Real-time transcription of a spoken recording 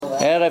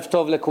ערב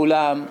טוב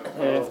לכולם.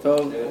 ערב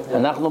טוב.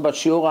 אנחנו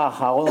בשיעור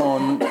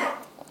האחרון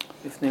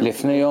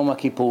לפני יום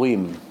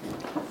הכיפורים.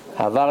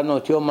 עברנו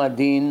את יום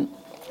הדין,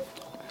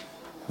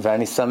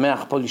 ואני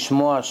שמח פה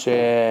לשמוע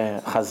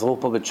שחזרו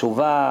פה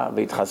בתשובה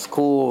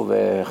והתחזקו,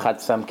 ואחד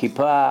שם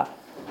כיפה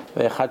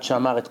ואחד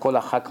שמר את כל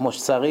החג כמו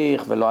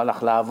שצריך ולא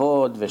הלך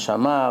לעבוד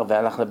ושמר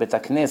והלך לבית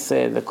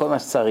הכנסת וכל מה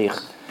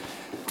שצריך.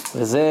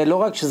 וזה לא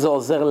רק שזה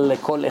עוזר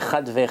לכל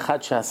אחד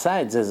ואחד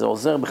שעשה את זה, זה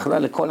עוזר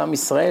בכלל לכל עם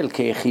ישראל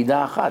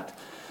כיחידה אחת.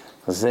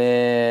 זה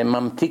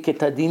ממתיק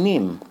את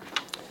הדינים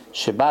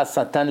שבא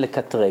השטן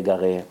לקטרג.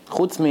 הרי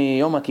חוץ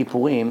מיום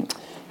הכיפורים,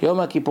 יום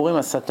הכיפורים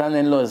השטן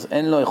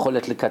אין לו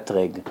יכולת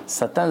לקטרג.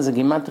 שטן זה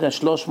גימטריה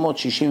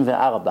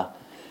 364.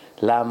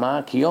 למה?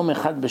 כי יום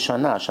אחד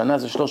בשנה, שנה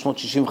זה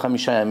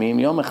 365 ימים,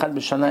 יום אחד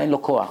בשנה אין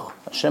לו כוח.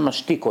 השם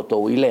משתיק אותו,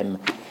 הוא אילם.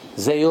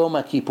 זה יום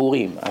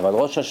הכיפורים, אבל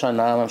ראש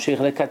השנה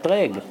ממשיך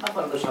לקטרג.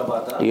 נפל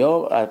בשבת,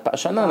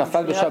 השנה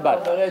נפל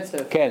בשבת.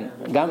 כן,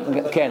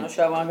 כן.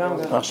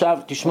 עכשיו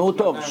תשמעו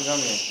טוב,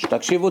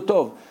 תקשיבו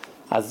טוב.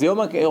 אז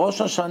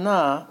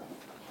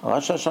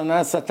ראש השנה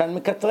השטן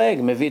מקטרג,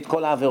 מביא את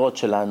כל העבירות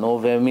שלנו,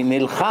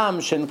 ונלחם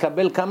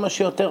שנקבל כמה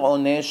שיותר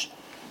עונש,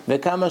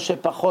 וכמה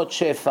שפחות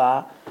שפע,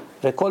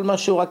 וכל מה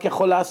שהוא רק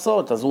יכול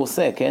לעשות, אז הוא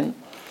עושה, כן?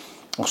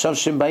 עכשיו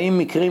שבאים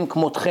מקרים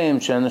כמותכם,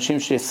 שאנשים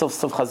שסוף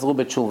סוף חזרו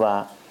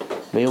בתשובה,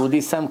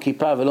 ויהודי שם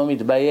כיפה ולא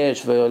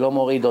מתבייש ולא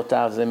מוריד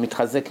אותה, זה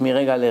מתחזק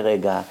מרגע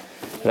לרגע,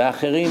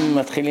 ואחרים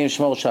מתחילים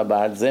לשמור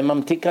שבת, זה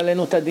ממתיק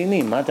עלינו את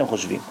הדינים. מה אתם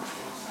חושבים?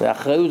 זה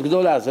אחריות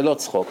גדולה, זה לא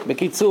צחוק.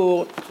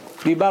 בקיצור,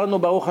 דיברנו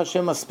ברוך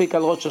השם מספיק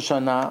על ראש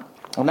השנה.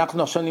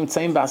 אנחנו עכשיו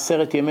נמצאים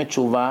ב10 ימי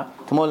תשובה.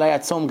 אתמול היה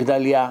צום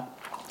גדליה.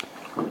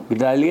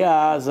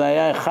 גדליה זה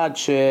היה אחד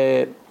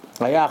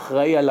שהיה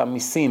אחראי על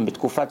המיסים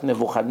בתקופת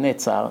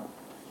נבוכדנצר,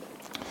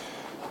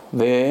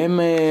 והם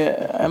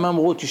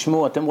אמרו,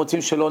 תשמעו, אתם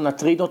רוצים שלא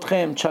נטריד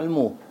אתכם?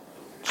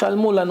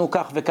 תשלמו לנו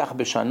כך וכך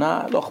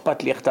בשנה, לא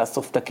אכפת לי איך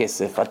תאסוף את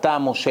הכסף, אתה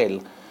המושל.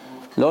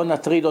 לא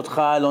נטריד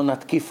אותך, לא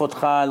נתקיף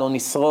אותך, לא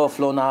נשרוף,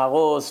 לא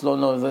נהרוס,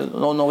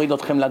 לא נוריד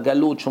אתכם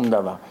לגלות, שום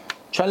דבר.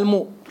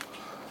 תשלמו.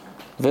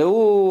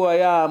 והוא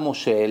היה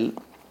המושל,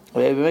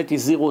 ובאמת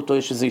הזהירו אותו,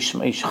 יש איזה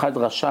איש אחד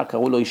רשע,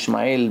 קראו לו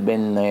ישמעאל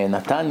בן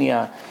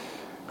נתניה,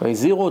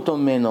 והזהירו אותו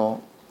ממנו,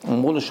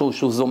 אמרו לו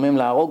שהוא זומם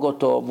להרוג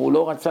אותו, והוא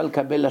לא רצה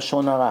לקבל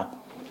לשון הרע.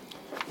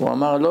 הוא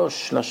אמר לו,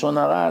 לשון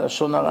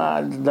הרע,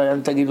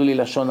 אל תגידו לי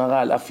לשון הרע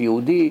על אף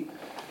יהודי.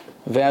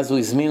 ואז הוא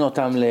הזמין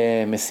אותם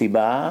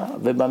למסיבה,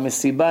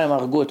 ובמסיבה הם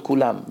הרגו את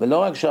כולם. ולא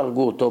רק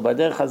שהרגו אותו,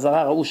 בדרך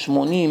חזרה ראו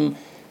 80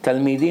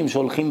 תלמידים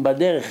שהולכים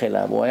בדרך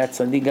אליו, הוא היה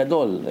צדיק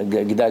גדול,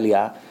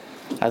 גדליה.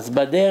 אז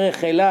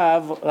בדרך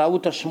אליו ראו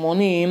את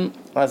 80,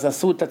 אז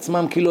עשו את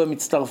עצמם כאילו הם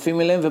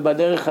מצטרפים אליהם,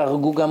 ובדרך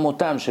הרגו גם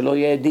אותם, שלא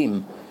יהיה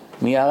עדים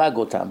מי הרג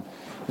אותם.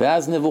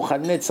 ואז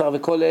נבוכדנצר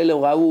וכל אלה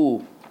ראו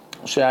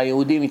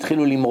שהיהודים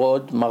התחילו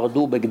למרוד,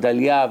 מרדו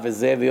בגדליה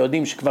וזה,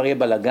 ויודעים שכבר יהיה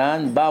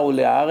בלגן, באו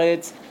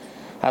לארץ,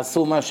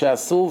 עשו מה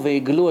שעשו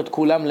והגלו את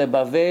כולם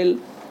לבבל,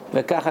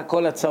 וככה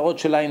כל הצרות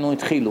שלנו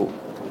התחילו.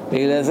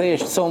 בגלל זה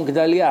יש צום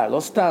גדליה, לא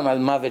סתם על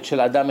מוות של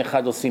אדם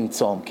אחד עושים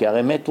צום, כי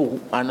הרי מתו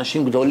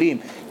אנשים גדולים,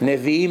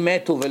 נביאים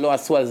מתו ולא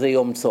עשו על זה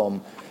יום צום.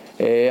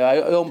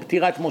 יום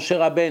פטירת משה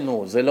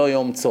רבנו זה לא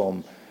יום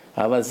צום,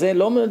 אבל זה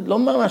לא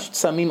ממש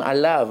צמים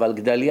עליו, על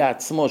גדליה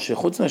עצמו,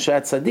 שחוץ משהיה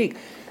צדיק,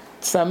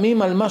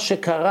 צמים על מה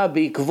שקרה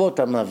בעקבות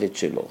המוות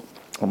שלו.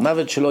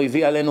 המוות שלו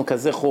הביא עלינו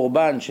כזה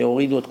חורבן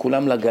שהורידו את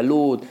כולם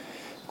לגלות,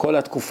 כל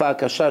התקופה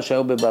הקשה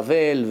שהיו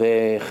בבבל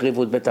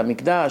והחריבו את בית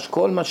המקדש,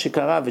 כל מה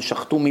שקרה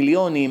ושחטו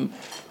מיליונים,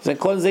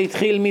 כל זה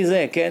התחיל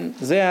מזה, כן?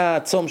 זה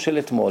הצום של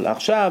אתמול.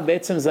 עכשיו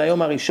בעצם זה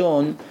היום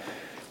הראשון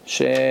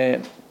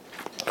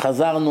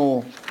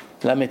שחזרנו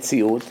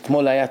למציאות.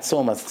 אתמול היה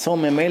צום, אז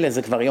צום ממילא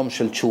זה כבר יום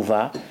של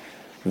תשובה,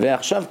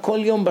 ועכשיו כל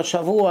יום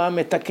בשבוע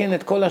מתקן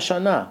את כל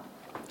השנה.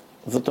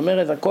 זאת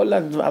אומרת, כל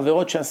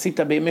העבירות שעשית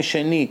בימי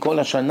שני, כל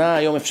השנה,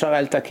 היום אפשר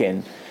היה לתקן.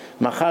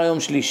 מחר יום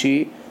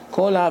שלישי,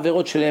 כל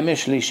העבירות של ימי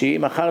שלישי,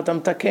 מחר אתה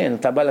מתקן,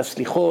 אתה בא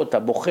לסליחות, אתה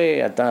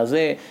בוכה,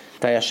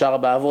 אתה ישר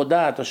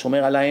בעבודה, אתה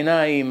שומר על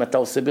העיניים, אתה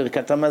עושה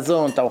ברכת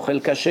המזון, אתה אוכל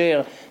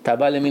כשר, אתה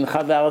בא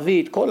למנחה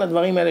וערבית, כל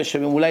הדברים האלה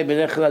שאולי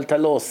בדרך כלל אתה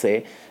לא עושה.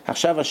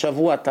 עכשיו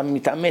השבוע אתה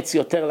מתאמץ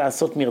יותר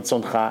לעשות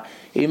מרצונך.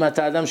 אם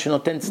אתה אדם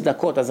שנותן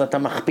צדקות, אז אתה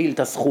מכפיל את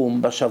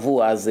הסכום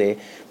בשבוע הזה.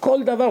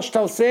 כל דבר שאתה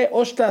עושה,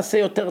 או שאתה עושה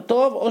יותר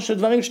טוב, או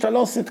שדברים שאתה לא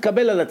עושה,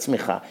 תקבל על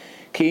עצמך.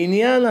 כי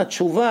עניין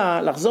התשובה,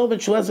 לחזור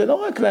בתשובה, זה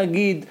לא רק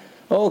להגיד,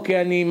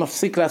 אוקיי, אני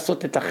מפסיק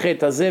לעשות את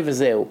החטא הזה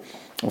וזהו.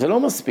 זה לא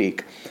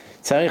מספיק.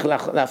 צריך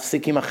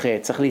להפסיק עם החטא,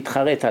 צריך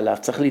להתחרט עליו,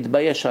 צריך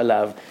להתבייש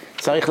עליו,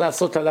 צריך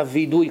לעשות עליו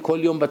וידוי כל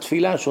יום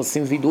בתפילה,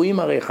 שעושים וידויים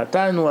הרי,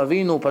 חטאנו,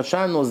 אבינו,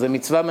 פשענו, זה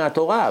מצווה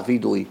מהתורה,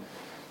 וידוי.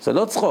 זה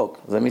לא צחוק,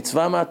 זה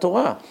מצווה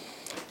מהתורה.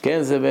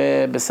 כן, זה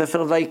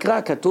בספר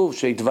ויקרא כתוב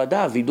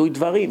שהתוודע, וידוי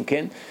דברים,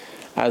 כן?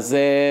 אז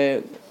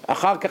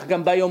אחר כך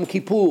גם בא יום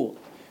כיפור.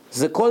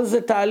 כל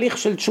זה תהליך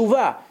של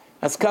תשובה.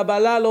 אז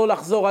קבלה לא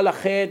לחזור על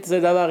החטא זה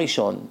דבר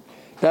ראשון.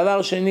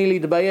 דבר שני,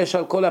 להתבייש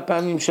על כל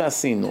הפעמים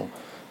שעשינו.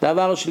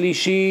 דבר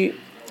שלישי,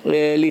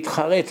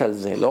 להתחרט על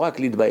זה, לא רק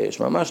להתבייש,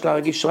 ממש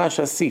להרגיש רע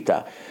שעשית.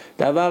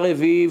 דבר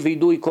רביעי,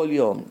 וידוי כל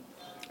יום.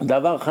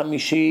 דבר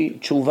חמישי,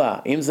 תשובה.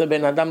 אם זה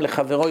בן אדם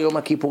לחברו, יום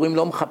הכיפורים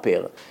לא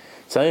מחפר.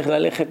 צריך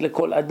ללכת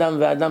לכל אדם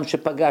ואדם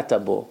שפגעת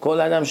בו,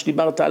 כל אדם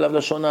שדיברת עליו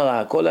לשון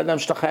הרע, כל אדם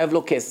שאתה חייב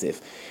לו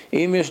כסף.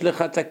 אם יש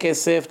לך את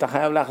הכסף, אתה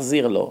חייב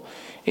להחזיר לו.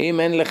 אם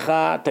אין לך,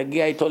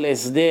 תגיע איתו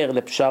להסדר,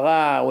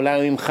 לפשרה, אולי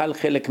הוא ימחל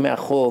חלק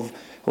מהחוב,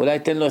 אולי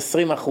תן לו 20%,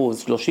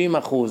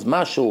 30%,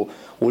 משהו,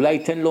 אולי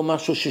תן לו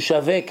משהו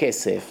ששווה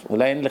כסף,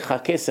 אולי אין לך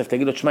כסף,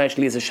 תגיד לו, תשמע, יש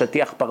לי איזה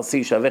שטיח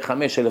פרסי שווה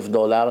 $5,000,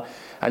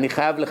 אני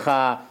חייב לך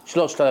 $3,000,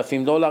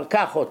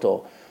 קח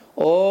אותו.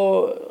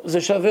 או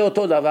זה שווה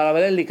אותו דבר,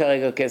 אבל אין לי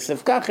כרגע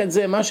כסף, קח את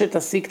זה, מה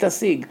שתשיג,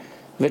 תשיג,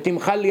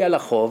 ותמחל לי על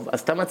החוב, אז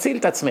אתה מציל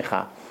את עצמך,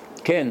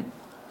 כן.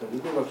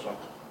 תגידו בבקשה,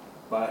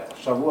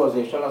 בשבוע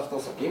הזה אפשר לעשות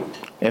עסקים?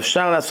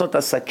 אפשר לעשות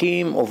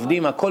עסקים,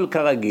 עובדים, הכל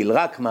כרגיל,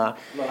 רק מה?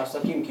 לא,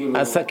 עסקים כאילו...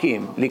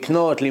 עסקים,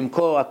 לקנות,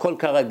 למכור, הכל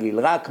כרגיל,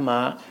 רק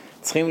מה?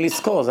 צריכים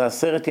לזכור, זה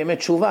 10 ימי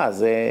תשובה,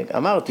 זה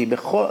אמרתי,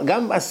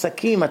 גם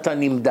עסקים אתה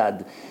נמדד.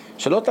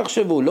 שלא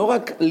תחשבו, לא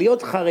רק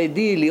להיות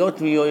חרדי,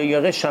 להיות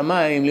ירא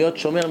שמיים, להיות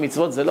שומר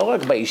מצוות, זה לא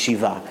רק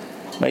בישיבה.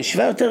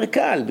 בישיבה יותר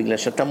קל, בגלל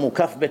שאתה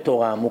מוקף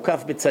בתורה,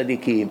 מוקף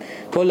בצדיקים,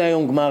 כל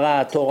היום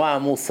גמרא, תורה,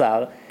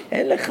 מוסר,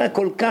 אין לך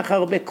כל כך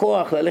הרבה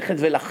כוח ללכת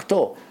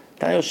ולחטוא.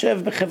 אתה יושב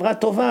בחברה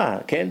טובה,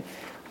 כן?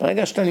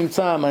 ברגע שאתה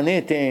נמצא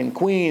מנהטן,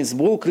 קווינס,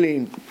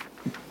 ברוקלין,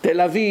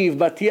 תל אביב,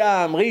 בת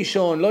ים,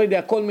 ראשון, לא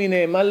יודע, כל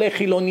מיני, מלא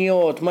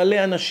חילוניות,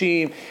 מלא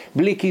אנשים,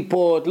 בלי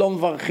כיפות, לא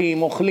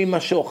מברכים, אוכלים מה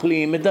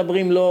שאוכלים,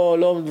 מדברים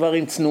לא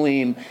דברים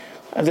צנועים.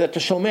 אז אתה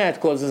שומע את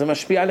כל זה, זה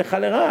משפיע לך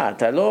לרעה,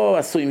 אתה לא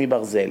עשוי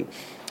מברזל.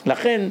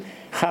 לכן,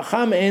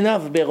 חכם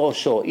עיניו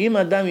בראשו. אם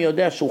אדם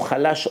יודע שהוא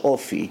חלש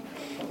אופי,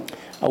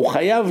 הוא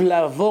חייב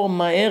לעבור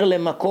מהר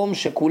למקום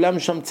שכולם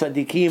שם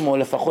צדיקים, או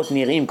לפחות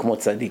נראים כמו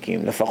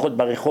צדיקים, לפחות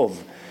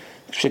ברחוב.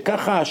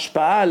 שככה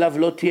ההשפעה עליו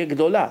לא תהיה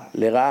גדולה,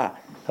 לרעה.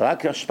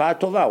 רק השפעה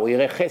טובה, הוא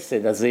יראה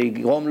חסד, אז זה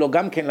יגרום לו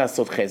גם כן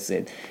לעשות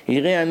חסד.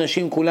 יראה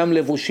אנשים כולם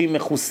לבושים,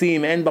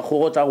 מכוסים, אין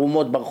בחורות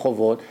ערומות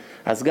ברחובות,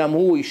 אז גם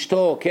הוא,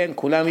 אשתו, כן,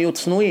 כולם יהיו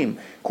צנועים,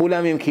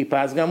 כולם עם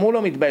כיפה, אז גם הוא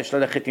לא מתבייש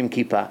ללכת עם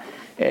כיפה.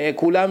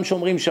 כולם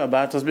שומרים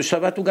שבת, אז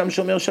בשבת הוא גם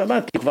שומר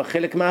שבת, כי כבר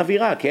חלק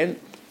מהאווירה, כן?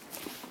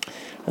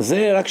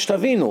 זה רק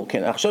שתבינו,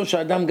 כן? עכשיו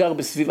שאדם גר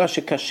בסביבה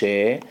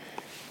שקשה,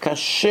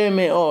 קשה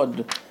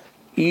מאוד,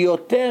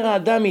 יותר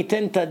האדם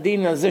ייתן את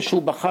הדין הזה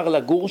שהוא בחר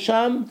לגור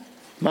שם,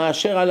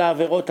 מאשר על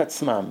העבירות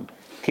עצמם.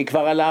 כי כבר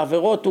על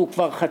העבירות הוא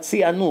כבר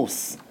חצי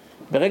אנוס.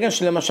 ברגע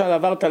שלמשל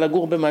עברת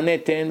לגור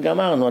במנהטן,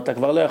 גמרנו, אתה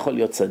כבר לא יכול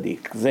להיות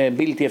צדיק. זה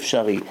בלתי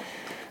אפשרי.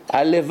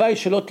 הלוואי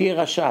שלא תהיה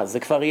רשע, זה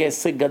כבר יהיה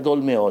הישג גדול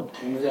מאוד.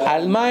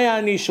 על מה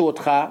יענישו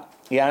אותך?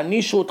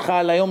 יענישו אותך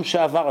על היום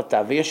שעברת,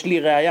 ויש לי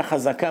ראיה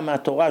חזקה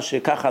מהתורה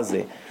שככה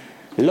זה.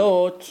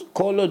 לוט,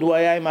 כל עוד הוא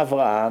היה עם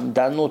אברהם,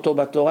 דנו אותו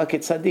בתורה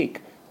כצדיק.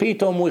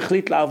 פתאום הוא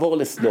החליט לעבור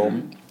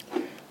לסדום.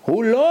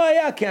 הוא לא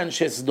היה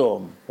כאנשי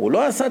סדום, הוא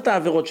לא עשה את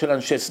העבירות של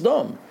אנשי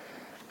סדום,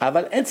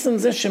 אבל עצם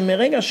זה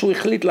שמרגע שהוא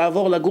החליט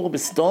לעבור לגור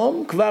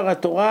בסדום, כבר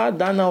התורה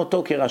דנה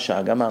אותו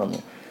כרשע, גמרנו.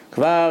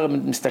 כבר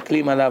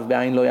מסתכלים עליו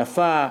בעין לא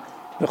יפה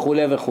וכו'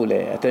 וכו'.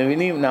 אתם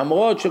מבינים?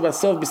 למרות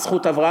שבסוף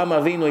בזכות אברהם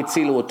אבינו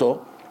הצילו אותו,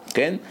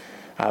 כן?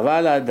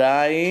 אבל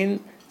עדיין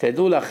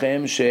תדעו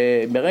לכם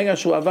שברגע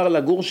שהוא עבר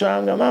לגור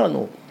שם,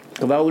 גמרנו.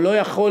 כבר הוא לא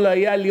יכול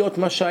היה להיות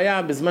מה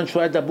שהיה בזמן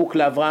שהוא היה דבוק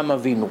לאברהם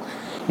אבינו.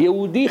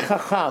 יהודי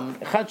חכם,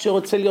 אחד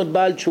שרוצה להיות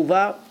בעל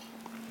תשובה,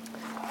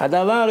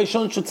 הדבר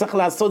הראשון שהוא צריך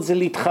לעשות זה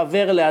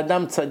להתחבר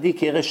לאדם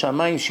צדיק ירא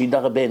שמיים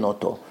שידרבן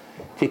אותו.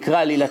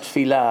 תקרא לי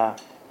לתפילה,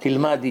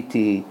 תלמד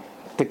איתי,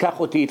 תקח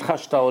אותי איתך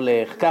שאתה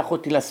הולך, קח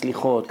אותי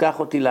לסליחות, קח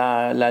אותי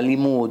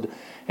ללימוד,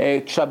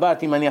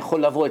 שבת אם אני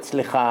יכול לבוא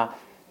אצלך,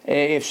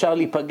 אפשר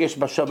להיפגש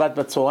בשבת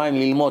בצהריים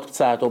ללמוד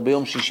קצת, או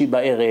ביום שישי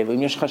בערב,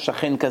 אם יש לך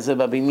שכן כזה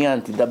בבניין,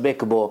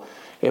 תדבק בו,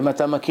 אם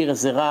אתה מכיר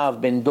איזה רב,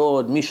 בן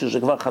דוד, מישהו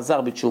שכבר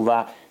חזר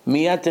בתשובה,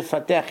 מיד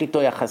תפתח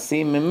איתו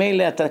יחסים,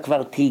 ממילא אתה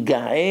כבר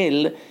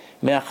תיגאל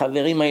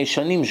מהחברים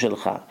הישנים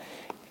שלך.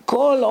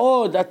 כל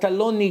עוד אתה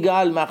לא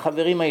ניגאל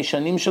מהחברים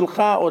הישנים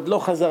שלך, עוד לא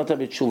חזרת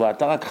בתשובה,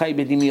 אתה רק חי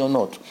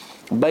בדמיונות.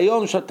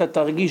 ביום שאתה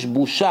תרגיש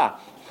בושה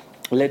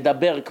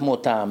לדבר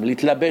כמותם,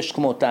 להתלבש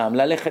כמותם,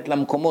 ללכת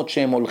למקומות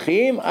שהם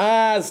הולכים,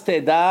 אז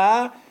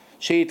תדע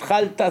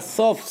שהתחלת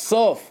סוף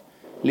סוף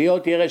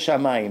להיות ירא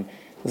שמיים.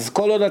 אז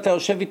כל עוד אתה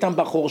יושב איתם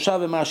בחורשה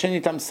ומעשן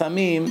איתם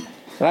סמים,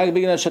 רק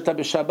בגלל שאתה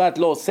בשבת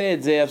לא עושה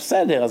את זה,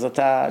 בסדר, אז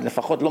אתה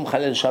לפחות לא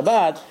מחלל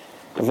שבת,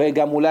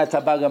 וגם אולי אתה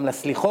בא גם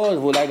לסליחות,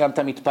 ואולי גם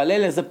אתה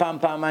מתפלל איזה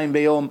פעמיים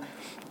ביום,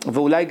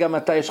 ואולי גם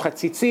אתה יש לך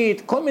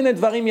ציצית, כל מיני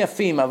דברים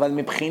יפים, אבל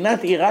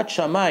מבחינת יראת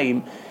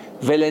שמיים,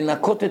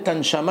 ולנקות את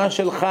הנשמה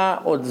שלך,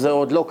 זה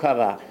עוד לא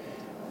קרה.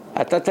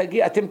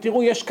 אתם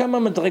תראו, יש כמה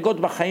מדרגות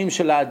בחיים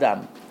של האדם.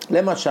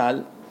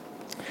 למשל,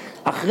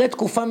 אחרי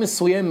תקופה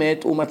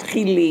מסוימת הוא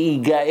מתחיל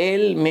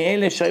להיגאל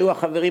מאלה שהיו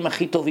החברים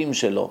הכי טובים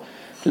שלו.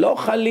 לא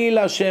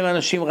חלילה שהם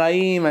אנשים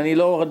רעים, אני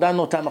לא דן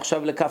אותם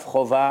עכשיו לכף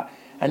חובה,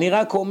 אני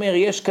רק אומר,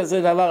 יש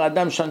כזה דבר,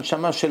 אדם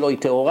שהנשמה שלו היא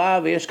טהורה,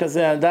 ויש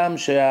כזה אדם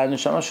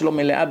שהנשמה שלו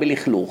מלאה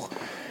בלכלוך.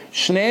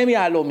 שניהם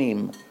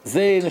יעלומים,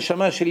 זה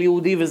נשמה של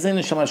יהודי וזה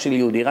נשמה של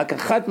יהודי, רק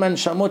אחת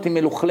מהנשמות היא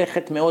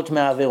מלוכלכת מאוד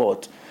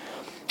מהעבירות.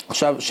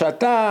 עכשיו,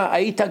 שאתה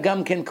היית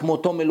גם כן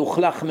כמותו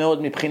מלוכלך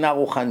מאוד מבחינה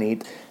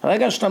רוחנית,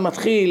 הרגע שאתה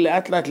מתחיל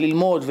לאט לאט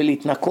ללמוד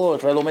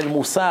ולהתנקות ולומד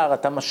מוסר,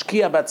 אתה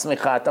משקיע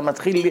בעצמך, אתה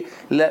מתחיל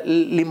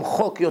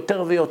למחוק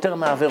יותר ויותר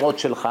מהעבירות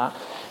שלך,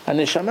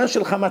 הנשמה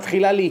שלך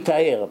מתחילה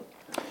להתאר.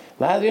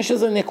 ואז יש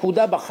איזו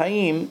נקודה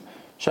בחיים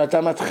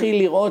שאתה מתחיל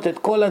לראות את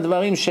כל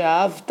הדברים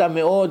שאהבת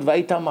מאוד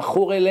והיית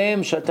מכור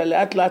אליהם, שאתה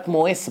לאט לאט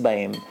מואס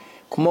בהם.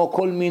 כמו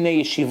כל מיני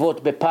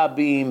ישיבות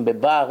בפאבים,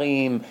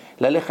 בברים,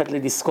 ללכת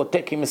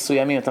לדיסקוטקים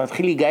מסוימים, אתה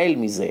מתחיל להיגאל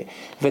מזה.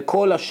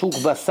 וכל השוק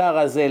בשר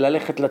הזה,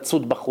 ללכת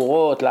לצוד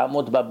בחורות,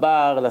 לעמוד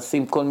בבר,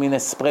 לשים כל מיני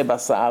ספרי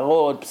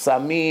בשערות,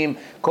 פסמים,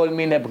 כל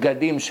מיני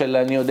בגדים של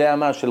אני יודע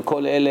מה, של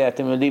כל אלה,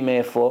 אתם יודעים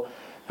מאיפה.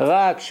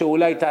 רק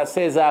שאולי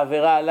תעשה איזו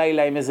עבירה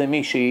הלילה עם איזה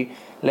מישהי,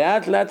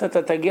 לאט לאט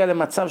אתה תגיע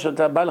למצב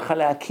שאתה בא לך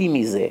להקים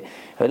מזה,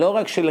 ולא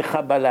רק שלך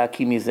בא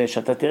להקים מזה,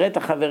 שאתה תראה את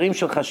החברים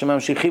שלך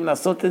שממשיכים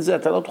לעשות את זה,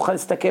 אתה לא תוכל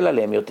להסתכל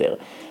עליהם יותר.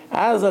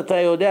 אז אתה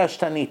יודע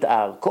שאתה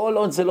נתאר, כל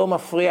עוד זה לא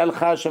מפריע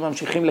לך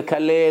שממשיכים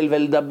לקלל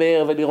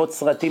ולדבר ולראות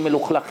סרטים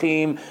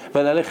מלוכלכים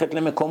וללכת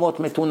למקומות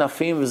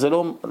מטונפים, וזה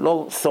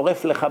לא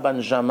שורף לך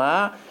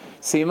בנשמה,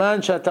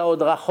 סימן שאתה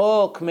עוד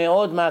רחוק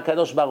מאוד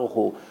מהקדוש ברוך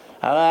הוא.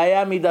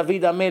 הראיה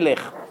מדוד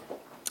המלך,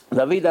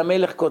 דוד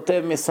המלך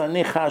כותב,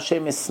 משנאיך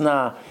השם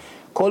אשנא,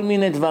 כל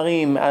מיני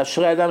דברים,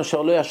 אשרי אדם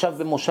שלא ישב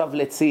במושב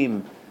לצים,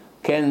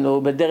 כן,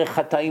 הוא בדרך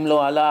חטאים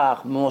לא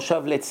הלך,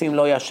 במושב לצים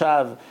לא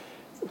ישב,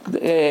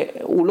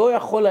 הוא לא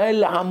יכול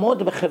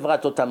לעמוד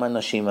בחברת אותם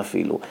אנשים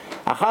אפילו.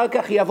 אחר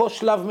כך יבוא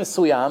שלב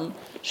מסוים,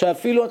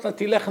 שאפילו אתה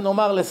תלך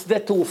נאמר לשדה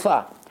תעופה,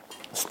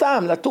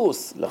 סתם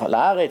לטוס,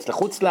 לארץ,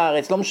 לחוץ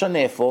לארץ, לא משנה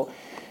איפה,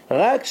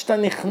 רק כשאתה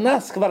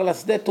נכנס כבר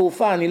לשדה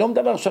תעופה, אני לא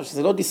מדבר עכשיו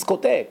שזה לא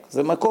דיסקוטק,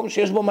 זה מקום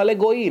שיש בו מלא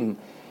גויים,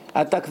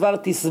 אתה כבר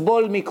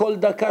תסבול מכל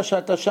דקה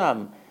שאתה שם,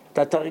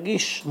 אתה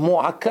תרגיש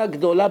מועקה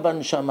גדולה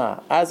בנשמה,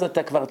 אז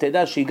אתה כבר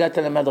תדע שהגעת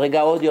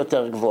למדרגה עוד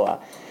יותר גבוהה,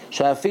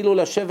 שאפילו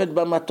לשבת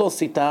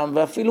במטוס איתם,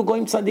 ואפילו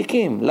גויים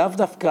צדיקים, לאו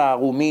דווקא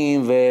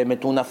ערומים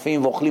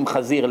ומטונפים ואוכלים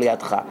חזיר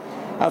לידך,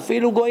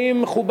 אפילו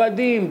גויים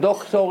מכובדים,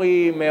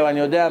 דוקטורים, אני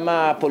יודע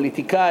מה,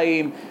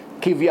 פוליטיקאים,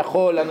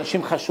 כביכול,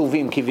 אנשים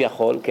חשובים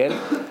כביכול, כן?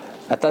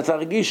 אתה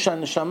תרגיש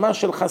שהנשמה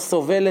שלך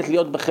סובלת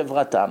להיות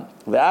בחברתם,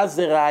 ואז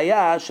זה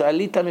ראיה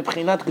שעלית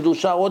מבחינת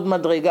קדושה עוד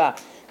מדרגה,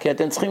 כי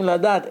אתם צריכים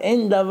לדעת,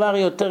 אין דבר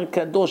יותר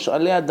קדוש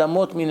עלי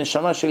אדמות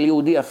מנשמה של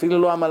יהודי, אפילו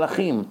לא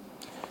המלאכים.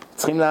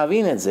 צריכים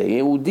להבין את זה,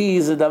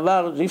 יהודי זה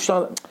דבר,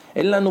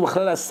 אין לנו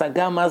בכלל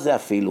השגה מה זה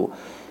אפילו.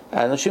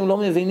 האנשים לא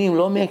מבינים,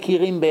 לא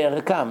מכירים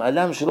בערכם,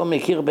 אדם שלא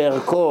מכיר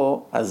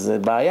בערכו, אז זה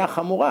בעיה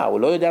חמורה, הוא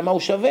לא יודע מה הוא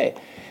שווה.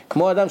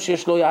 כמו אדם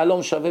שיש לו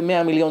יעלום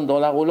שווה $100 מיליון,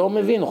 הוא לא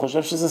מבין, הוא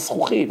חושב שזה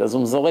זכוכית, אז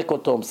הוא מזורק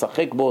אותו,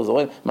 משחק בו,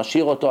 זורק,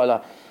 משאיר אותו על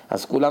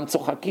אז כולם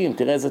צוחקים,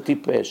 תראה איזה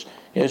טיפש,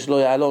 יש לו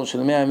יעלום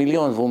של 100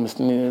 מיליון והוא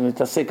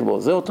מתעסק בו,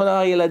 זה אותו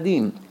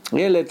ילדים,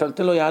 ילד,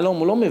 תלתה לו יעלום,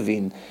 הוא לא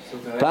מבין.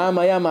 פעם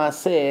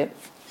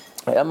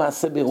היה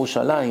מעשה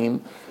בירושלים,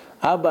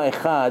 אבא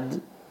אחד,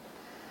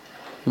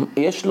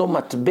 יש לו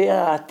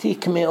מטבע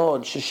עתיק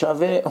מאוד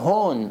ששווה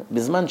הון,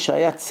 בזמן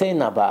שהיה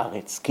צנע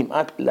בארץ,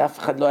 כמעט לאף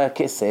אחד לא היה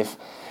כסף,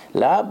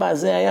 לאבא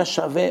הזה היה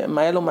שווה,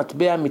 היה לו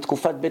מטבע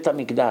מתקופת בית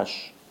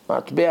המקדש,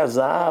 מטבע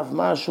זהב,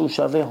 משהו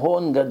שווה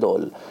הון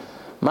גדול.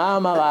 מה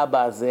אמר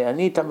האבא הזה?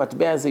 אני את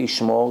המטבע הזה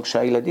אשמור,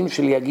 כשהילדים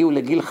שלי יגיעו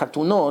לגיל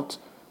חתונות,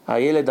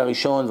 הילד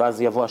הראשון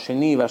ואז יבוא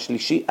השני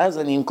והשלישי, אז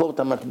אני אמכור את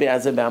המטבע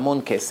הזה בהמון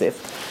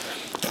כסף,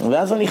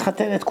 ואז אני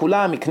חתן את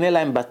כולם, אקנה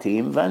להם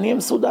בתים, ואני אהיה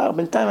מסודר.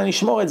 בינתיים אני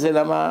אשמור את זה,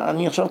 למה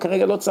אני עכשיו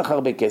כרגע לא צריך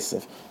הרבה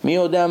כסף. מי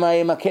יודע מה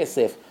יהיה עם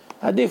הכסף?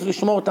 עדיף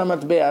לשמור את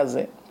המטבע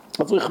הזה.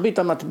 אז הוא החביא את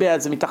המטבע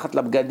הזה מתחת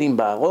לבגדים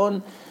בארון,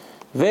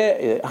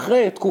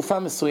 ואחרי תקופה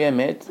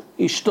מסוימת,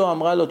 אשתו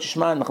אמרה לו,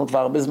 תשמע, אנחנו כבר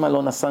הרבה זמן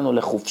לא נסענו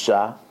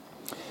לחופשה,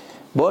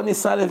 בוא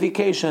ניסע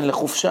לויקיישן,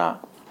 לחופשה.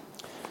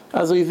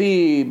 אז הוא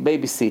הביא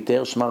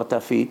בייביסיטר,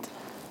 שמרטפית,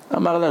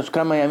 אמר לה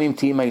כמה ימים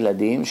תהי עם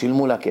הילדים,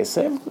 שילמו לה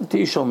כסף,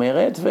 תהי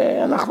שומרת,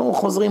 ואנחנו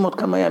חוזרים עוד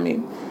כמה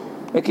ימים.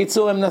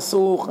 בקיצור, הם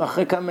נסעו,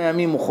 אחרי כמה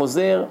ימים הוא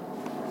חוזר,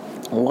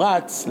 הוא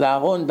רץ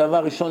לארון,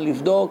 דבר ראשון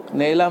לבדוק,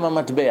 נעלם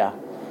המטבע.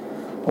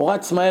 הוא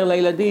רץ מהר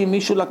לילדים,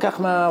 מישהו לקח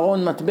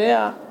מהארון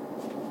מטבע,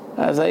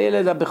 אז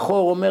הילד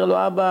הבכור אומר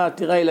לו, אבא,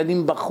 תראה,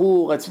 ילדים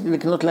בחו, רציתי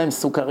לקנות להם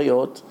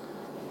סוכריות,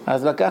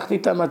 אז לקחתי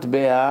את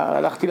המטבע,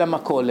 הלכתי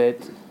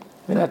למכולת,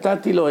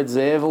 ונתתי לו את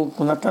זה,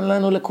 והוא נתן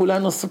לנו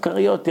לכולנו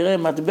סוכריות, תראה,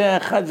 מטבע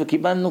אחד,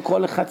 וקיבלנו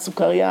כל אחד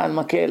סוכריה על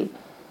מקל.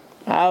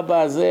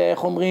 האבא הזה,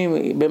 איך אומרים,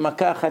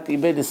 במכה אחת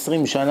איבד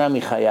 20 שנה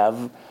מחייו,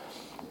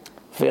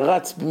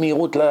 ורץ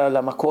במהירות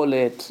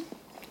למכולת,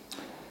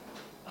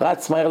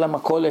 רץ מהר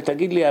למכולת,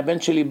 תגיד לי, הבן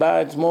שלי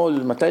בא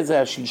אתמול, מתי זה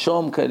היה,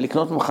 שלשום,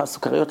 לקנות ממך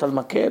סוכריות על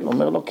מקל?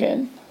 אומר לו, כן.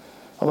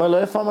 אומר לו,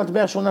 איפה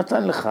המטבע שהוא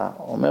נתן לך?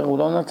 אומר, הוא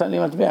לא נתן לי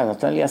מטבע,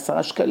 נתן לי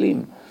 10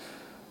 שקלים.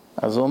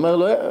 אז הוא אומר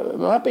לו,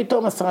 מה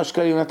פתאום 10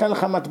 שקלים? נתן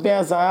לך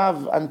מטבע זהב,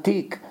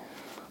 אנטיק.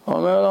 הוא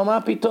אומר לו,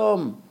 מה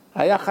פתאום?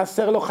 היה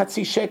חסר לו 0.5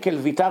 שקל,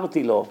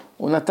 ויתרתי לו.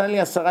 הוא נתן לי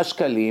 10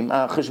 שקלים,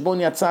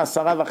 החשבון יצא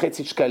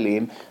 10.5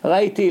 שקלים,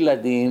 ראיתי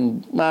ילדים,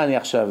 מה אני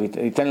עכשיו,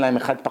 אתן להם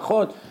אחד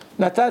פחות?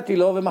 נתתי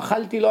לו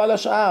ומחלתי לו על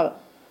השאר.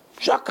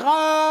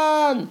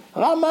 שקרן,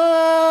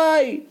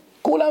 רמאי,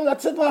 כולם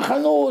לצאת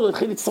מהחנות,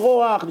 התחיל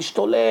לצרוח,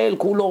 להשתולל,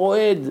 כולו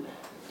רועד,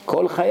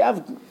 כל חייו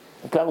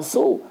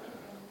קרסו.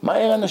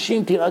 מהר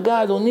אנשים,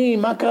 תירגע אדוני,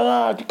 מה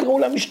קרה? תקראו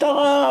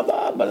למשטרה,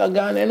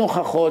 בלגן, אין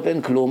הוכחות,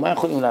 אין כלום, מה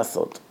יכולים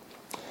לעשות?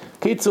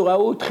 קיצור,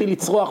 הוא התחיל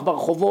לצרוח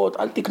ברחובות,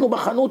 אל תקנו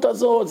בחנות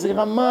הזאת, זה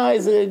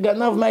רמאי, זה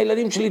גנב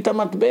מהילדים שלי את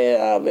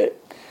המטבע,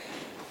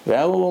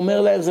 והוא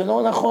אומר להם, זה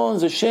לא נכון,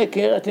 זה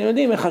שקר, אתם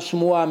יודעים איך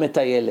השמועה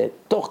מטיילת.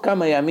 תוך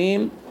כמה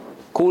ימים,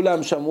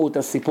 כולם שמעו את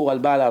הסיפור על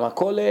בעל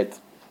המכולת,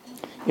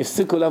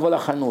 הפסיקו לבוא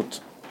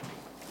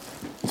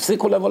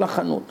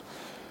לחנות.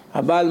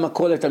 הבעל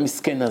מכולת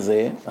המסכן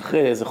הזה,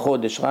 אחרי איזה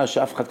חודש, ראה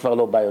שאף אחד כבר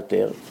לא בא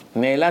יותר,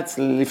 נאלץ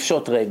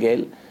לפשוט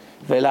רגל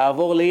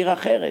ולעבור לעיר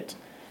אחרת.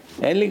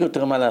 אין לי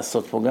יותר מה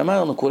לעשות פה,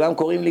 גמרנו, כולם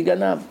קוראים לי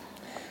גנב.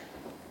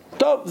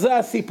 טוב, זה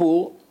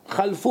הסיפור,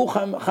 חלפו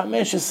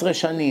 15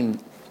 שנים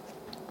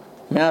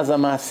מאז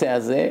המעשה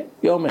הזה,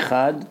 יום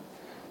אחד,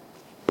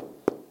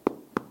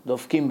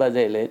 דופקים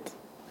בדלת,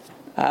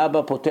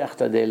 האבא פותח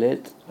את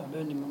הדלת,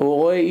 הוא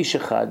רואה איש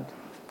אחד,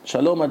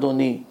 שלום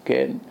אדוני,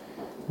 כן,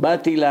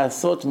 באתי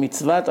לעשות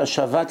מצוות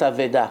השבת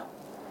אבדה.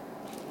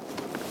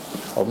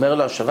 אומר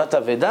לו, השבת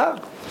אבדה?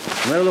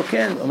 אומר לו,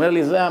 כן. אומר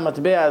לי, זה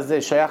המטבע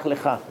הזה, שייך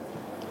לך.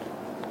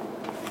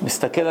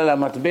 מסתכל על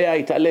המטבע,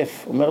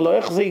 התעלף. אומר לו,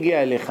 איך זה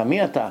הגיע אליך?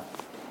 מי אתה?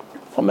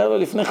 אומר לו,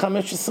 לפני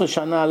 15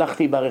 שנה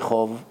הלכתי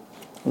ברחוב,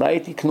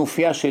 ראיתי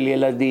כנופיה של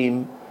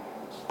ילדים,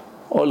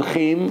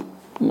 הולכים,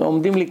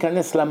 עומדים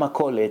להיכנס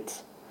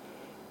למכולת.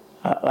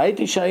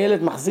 ראיתי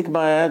שהילד מחזיק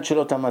ביד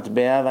שלו את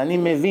המטבע, ואני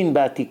מבין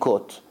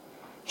בעתיקות.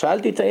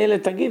 שאלתי את הילד,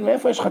 תגיד,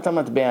 מאיפה יש לך את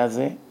המטבע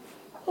הזה?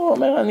 הוא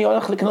אומר, אני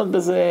הולך לקנות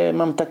בזה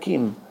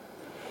ממתקים.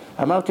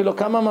 אמרתי לו,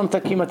 כמה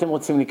ממתקים אתם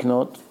רוצים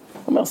לקנות?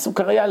 הוא אומר,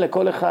 סוכריה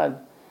לכל אחד.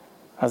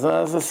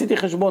 אז עשיתי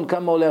חשבון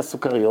כמה עולה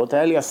הסוכריות,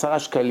 היה לי 10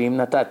 שקלים,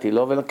 נתתי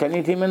לו,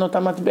 וקניתי ממנו את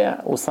המטבע.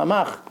 הוא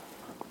שמח,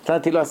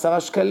 נתתי לו 10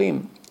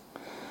 שקלים.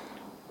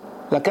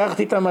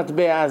 לקחתי את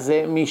המטבע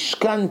הזה,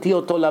 משכנתי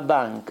אותו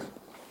לבנק.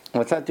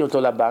 מצאתי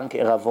אותו לבנק,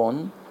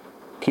 ערבון,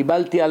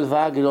 קיבלתי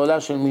הלוואה גדולה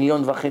של $1.5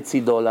 מיליון,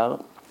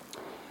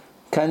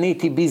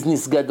 קניתי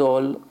ביזנס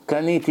גדול,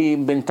 קניתי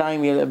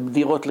בינתיים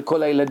דירות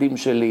לכל הילדים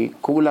שלי,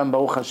 כולם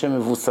ברוך השם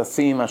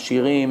מבוססים,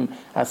 עשירים,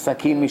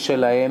 עסקים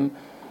משלהם,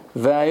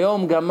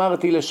 והיום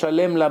גמרתי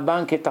לשלם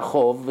לבנק את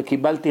החוב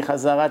וקיבלתי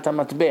חזרה את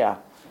המטבע,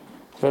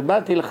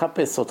 ובאתי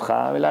לחפש אותך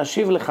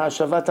ולהשיב לך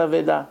השבת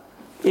אבדה.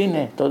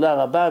 הנה, תודה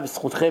רבה,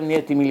 בזכותכם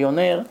נהייתי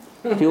מיליונר,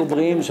 תהיו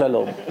בריאים,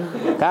 שלום.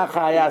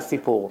 ככה היה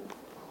הסיפור.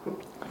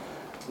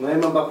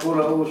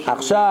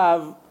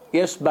 עכשיו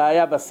יש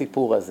בעיה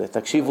בסיפור הזה,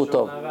 תקשיבו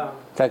טוב.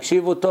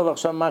 תקשיבו טוב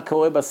עכשיו מה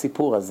קורה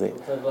בסיפור הזה.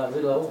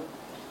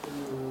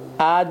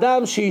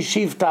 האדם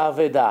שהשיב את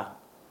האבדה,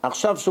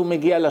 עכשיו שהוא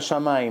מגיע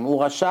לשמיים,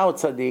 הוא רשע או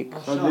צדיק?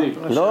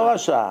 לא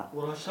רשע.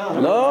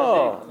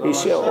 לא,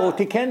 הוא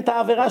תיקן את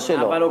העבירה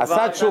שלו,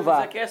 עשה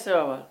תשובה.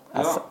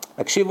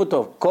 תקשיבו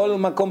טוב, כל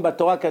מקום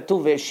בתורה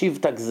כתוב והשיב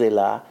את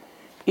הגזלה.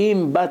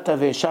 אם באת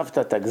והשבת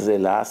את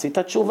הגזלה, עשית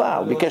תשובה,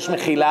 הוא ביקש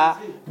מחילה,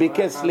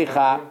 ביקש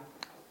סליחה,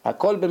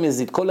 הכל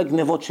במזיד, כל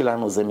הגנבות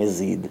שלנו זה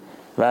מזיד,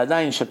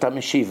 ועדיין שאתה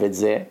משיב את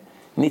זה,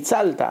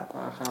 ניצלת.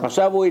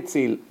 עכשיו הוא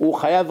הציל, הוא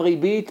חייב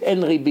ריבית,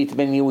 אין ריבית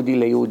בין יהודי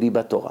ליהודי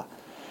בתורה.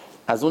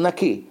 אז הוא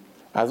נקי,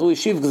 אז הוא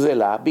השיב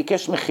גזלה,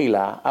 ביקש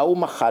מחילה, ההוא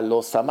מחל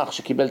לו, שמח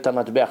שקיבל את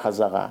המטבע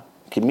חזרה,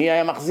 כי מי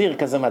היה מחזיר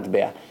כזה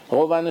מטבע?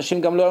 רוב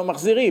האנשים גם לא היו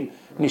מחזירים,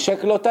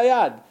 נשק לו את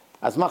היד,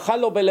 אז מחל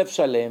לו בלב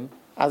שלם,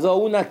 אז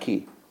הוא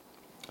נקי.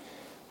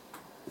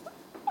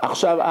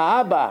 עכשיו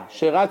האבא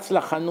שרץ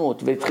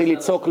לחנות והתחיל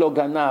לצעוק לו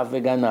גנב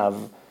וגנב,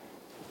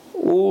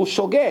 הוא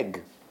שוגג.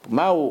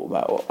 מה הוא?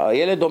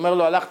 הילד אומר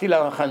לו, הלכתי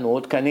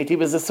לחנות, קניתי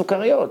בזה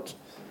סוכריות.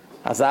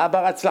 אז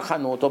האבא רץ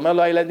לחנות, אומר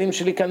לו, הילדים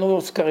שלי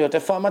קנו סוכריות,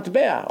 איפה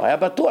המטבע? הוא היה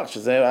בטוח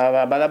שזה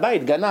בעל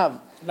הבית, גנב.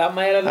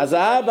 למה הילד?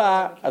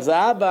 אז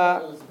האבא,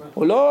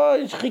 הוא לא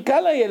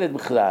חיכה לילד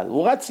בכלל,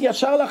 הוא רץ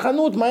ישר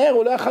לחנות, מהר,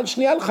 הוא לא יכול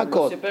שנייה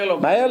לחכות,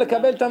 מהר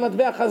לקבל את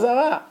המטבע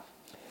חזרה.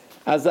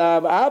 אז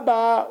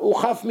האבא הוא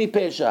חף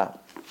מפשע,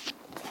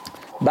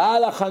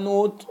 בעל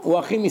החנות הוא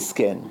הכי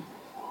מסכן,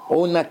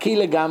 הוא נקי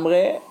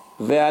לגמרי,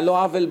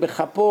 והלא עוול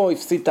בחפו,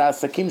 הפסיד את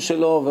העסקים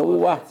שלו,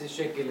 והוא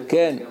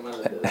כן,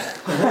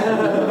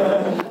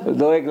 הוא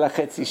דואג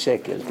ל0.5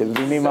 שקל, אתם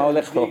מבינים מה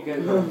הולך לו?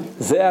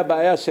 זה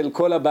הבעיה של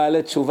כל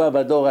הבעלי תשובה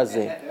בדור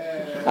הזה.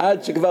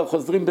 עד שכבר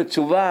חוזרים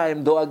בתשובה,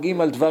 הם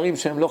דואגים על דברים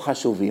שהם לא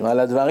חשובים, על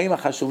הדברים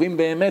החשובים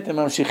באמת הם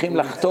ממשיכים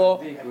לחטוא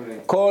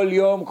כל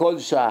יום, כל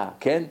שעה,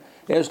 כן?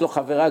 יש לו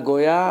חברה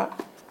גויה,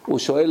 הוא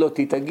שואל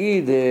אותי,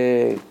 תגיד,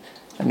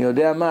 אני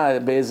יודע מה,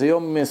 באיזה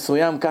יום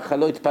מסוים ככה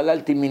לא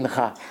התפללתי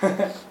מנחה.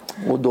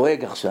 הוא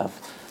דואג עכשיו,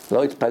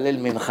 לא התפלל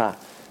מנחה.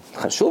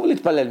 חשוב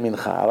להתפלל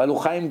מנחה, אבל הוא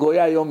חי עם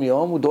גויה יום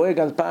יום, הוא דואג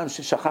על פעם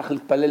ששכח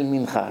להתפלל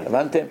מנחה,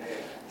 הבנתם?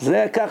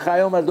 זה ככה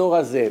היום הדור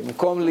הזה,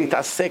 במקום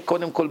להתעסק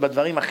קודם כל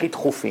בדברים הכי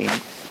דחופים,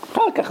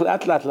 אחר כך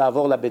לאט לאט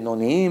לעבור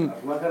לבינוניים.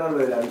 אז מה קרה לו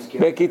למסכן?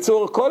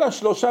 בקיצור, כל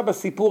השלושה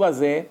בסיפור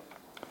הזה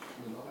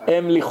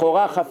הם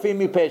לכאורה חפים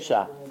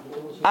מפשע.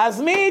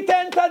 אז מי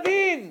ייתן את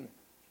הדין?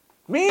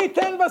 מי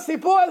ייתן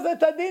בסיפור הזה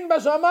את הדין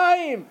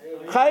בשמיים?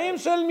 חיים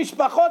של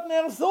משפחות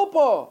נהרסו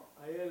פה.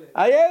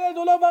 הילד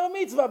הוא לא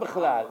בר מצווה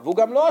בכלל, והוא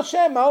גם לא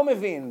אשם, מה הוא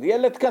מבין?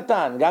 ילד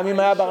קטן, גם אם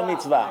היה בר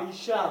מצווה.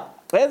 האישה.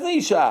 איזה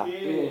אישה?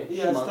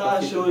 היא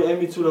עשתה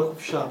שהם יצאו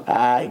לחופשה.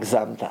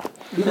 הגזמת.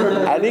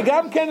 אני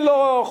גם כן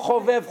לא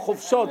חובב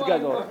חופשות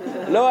גדול.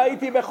 לא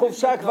הייתי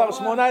בחופשה כבר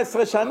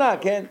 18 שנה,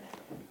 כן?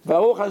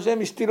 ברוך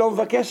השם, אשתי לא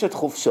מבקשת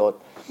חופשות.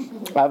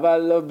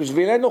 אבל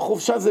בשבילנו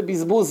חופשה זה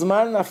בזבוז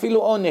זמן,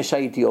 אפילו עונש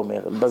הייתי אומר.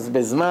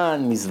 בזבז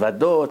זמן,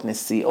 מזוודות,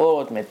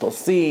 נסיעות,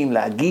 מטוסים,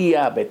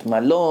 להגיע, בית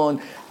מלון,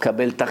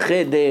 קבל את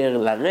החדר,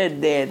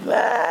 לרדת,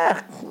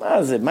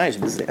 מה זה, מה יש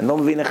בזה? אני לא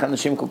מבין איך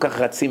אנשים כל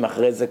כך רצים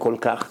אחרי זה כל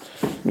כך.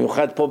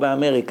 מיוחד פה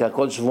באמריקה,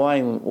 כל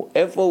שבועיים,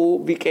 איפה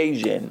הוא?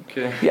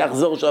 ויקייז'ן.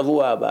 יחזור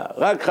שבוע הבא.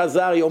 רק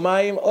חזר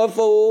יומיים,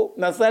 איפה הוא?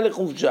 נסע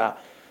לחופשה.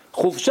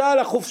 חופשה על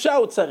החופשה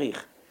הוא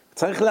צריך.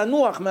 צריך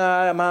לנוח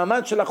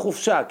מהמעמד של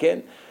החופשה, כן?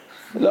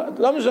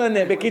 לא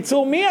משנה.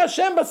 בקיצור, מי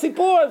אשם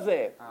בסיפור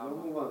הזה?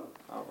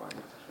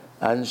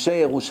 אנשי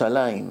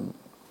ירושלים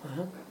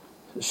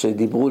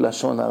שדיברו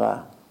לשון הרע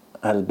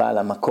על בעל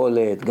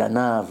המכולת,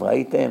 גנב,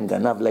 ראיתם?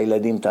 גנב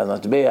לילדים את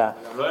המטבע,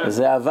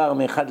 וזה עבר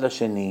מאחד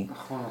לשני,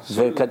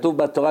 וכתוב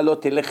בתורה לא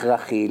תלך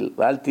רכיל,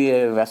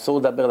 ואסור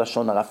לדבר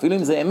לשון הרע, אפילו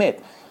אם זה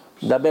אמת,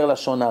 מדבר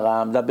לשון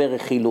הרע, מדבר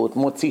רכילות,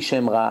 מוציא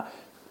שם רע,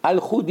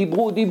 הלכו,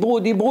 דיברו,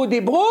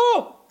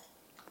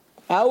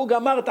 הוא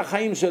גמר את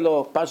החיים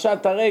שלו, פשט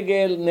את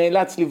הרגל,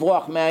 נאלץ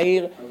לברוח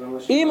מהעיר.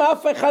 אם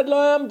אף אחד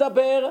לא היה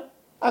מדבר,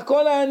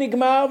 הכל היה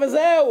נגמר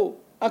וזהו,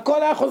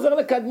 הכל היה חוזר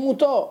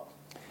לקדמותו.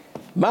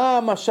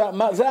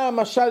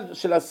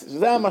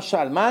 זה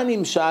המשל. מה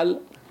הנמשל?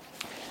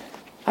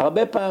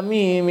 הרבה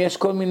פעמים יש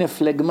כל מיני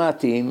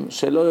פלגמטים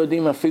שלא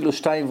יודעים אפילו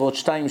 2 ועוד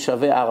 2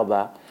 שווה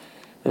 4,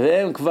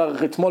 והם כבר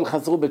אתמול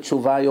חזרו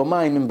בתשובה,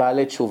 יומיים הם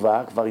בעלי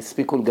תשובה, כבר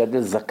הספיקו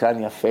לגדל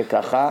זקן יפה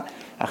ככה,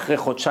 אחרי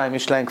חודשיים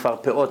יש להם כבר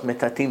פאות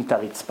מטטים את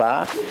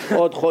הרצפה,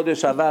 עוד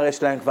חודש עבר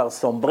יש להם כבר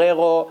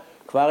סומבררו,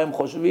 כבר הם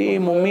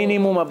חושבים הוא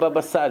מינימום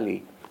הבבא סאלי.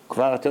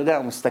 כבר אתה יודע,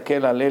 הוא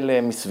מסתכל על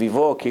אלה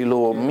מסביבו,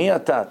 כאילו מי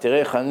אתה? תראה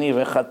איך אני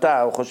ואיך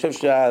אתה, הוא חושב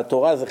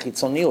שהתורה זה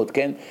חיצוניות,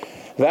 כן?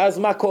 ואז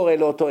מה קורה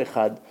לאותו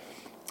אחד?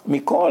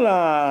 מכל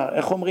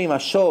איך אומרים,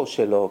 השואו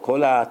שלו,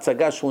 כל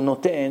ההצגה שהוא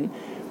נותן,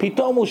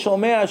 פתאום הוא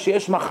שומע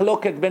שיש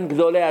מחלוקת בין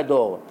גדולי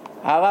הדור.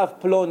 הרב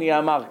פלוני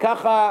אמר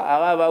ככה,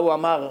 הרב ההוא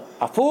אמר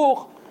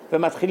הפוך,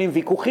 ומתחילים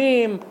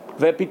ויכוחים,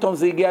 ופתאום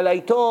זה הגיע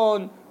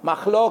לעיתון,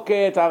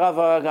 מחלוקת, הרב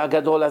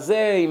הגדול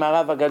הזה עם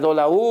הרב הגדול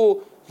ההוא,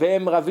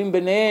 והם רבים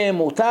ביניהם,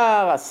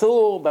 מותר,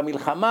 אסור,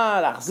 במלחמה,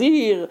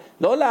 להחזיר,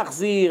 לא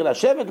להחזיר,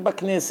 לשבת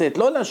בכנסת,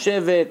 לא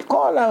לשבת,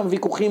 כל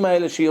הוויכוחים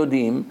האלה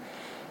שיודעים.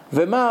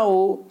 ומה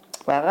הוא?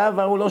 הרב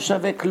ההוא לא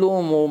שווה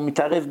כלום, הוא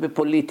מתערב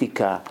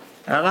בפוליטיקה.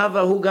 הרב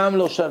ההוא גם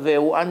לא שווה,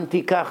 הוא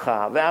אנטי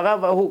ככה,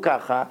 והרב ההוא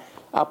ככה.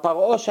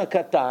 הפרעוש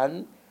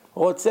הקטן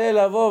רוצה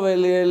לבוא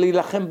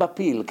ולהילחם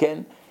בפיל, כן?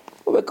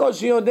 הוא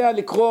בקושי יודע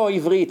לקרוא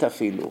עברית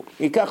אפילו.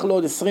 ייקח לו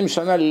עוד 20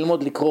 שנה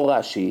ללמוד לקרוא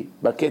רש"י,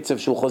 בקצב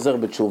שהוא חוזר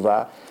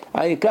בתשובה.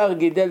 העיקר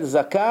גידל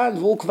זקן,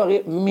 והוא כבר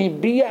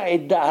מביע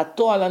את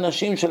דעתו על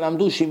אנשים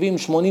שלמדו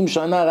 70-80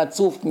 שנה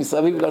רצוף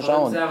מסביב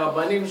לשעון. זה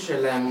הרבנים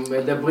שלהם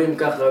מדברים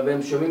ככה,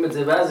 והם שומעים את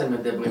זה ואז הם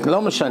מדברים.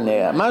 לא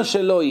משנה, מה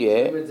שלא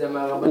יהיה,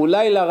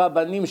 אולי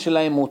לרבנים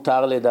שלהם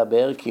מותר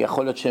לדבר, כי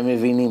יכול להיות שהם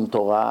מבינים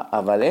תורה,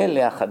 אבל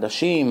אלה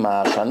החדשים,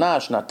 השנה,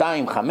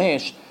 2,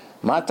 5,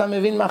 מה אתה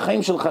מבין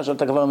מהחיים שלך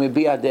שאתה כבר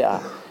מביע דעה?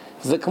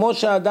 זה כמו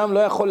שהאדם לא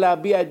יכול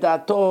להביע את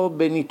דעתו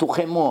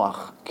בניתוחי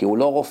מוח, כי הוא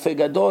לא רופא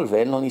גדול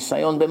ואין לו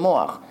ניסיון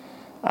במוח.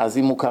 אז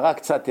אם הוא קרא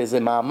קצת איזה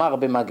מאמר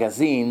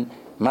במגזין,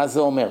 מה זה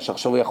אומר?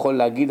 שעכשיו הוא יכול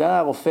להגיד,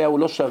 רופא הוא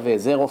לא שווה,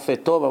 זה רופא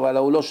טוב אבל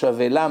הוא לא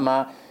שווה.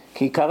 למה?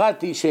 כי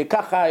קראתי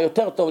שככה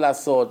יותר טוב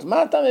לעשות.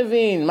 מה אתה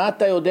מבין? מה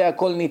אתה יודע?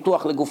 כל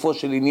ניתוח לגופו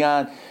של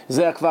עניין,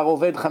 זה כבר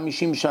עובד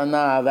 50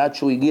 שנה, ועד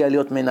שהוא הגיע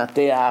להיות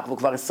מנתח, והוא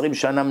כבר 20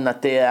 שנה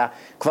מנתח,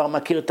 כבר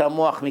מכיר את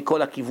המוח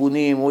מכל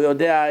הכיוונים, הוא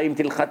יודע אם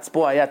תלחץ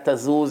פה היה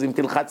תזוז, אם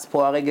תלחץ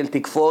פה הרגל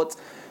תקפוץ,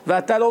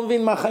 ואתה לא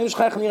מבין מהחיים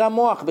שלך איך נראה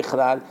מוח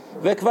בכלל,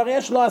 וכבר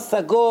יש לו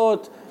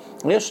השגות,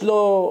 יש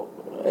לו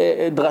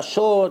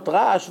דרשות,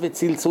 רעש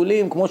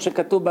וצלצולים, כמו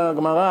שכתוב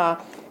בגמרא,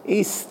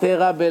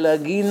 איסתרה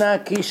בלגינה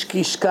קיש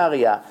קיש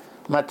קריה,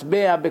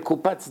 מטבע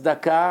בקופת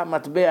צדקה,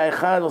 מטבע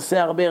אחד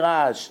עושה הרבה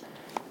רעש.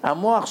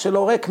 המוח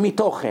שלו ריק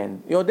מתוכן,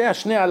 יודע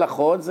 2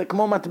 הלכות, זה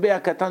כמו מטבע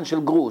קטן של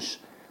גרוש,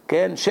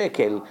 כן?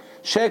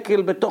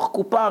 שקל בתוך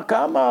קופה,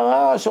 כמה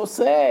רעש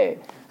עושה,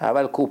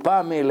 אבל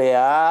קופה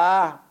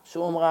מלאה,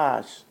 שום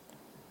רעש,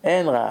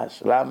 אין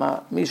רעש. למה?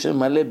 מי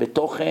שמלא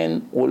בתוכן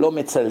הוא לא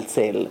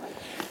מצלצל.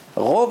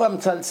 רוב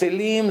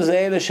המצלצלים זה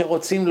אלה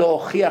שרוצים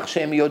להוכיח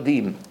שהם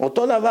יודעים.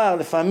 אותו דבר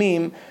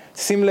לפעמים,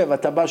 שים לב,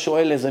 אתה בא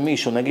שואל איזה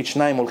מישהו, נגיד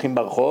 2 הולכים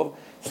ברחוב,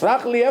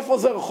 סלח לי איפה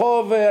זה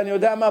רחוב, אני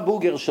יודע מה,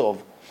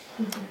 בוגרשוב.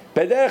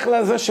 בדרך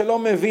כלל זה שלא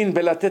מבין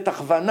בלתת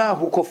הכוונה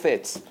הוא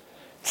קופץ.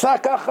 סע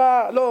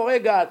ככה, לא,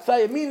 רגע, סע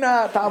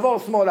ימינה, תעבור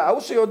שמאלה. ההוא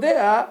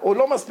שיודע, הוא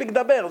לא מספיק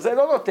לדבר, זה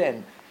לא נותן.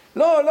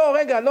 לא, לא,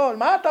 רגע, לא,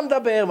 מה אתה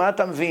מדבר, מה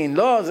אתה מבין?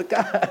 לא, זה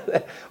ככה,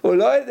 הוא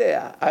לא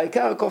יודע,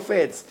 העיקר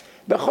קופץ.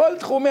 בכל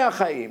תחומי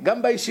החיים,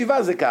 גם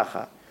בישיבה זה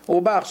ככה.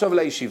 הוא בא עכשיו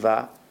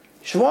לישיבה,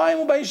 שבועיים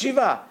הוא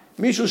בישיבה.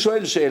 מישהו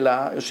שואל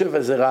שאלה, יושב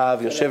איזה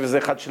רב, יושב איזה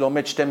אחד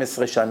שלומד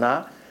 12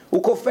 שנה,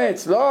 הוא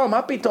קופץ, לא,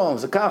 מה פתאום,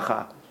 זה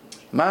ככה.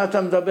 מה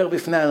אתה מדבר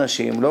בפני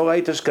אנשים? לא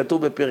ראית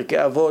שכתוב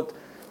בפרקי אבות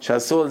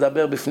שאסור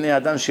לדבר בפני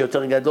אדם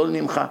שיותר גדול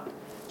ממך?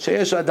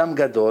 שיש אדם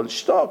גדול,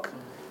 שתוק.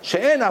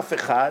 שאין אף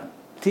אחד,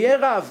 תהיה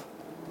רב.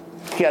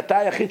 כי אתה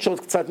היחיד שעוד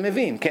קצת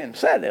מבין, כן,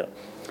 בסדר.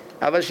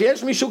 אבל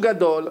שיש מישהו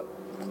גדול,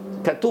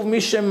 כתוב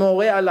מי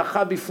שמורה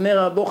הלכה בפני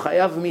רבו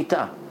חייב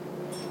מיתה.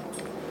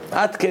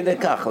 עד כדי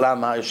כך,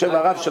 למה?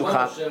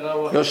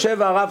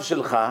 יושב הרב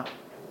שלך,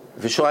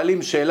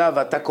 ושואלים שאלה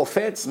ואתה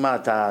קופץ, מה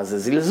אתה, זה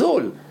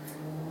זלזול.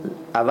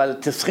 אבל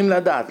צריכים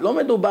לדעת, לא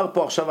מדובר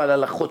פה עכשיו על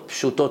הלכות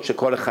פשוטות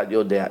שכל אחד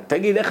יודע.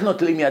 תגיד, איך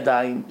נוטלים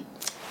ידיים?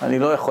 אני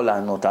לא יכול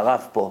לענות,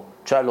 הרב פה,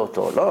 תשאל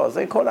אותו. לא,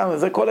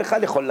 זה כל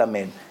אחד יכול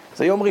ללמד.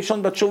 זה יום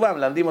ראשון בתשובה,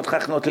 מלמדים אותך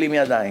איך נוטלים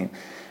ידיים.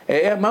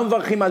 מה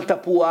מברכים על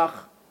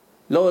תפוח?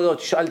 לא, לא,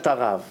 תשאל את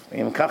הרב.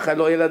 אם ככה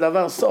לא יהיה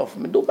לדבר סוף.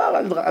 מדובר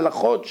על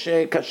הלכות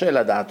שקשה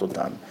לדעת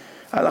אותן.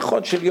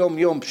 הלכות של יום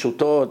יום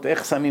פשוטות,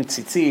 איך שמים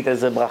ציצית,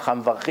 איזה ברכה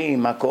מברכים,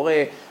 מה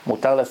קורה,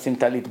 מותר לשים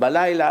טלית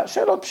בלילה,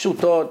 שאלות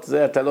פשוטות,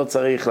 זה אתה לא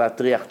צריך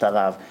להטריח את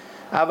הרב.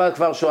 אבל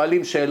כבר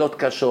שואלים שאלות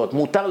קשות,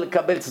 מותר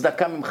לקבל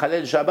צדקה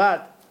ממחלל שבת?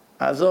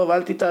 עזוב,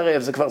 אל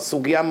תתערב, זה כבר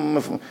סוגיה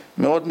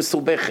מאוד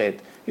מסובכת.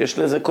 יש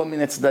לזה כל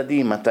מיני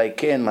צדדים, מתי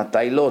כן,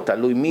 מתי לא,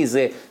 תלוי מי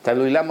זה,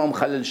 תלוי למה הוא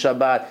מחלל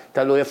שבת,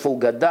 תלוי איפה הוא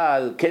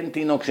גדל, כן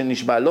תינוק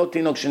שנשבע, לא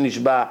תינוק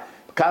שנשבע,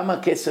 כמה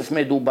כסף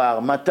מדובר,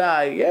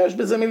 מתי, יש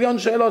בזה מיליון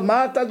שאלות.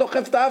 מה אתה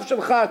דוחף את האף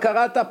שלך?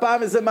 קראת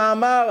פעם איזה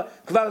מאמר,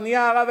 כבר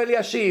נהיה הרב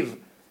אלישיב.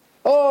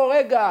 או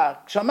רגע,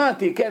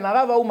 שמעתי, כן,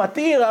 הרב ההוא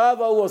מתיר,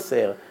 הרב ההוא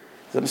אוסר.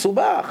 זה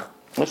מסובך,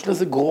 יש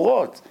לזה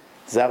גרורות,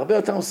 זה הרבה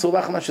יותר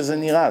מסובך מה שזה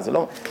נראה. זה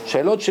לא,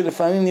 שאלות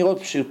שלפעמים נראות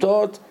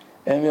פשוטות,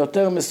 הן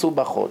יותר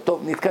מסובכות.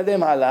 טוב,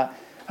 נתקדם הלאה.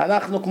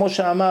 אנחנו, כמו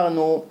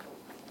שאמרנו,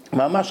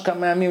 ממש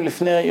כמה ימים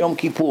לפני יום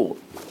כיפור,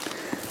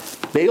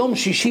 ביום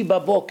שישי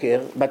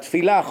בבוקר,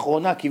 בתפילה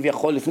האחרונה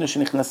כביכול לפני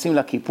שנכנסים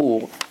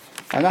לכיפור,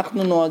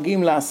 אנחנו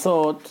נוהגים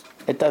לעשות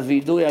את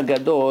הוידוי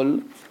הגדול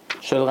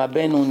של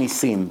רבנו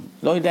ניסים.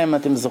 לא יודע אם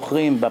אתם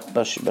זוכרים,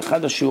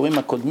 באחד השיעורים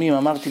הקודמים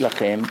אמרתי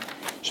לכם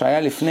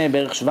שהיה לפני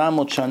בערך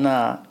 700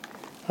 שנה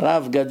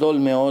רב גדול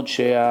מאוד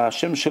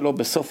שהשם שלו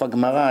בסוף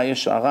הגמרא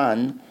יש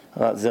ארן,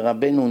 זה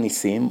רבנו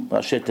ניסים,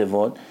 ראשי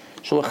תיבות,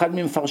 שהוא אחד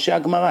ממפרשי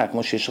הגמרא,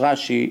 כמו שיש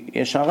רש"י,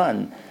 יש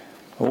ארן.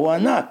 הוא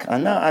ענק,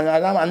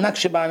 ענק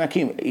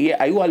שבענקים.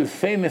 היו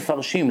אלפי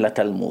מפרשים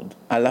לתלמוד,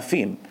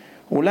 אלפים.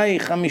 אולי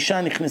 5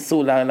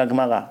 נכנסו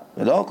לגמרא,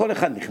 ולא כל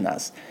אחד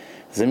נכנס.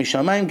 זה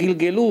משמיים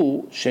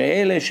גלגלו,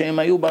 שאלה שהם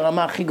היו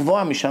ברמה הכי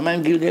גבוהה,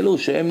 משמיים גלגלו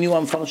שהם נהיו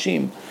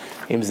המפרשים.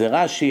 אם זה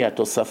רש"י,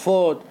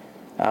 התוספות,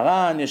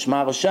 הר"ן, יש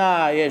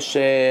מרשה, יש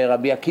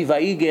רבי עקיבא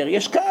איגר,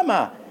 יש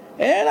כמה.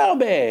 אין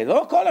הרבה,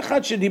 לא כל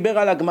אחד שדיבר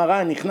על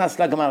הגמרא נכנס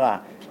לגמרא,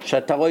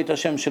 שאתה רואה את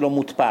השם שלו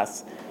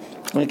מודפס.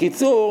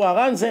 בקיצור,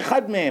 הר"ן זה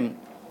אחד מהם,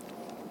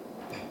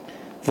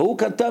 והוא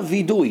כתב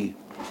וידוי.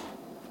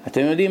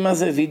 אתם יודעים מה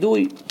זה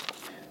וידוי?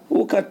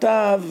 הוא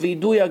כתב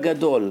וידוי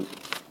הגדול,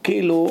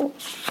 כאילו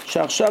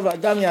שעכשיו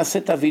האדם יעשה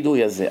את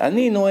הוידוי הזה.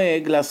 אני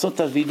נוהג לעשות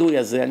את הוידוי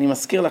הזה, אני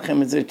מזכיר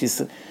לכם את זה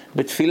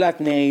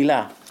בתפילת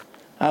נעילה,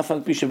 אף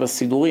על פי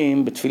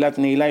שבסידורים בתפילת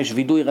נעילה יש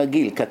וידוי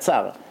רגיל,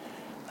 קצר.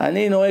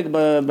 אני נוהג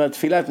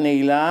בתפילת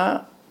נעילה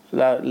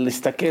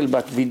להסתכל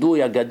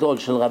בווידוי הגדול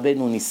של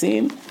רבנו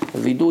ניסים,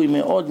 וידוי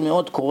מאוד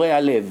מאוד קורע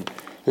לב.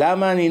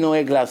 למה אני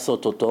נוהג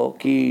לעשות אותו?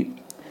 כי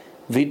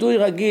וידוי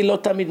רגיל לא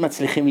תמיד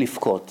מצליחים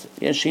לפקות.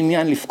 יש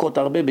עניין לפקות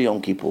הרבה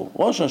ביום כיפור.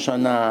 ראש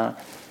השנה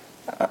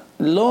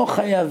לא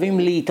חייבים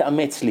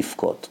להתאמץ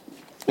לפקות.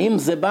 אם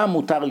זה בא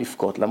מותר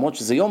לפקות, למרות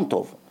שזה יום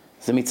טוב.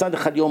 זה מצד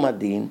אחד יום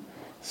הדין,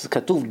 זה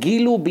כתוב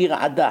גילו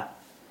ברעדה.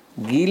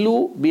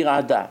 גילו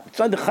ברעדה.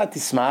 מצד אחד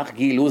תשמח,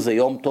 גילו זה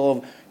יום טוב,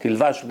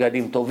 תלבש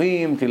בגדים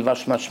טובים,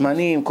 תלבש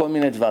משמנים, כל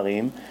מיני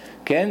דברים,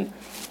 כן?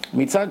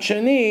 מצד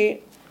שני,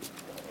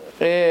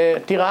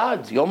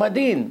 תרעד, יום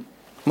הדין.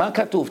 מה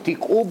כתוב?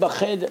 תקעו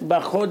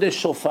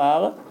בחודש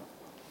שופר,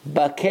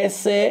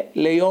 בכסה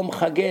ליום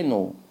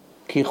חגנו,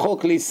 כי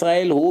חוק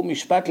לישראל הוא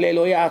משפט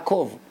לאלוהי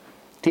יעקב.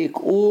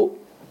 תקעו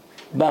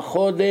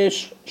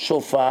בחודש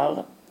שופר,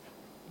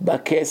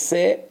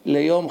 בכסה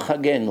ליום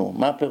חגנו.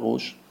 מה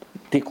פירוש?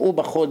 תקעו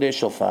בחודש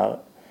שופר.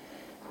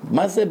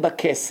 מה זה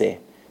בכסה?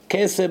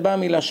 כסה בא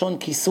מלשון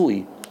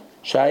כיסוי,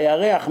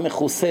 שהירח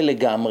מכוסה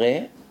לגמרי,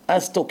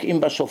 אז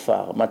תוקעים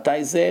בשופר.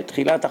 מתי זה?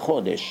 תחילת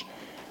החודש,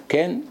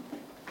 כן?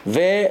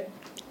 ומתי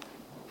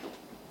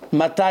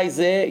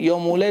זה?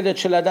 יום הולדת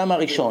של אדם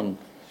הראשון.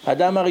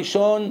 אדם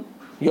הראשון,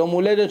 יום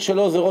הולדת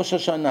שלו זה ראש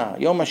השנה,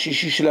 יום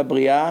השישי של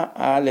הבריאה,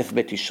 א'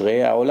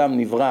 בתשרי, העולם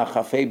נברא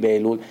כ"ה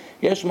באלול.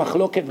 יש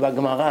מחלוקת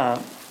בגמרא,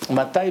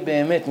 מתי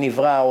באמת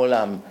נברא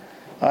העולם?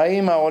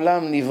 האם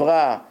העולם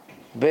נברא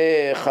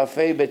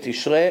בכ"ה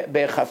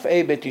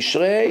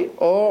בתשרי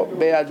או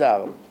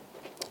באדר.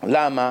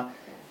 למה?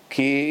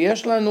 כי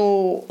יש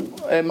לנו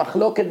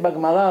מחלוקת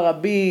בגמרא,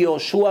 רבי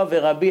יהושע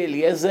ורבי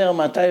אליעזר,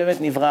 מתי באמת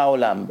נברא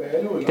העולם.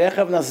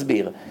 תכף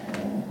נסביר.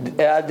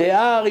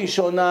 הדעה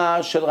הראשונה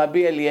של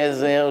רבי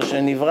אליעזר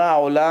שנברא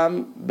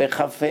העולם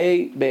בכ"ה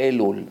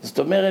באלול, זאת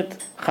אומרת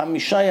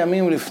 5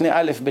 ימים לפני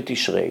א'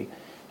 בתשרי,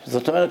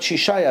 זאת אומרת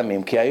 6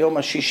 ימים, כי היום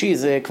השישי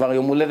זה כבר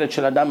יום הולדת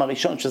של אדם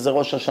הראשון שזה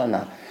ראש השנה.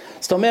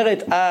 זאת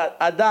אומרת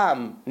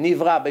האדם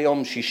נברא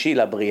ביום שישי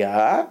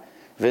לבריאה,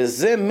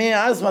 וזה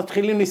מאז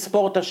מתחילים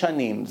לספור את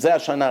השנים, זה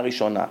השנה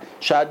הראשונה.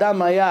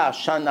 שהאדם היה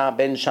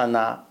בן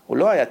שנה, הוא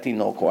לא היה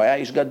תינוק, הוא היה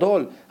איש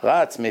גדול,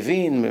 רץ,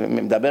 מבין,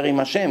 מדבר עם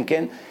השם,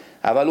 כן?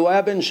 אבל הוא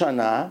היה בן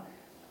שנה,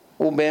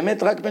 הוא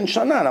באמת רק בן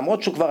שנה,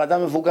 למרות שהוא כבר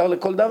אדם מבוגר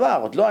לכל דבר,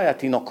 עוד לא היה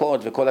תינוקות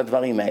וכל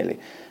הדברים האלה.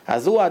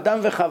 אז הוא, אדם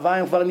וחווה,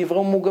 הם כבר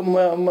נבראו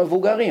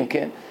מבוגרים,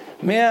 כן?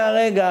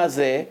 מהרגע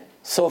הזה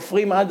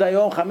סופרים עד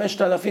היום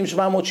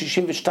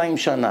 5,762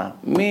 שנה,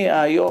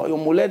 מהיום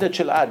הולדת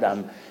של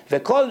אדם,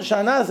 וכל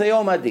שנה זה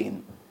יום הדין.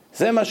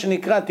 זה מה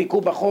שנקרא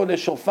תיקעו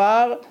בחודש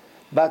שופר,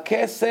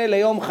 בכסה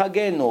ליום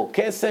חגנו,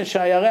 כסה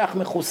שהירח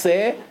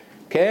מכוסה,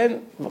 כן?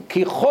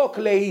 כי חוק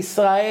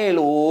לישראל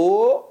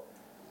הוא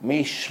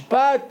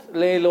משפט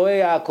לאלוהי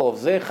יעקב.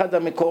 זה אחד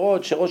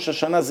המקורות שראש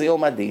השנה זה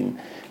יום הדין.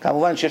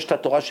 כמובן שיש את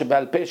התורה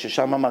שבעל פה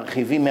ששם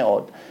מרחיבים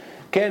מאוד.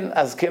 כן,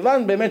 אז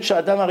כיוון באמת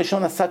שהאדם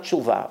הראשון עשה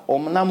תשובה,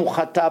 אמנם הוא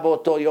חטא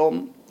באותו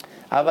יום,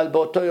 אבל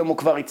באותו יום הוא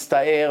כבר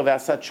הצטער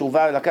ועשה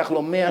תשובה, לקח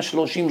לו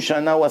 130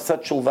 שנה הוא עשה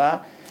תשובה,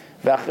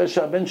 ואחרי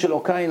שהבן שלו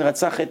קין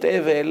רצח את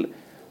הבל,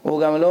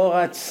 הוא גם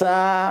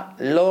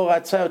לא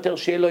רצה יותר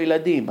שיהיה לו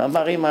ילדים.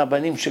 אמר,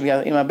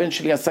 אם הבן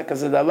שלי עשה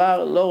כזה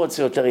דבר, לא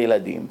רוצה יותר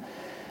ילדים.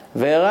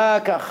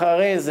 ורק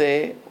אחרי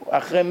זה,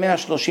 אחרי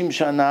 130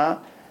 שנה,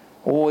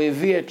 הוא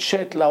הביא את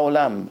שת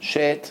לעולם,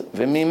 שת,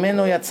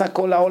 וממנו יצא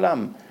כל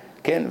העולם.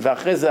 כן?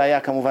 ואחרי זה היה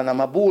כמובן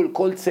המבול,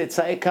 כל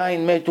צאצאי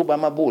קין מתו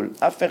במבול,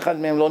 אף אחד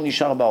מהם לא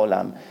נשאר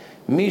בעולם.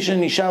 מי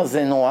שנשאר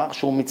זה נוח,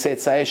 שהוא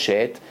מצאצאי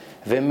שת,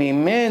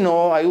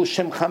 וממנו היו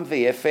שם, חם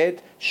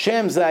ויפת.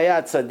 שם זה היה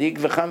הצדיק,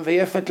 וחם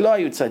ויפת לא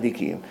היו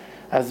צדיקים.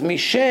 אז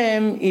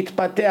משם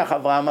התפתח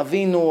אברהם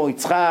אבינו,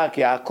 יצחק,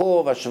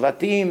 יעקב,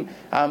 השבטים,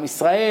 עם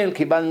ישראל,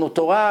 קיבלנו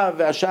תורה,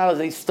 והשאר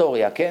זה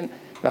היסטוריה, כן?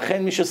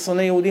 לכן מי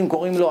ששונא יהודים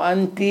קוראים לו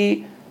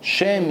אנטי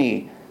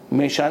שמי,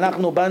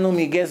 שאנחנו באנו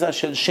מגזע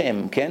של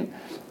שם, כן?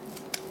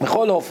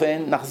 בכל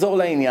אופן, נחזור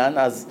לעניין.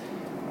 אז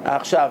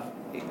עכשיו,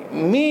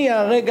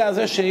 מהרגע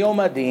הזה של יום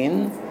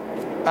הדין,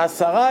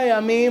 10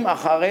 ימים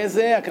אחרי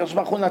זה, הקדוש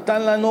ברוך הוא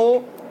נתן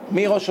לנו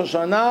מראש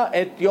השנה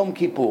את יום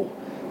כיפור.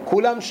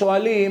 כולם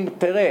שואלים,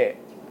 תראה,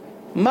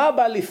 מה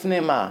בא לפני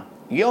מה?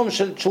 יום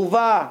של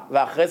תשובה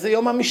ואחרי זה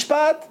יום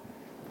המשפט?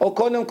 או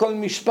קודם כל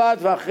משפט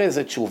ואחרי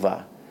זה תשובה?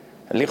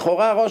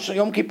 לכאורה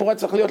יום כיפור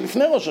צריך להיות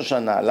לפני ראש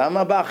השנה,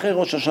 למה בא אחרי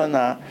ראש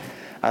השנה?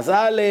 אז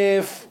א',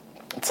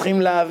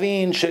 צריכים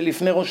להבין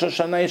שלפני ראש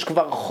השנה יש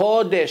כבר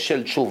חודש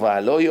של תשובה,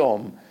 לא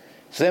יום.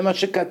 זה מה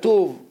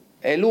שכתוב,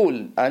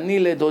 אלול, אני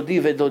לדודי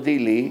ודודי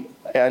לי,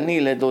 אני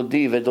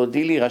לדודי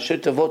ודודי לי, ראשי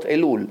תיבות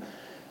אלול.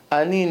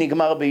 אני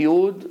נגמר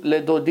ביוד,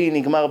 לדודי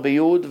נגמר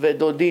ביוד,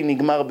 ודודי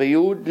נגמר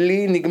ביוד,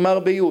 לי נגמר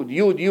ביוד,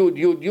 יוד, יוד,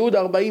 יוד, יוד,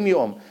 40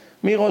 יום.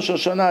 מראש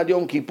השנה עד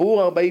יום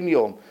כיפור, 40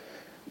 יום.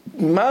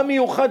 מה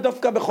מיוחד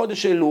דווקא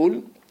בחודש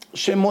אלול?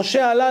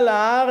 שמשה עלה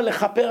להר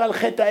לכפר על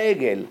חטא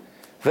העגל.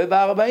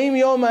 וב-40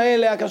 יום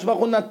האלה הקדוש ברוך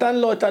הוא נתן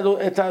לו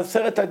את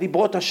 10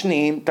 הדיברות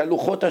השניים, את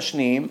הלוחות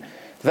השניים,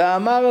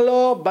 ואמר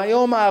לו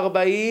ביום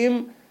ה-40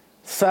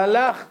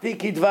 סלחתי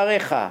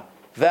כדבריך,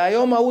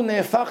 והיום ההוא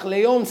נהפך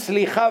ליום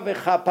סליחה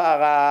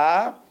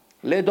וכפרה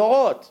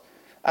לדורות.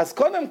 אז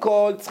קודם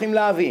כל צריכים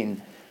להבין,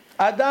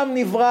 אדם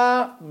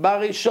נברא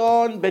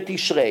בראשון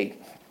בתשרי.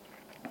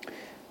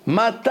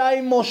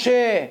 מתי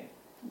משה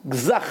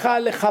זכה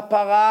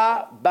לכפרה?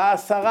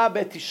 ב10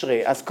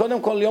 בתשרי. אז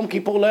קודם כל יום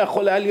כיפור לא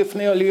יכול היה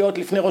להיות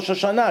לפני ראש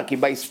השנה, כי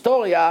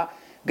בהיסטוריה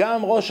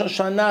גם ראש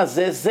השנה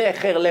זה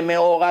זכר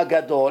למאורע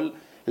גדול,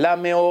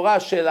 למאורע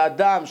של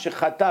אדם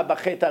שחטא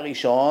בחטא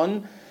הראשון,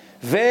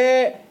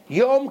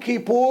 ויום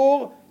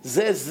כיפור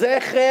זה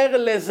זכר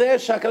לזה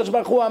שהקדוש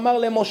ברוך הוא אמר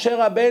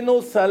למשה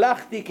רבנו,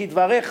 סלחתי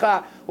כדבריך,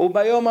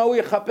 וביום ההוא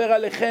יכפר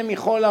עליכם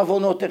מכל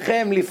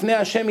עוונותיכם, לפני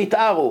השם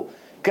יתארו.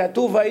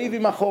 כתוב ויהי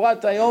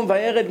במחרת היום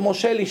וירד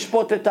משה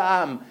לשפוט את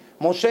העם.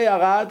 משה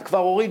ירד, כבר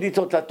הוריד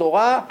איתו את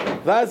התורה,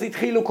 ואז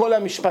התחילו כל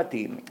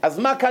המשפטים. אז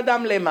מה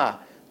קדם למה?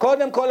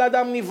 קודם כל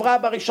אדם נברא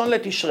בראשון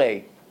לתשרי.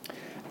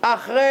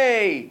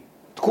 אחרי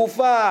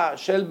תקופה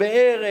של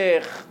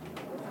בערך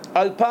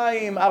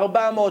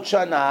 2,400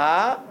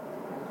 שנה,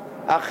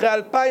 אחרי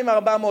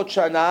 2,400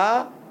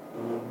 שנה,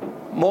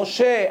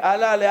 משה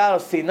עלה להר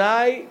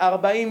סיני,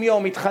 40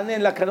 יום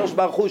התחנן לקדוש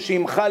ברוך הוא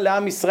שימחל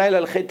לעם ישראל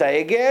על חטא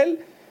העגל,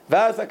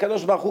 ואז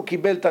הקדוש ברוך הוא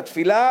קיבל את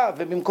התפילה,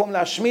 ובמקום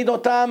להשמיד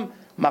אותם,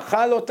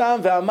 מחל אותם,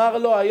 ואמר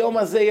לו, היום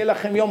הזה יהיה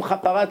לכם יום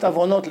כפרת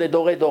עוונות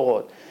לדורי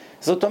דורות.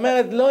 זאת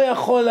אומרת, לא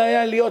יכול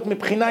היה להיות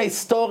מבחינה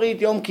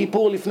היסטורית יום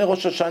כיפור לפני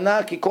ראש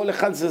השנה, כי כל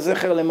אחד זה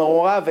זכר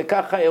למאורע,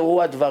 וככה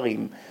אירעו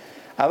הדברים.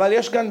 אבל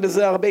יש כאן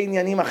בזה הרבה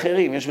עניינים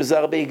אחרים, יש בזה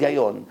הרבה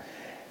היגיון.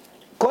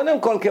 קודם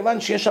כל,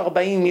 כיוון שיש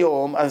 40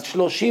 יום, אז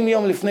 30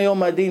 יום לפני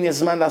יום הדין יש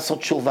זמן לעשות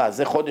תשובה,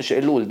 זה חודש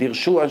אלול,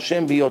 דרשו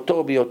השם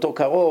בהיותו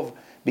קרוב,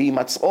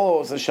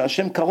 בהימצאו, זה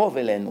שהשם קרוב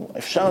אלינו,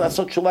 אפשר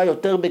לעשות תשובה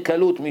יותר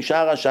בקלות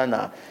משאר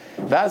השנה,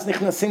 ואז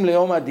נכנסים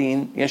ליום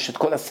הדין, יש את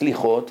כל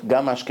הסליחות,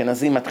 גם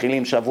האשכנזים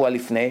מתחילים שבוע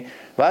לפני,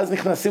 ואז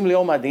נכנסים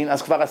ליום הדין,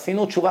 אז כבר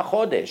עשינו תשובה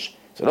חודש,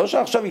 זה לא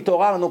שעכשיו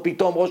התעוררנו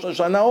פתאום ראש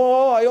השנה,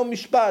 היום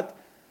משפט,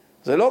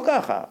 זה לא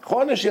ככה,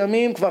 חודש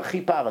ימים כבר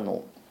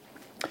חיפרנו.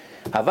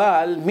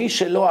 אבל מי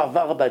שלא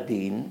עבר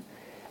בדין,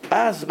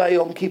 אז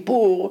ביום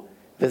כיפור,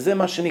 וזה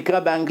מה שנקרא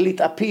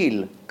באנגלית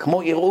אפיל,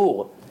 כמו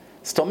ערעור.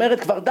 זאת אומרת,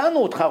 כבר דנו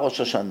אותך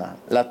ראש השנה,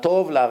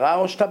 לטוב, לרע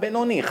או שאתה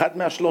בינוני, אחד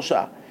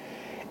מהשלושה.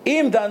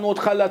 אם דנו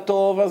אותך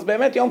לטוב, אז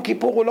באמת יום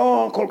כיפור הוא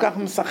לא כל כך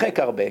משחק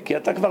הרבה, כי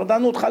אתה כבר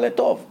דנו אותך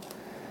לטוב.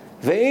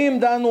 ואם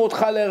דנו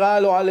אותך לרע,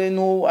 לא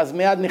עלינו, אז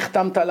מיד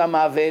נחתמת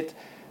למוות,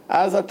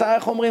 אז אתה,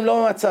 איך אומרים,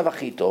 לא במצב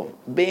הכי טוב.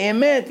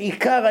 באמת,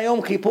 עיקר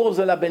היום כיפור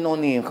זה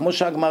לבינונים. כמו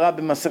שהגמרא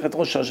במסכת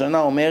ראש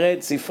השנה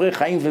אומרת, ספרי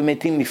חיים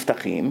ומתים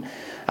נפתחים.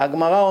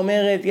 הגמרא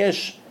אומרת,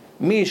 יש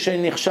מי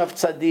שנחשב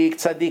צדיק,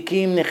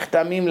 צדיקים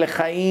נחתמים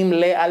לחיים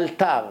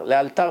לאלתר.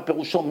 לאלתר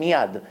פירושו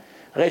מיד.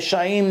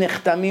 רשעים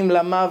נחתמים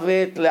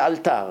למוות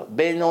לאלתר.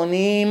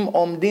 בינונים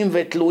עומדים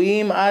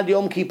ותלויים עד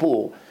יום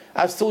כיפור.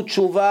 עשו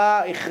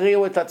תשובה,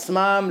 הכריעו את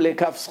עצמם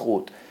לקו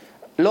זכות.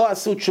 לא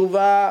עשו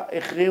תשובה,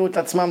 הכריעו את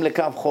עצמם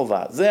לקו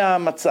חובה. זה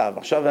המצב.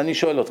 עכשיו אני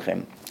שואל אתכם.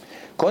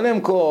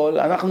 קודם כל,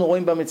 אנחנו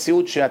רואים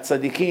במציאות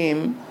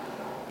שהצדיקים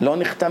לא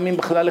נחתמים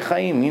בכלל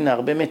לחיים. הנה,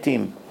 הרבה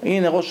מתים.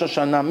 הנה ראש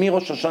השנה.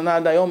 מראש השנה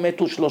עד היום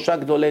מתו 3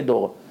 גדולי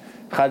דור.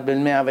 אחד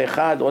בן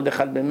 101, עוד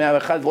אחד בן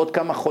 101 ועוד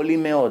כמה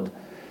חולים מאוד.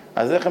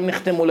 אז איך הם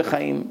נחתמו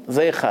לחיים?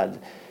 זה אחד.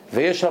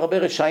 ויש הרבה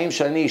רשעים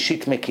שאני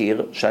אישית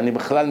מכיר, שאני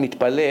בכלל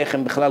מתפלא איך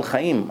הם בכלל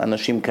חיים,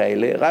 אנשים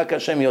כאלה. רק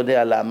השם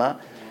יודע למה.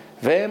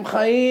 והם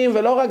חיים,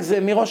 ולא רק זה,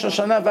 מראש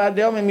השנה ועד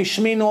היום הם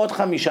השמינו עוד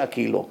 5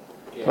 קילו,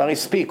 כבר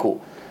הספיקו,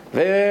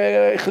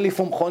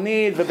 והחליפו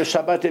מכונית,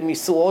 ובשבת הם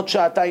ייסעו עוד 2-3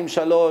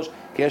 שעות,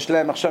 כי יש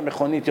להם עכשיו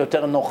מכונית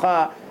יותר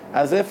נוחה,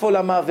 אז איפה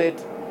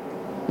למוות?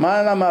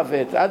 מה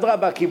למוות?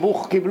 אדרבה,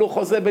 קיבלו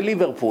חוזה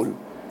בליברפול,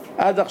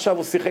 עד עכשיו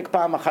הוא שיחק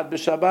פעם אחת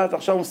בשבת,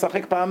 עכשיו הוא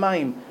משחק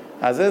פעמיים,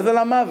 אז איזה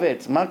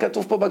למוות? מה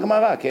כתוב פה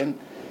בגמרא, כן?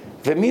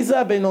 ומי זה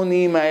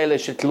הבינוניים האלה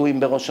שתלויים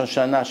בראש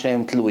השנה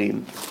שהם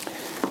תלויים?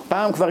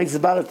 פעם כבר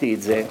הסברתי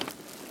את זה,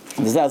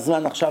 וזה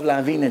הזמן עכשיו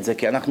להבין את זה,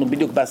 כי אנחנו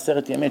בדיוק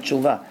ב10 ימי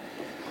תשובה.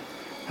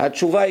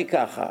 התשובה היא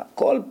ככה,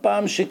 כל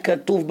פעם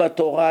שכתוב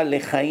בתורה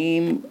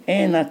לחיים,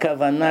 אין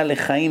הכוונה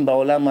לחיים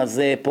בעולם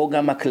הזה, פה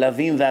גם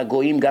הכלבים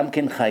והגויים גם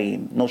כן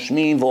חיים,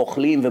 נושמים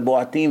ואוכלים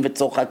ובועטים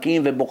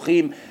וצוחקים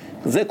ובוכים,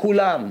 זה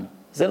כולם,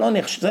 זה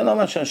לא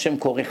מה שהשם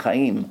קורא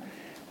חיים.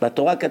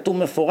 בתורה כתוב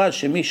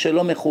מפורש שמי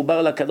שלא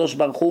מחובר לקדוש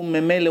ברוך הוא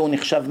ממילא הוא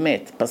נחשב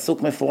מת,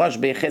 פסוק מפורש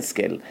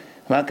ביחזקאל.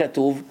 מה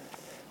כתוב?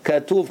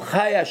 כתוב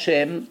חי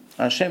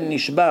השם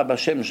נשבע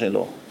בשם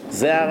שלו.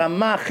 זה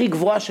הרמה הכי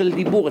גבוהה של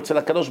דיבור אצל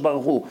הקדוש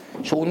ברוך הוא,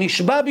 שהוא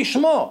נשבע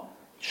בשמו,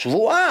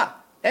 שבועה,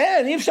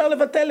 אי אפשר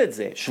לבטל את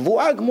זה,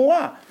 שבועה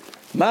גמורה.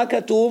 מה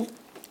כתוב?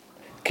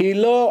 כי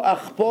לא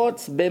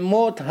אחפוץ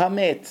במות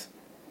המת,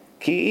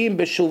 כי אם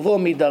בשובו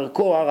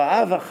מדרכו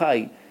הרעה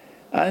וחי.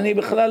 אני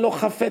בכלל לא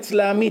חפץ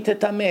להמית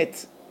את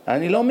המת,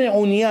 אני לא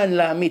מעוניין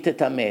להמית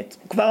את המת,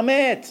 הוא כבר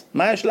מת,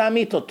 מה יש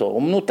להמית אותו?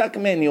 הוא מנותק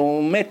ממני,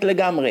 הוא מת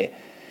לגמרי.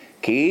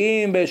 כי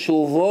אם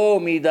בשובו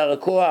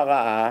מדרכו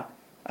הרעה,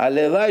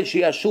 הלוואי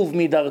שישוב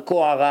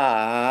מדרכו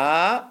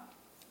הרעה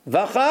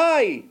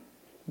וחי,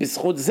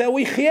 בזכות זה הוא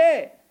יחיה.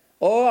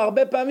 או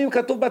הרבה פעמים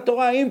כתוב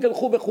בתורה, אם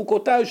תלכו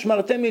בחוקותיי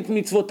ושמרתם את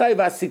מצוותיי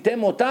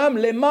ועשיתם אותם,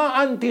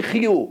 למען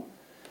תחיו.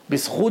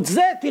 בזכות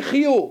זה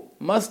תחיו.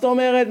 מה זאת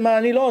אומרת? מה,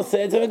 אני לא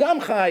עושה את זה וגם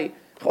חי.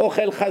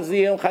 אוכל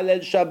חזיר,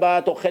 מחלל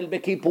שבת, אוכל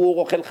בכיפור,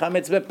 אוכל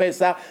חמץ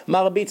בפסח,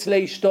 מרביץ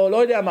לאשתו, לא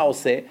יודע מה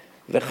עושה,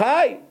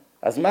 וחי.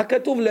 אז מה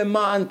כתוב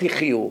למען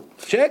תחיו?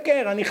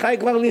 שקר, אני חי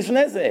כבר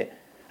לפני זה.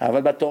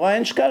 אבל בתורה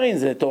אין שקרים,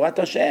 זה תורת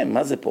השם.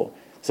 מה זה פה?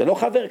 זה לא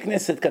חבר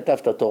כנסת כתב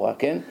את התורה,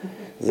 כן?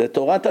 זה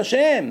תורת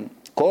השם.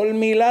 כל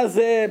מילה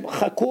זה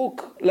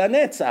חקוק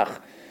לנצח.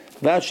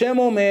 והשם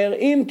אומר,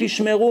 אם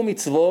תשמרו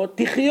מצוות,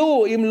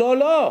 תחיו, אם לא,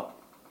 לא.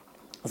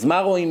 אז מה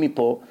רואים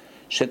מפה?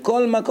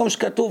 שכל מקום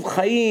שכתוב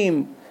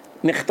חיים,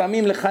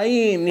 נחתמים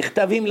לחיים,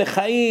 נכתבים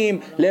לחיים,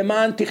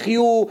 למען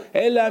תחיו,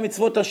 אלה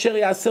המצוות אשר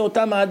יעשה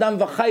אותם האדם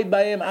וחי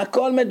בהם,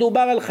 הכל מדובר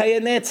על חיי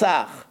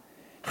נצח.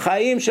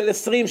 חיים של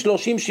 20,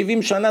 30,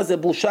 70 שנה זה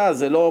בושה,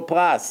 זה לא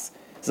פרס,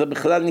 זה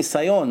בכלל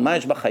ניסיון. מה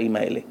יש בחיים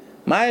האלה?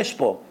 מה יש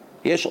פה?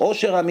 יש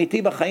עושר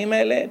אמיתי בחיים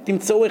האלה?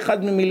 תמצאו 1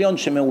 ממיליון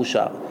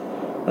שמאושר.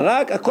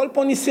 רק הכל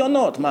פה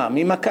ניסיונות, מה?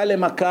 ממכה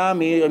למכה,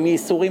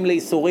 מאיסורים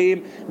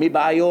לאיסורים,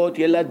 מבעיות,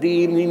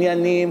 ילדים,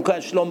 עניינים,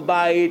 שלום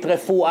בית,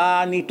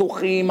 רפואה,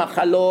 ניתוחים,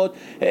 מחלות,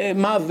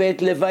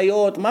 מוות,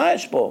 לוויות, מה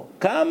יש פה?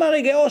 כמה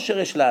רגעי עושר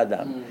יש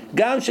לאדם?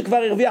 גם שכבר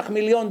הרוויח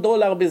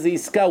 $1,000,000 באיזו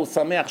עסקה, הוא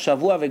שמח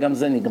שבוע וגם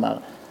זה נגמר.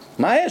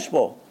 מה יש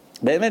פה?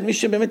 באמת, מי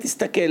שבאמת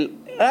יסתכל,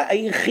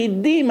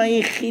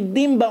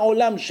 היחידים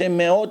בעולם שהם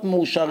מאוד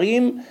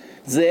מאושרים,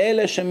 זה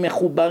אלה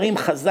שמחוברים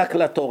חזק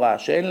לתורה,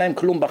 שאין להם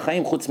כלום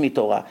בחיים חוץ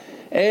מתורה.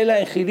 אלה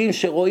היחידים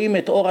שרואים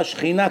את אור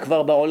השכינה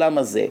כבר בעולם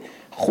הזה.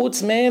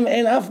 חוץ מהם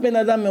אין אף בן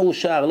אדם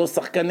מאושר, לא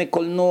שחקני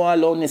קולנוע,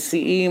 לא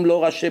נשיאים,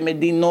 לא ראשי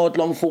מדינות,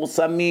 לא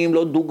מפורסמים,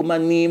 לא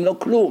דוגמנים, לא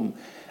כלום.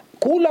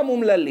 כולם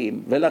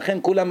אומללים, ולכן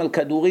כולם על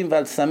כדורים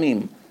ועל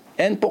סמים.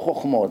 אין פה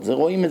חוכמות, זה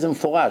רואים את זה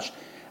מפורש.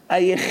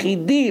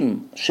 היחידים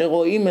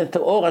שרואים את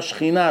אור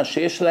השכינה,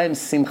 שיש להם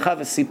שמחה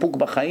וסיפוק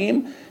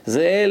בחיים,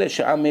 זה אלה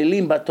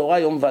שעמלים בתורה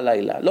יום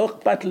ולילה. לא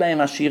אכפת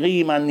להם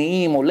עשירים,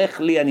 עניים,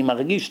 הולך לי, אני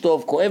מרגיש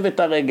טוב, כואב את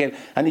הרגל,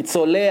 אני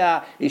צולע,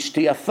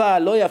 אשתי יפה,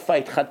 לא יפה,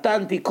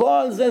 התחתנתי,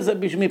 כל זה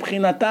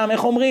מבחינתם,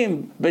 איך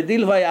אומרים?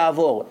 בדיל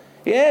ויעבור.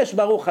 יש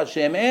ברוך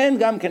השם, אין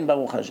גם כן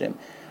ברוך השם.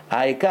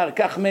 העיקר,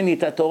 כך מני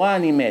את התורה,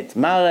 אני מת.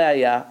 מה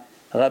הראיה?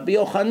 רבי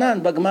יוחנן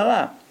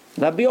בגמרא.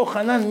 רבי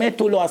יוחנן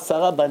מתו לו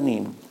 10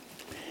 בנים.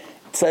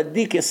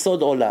 צדיק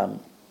יסוד עולם.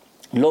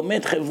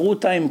 לומד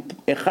חברותה עם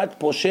אחד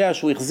פושע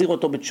שהוא החזיר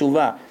אותו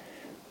בתשובה.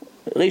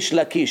 ריש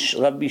לקיש,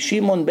 רבי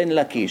שמעון בן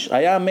לקיש.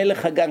 היה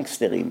מלך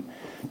הגנגסטרים.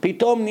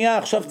 פתאום נהיה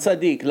עכשיו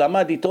צדיק.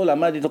 למד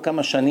איתו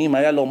כמה שנים,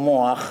 היה לו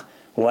מוח.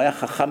 הוא היה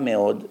חכם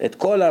מאוד. את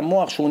כל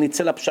המוח שהוא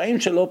ניצל לפשעים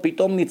שלו,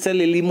 פתאום ניצל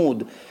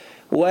ללימוד.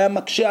 הוא היה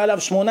מקשה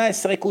עליו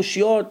 18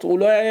 קושיות, הוא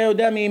לא היה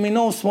יודע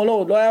מימינו ושמאלו,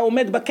 הוא לא היה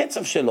עומד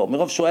בקצב שלו,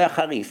 מרוב שהוא היה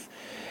חריף.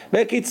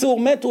 בקיצור,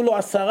 מתו לו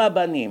 10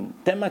 בנים.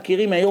 אתם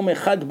מכירים היום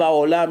אחד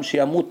בעולם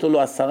שימותו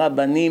לו 10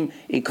 בנים,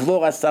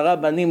 יקבור 10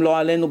 בנים לא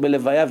עלינו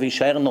בלוויה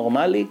וישאר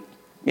נורמלי?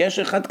 יש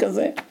אחד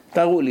כזה?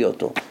 תראו לי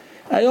אותו.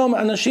 היום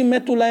אנשים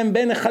מתו להם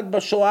בן אחד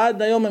בשואה,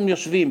 עד היום הם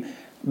יושבים.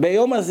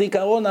 ביום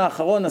הזיכרון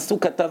האחרון עשו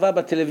כתבה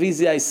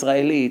בטלוויזיה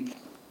הישראלית,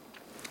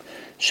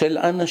 של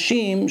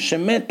אנשים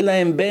שמת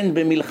להם בן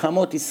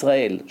במלחמות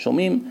ישראל.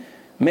 שומעים?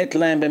 מת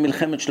להם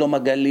במלחמת שלום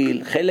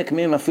הגליל, חלק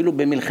מהם אפילו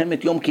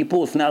במלחמת יום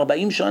כיפור, לפני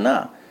 40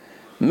 שנה.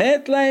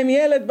 מת להם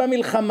ילד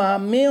במלחמה,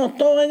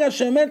 מאותו רגע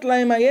שמת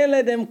להם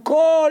הילד, הם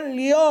כל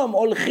יום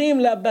הולכים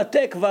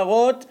לבתי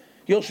קברות,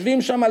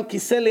 יושבים שם על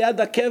כיסא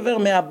ליד הקבר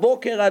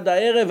מהבוקר עד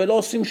הערב, ולא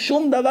עושים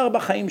שום דבר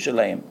בחיים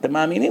שלהם. אתם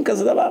מאמינים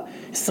כזה דבר?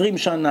 20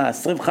 שנה,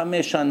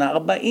 25 שנה,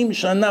 40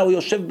 שנה הוא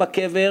יושב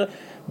בקבר,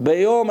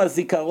 ביום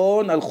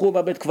הזיכרון הלכו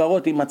בבית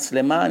קברות עם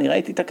מצלמה, אני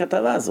ראיתי את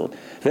הכתבה הזאת,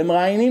 והם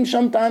ראיינים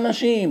שם את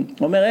האנשים.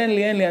 הוא אומר, אין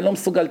לי, אני לא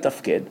מסוגל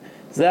לתפקד.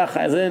 זה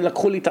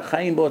לקחו לי את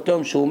החיים באותו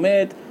יום שהוא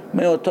מת,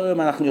 מאותו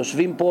יום אנחנו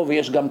יושבים פה,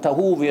 ויש גם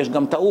תהו ויש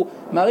גם תהו.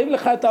 מראים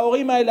לך את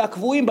ההורים האלה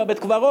הקבועים בבית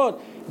קברות,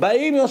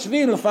 באים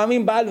יושבים,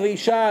 לפעמים בעל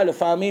ואישה,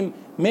 לפעמים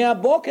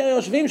מהבוקר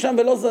יושבים שם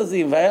ולא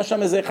זזים. והיה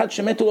שם איזה אחד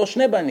שמתו לו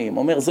 2 בנים,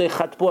 אומר זה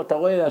אחד פה, אתה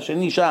רואה,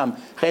 השני שם,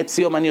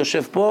 חצי יום אני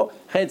יושב פה,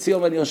 חצי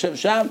יום אני יושב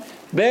שם.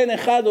 בן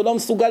אחד הוא לא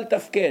מסוגל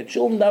לתפקד,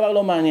 שום דבר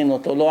לא מעניין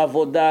אותו, לא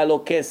עבודה, לא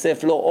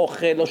כסף, לא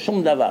אוכל, לא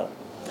שום דבר.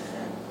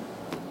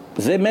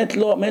 זה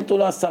מתו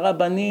לו 10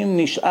 בנים,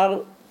 נשאר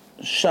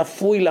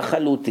שפוי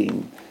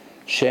לחלוטין.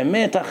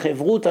 שמת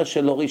החברותה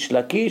של ריש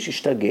לקיש,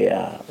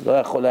 השתגע, לא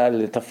יכול היה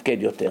לתפקד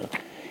יותר.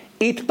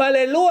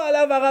 התפללו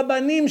עליו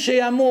הרבנים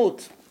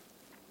שימות.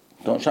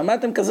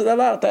 שמעתם כזה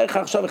דבר? תאר לך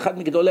עכשיו אחד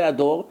מגדולי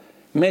הדור,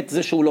 מת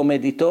זה שהוא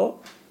לומד איתו,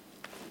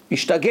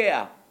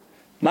 השתגע.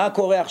 מה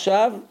קורה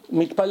עכשיו?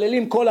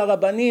 מתפללים כל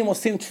הרבנים,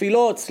 עושים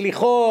תפילות,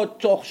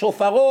 סליחות,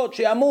 שופרות,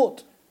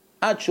 שימות,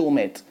 עד שהוא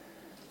מת.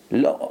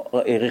 לא,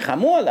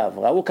 רחמו עליו,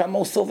 ראו כמה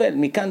הוא סובל.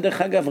 מכאן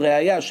דרך אגב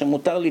ראיה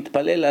שמותר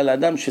להתפלל על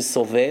אדם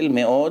שסובל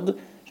מאוד,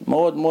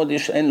 מאוד מאוד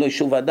אין לו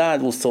יישוב הדעת,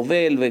 והוא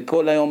סובל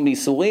וכל היום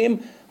בייסורים,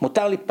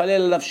 מותר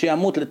להתפלל עליו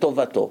שימות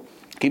לטובתו.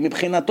 כי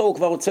מבחינתו הוא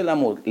כבר רוצה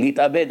למות.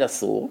 להתאבד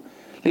אסור,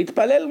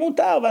 להתפלל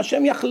מותר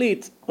והשם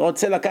יחליט.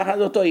 רוצה לקחת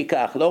אותו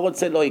ייקח, לא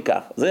רוצה לא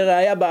ייקח. זה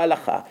ראיה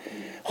בהלכה.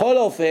 בכל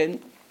אופן,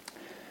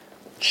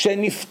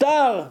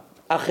 שנפטר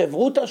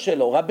החברותה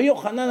שלו, רבי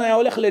יוחנן היה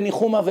הולך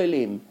לניחום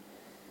אבלים.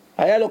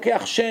 היה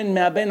לוקח שן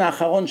מהבן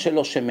האחרון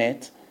שלו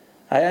שמת,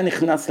 היה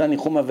נכנס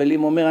לניחום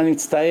אבלים, אומר אני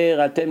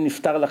מצטער, אתם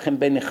נפטר לכם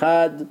בן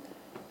אחד,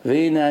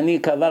 והנה אני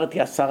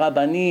קברתי 10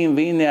 בנים,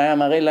 והנה היה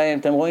מראה להם,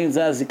 אתם רואים,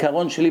 זה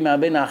הזיכרון שלי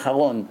מהבן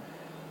האחרון.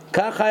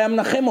 ככה היה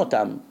מנחם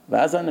אותם,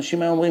 ואז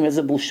האנשים היו אומרים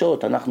איזה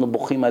בושות, אנחנו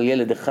בוכים על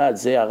ילד אחד,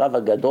 זה הרב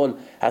הגדול,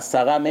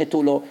 10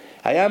 מתו לו.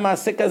 היה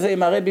מעשה כזה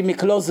עם הרבי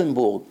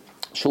מקלוזנבורג,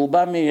 שהוא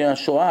בא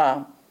מהשואה,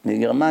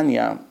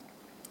 מגרמניה,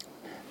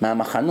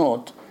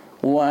 מהמחנות,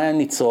 הוא היה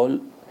ניצול,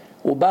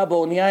 הוא בא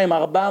באונייה עם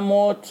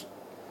 400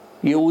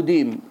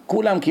 יהודים,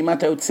 כולם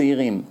כמעט היו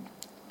צעירים.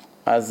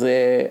 אז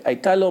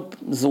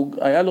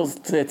היה לו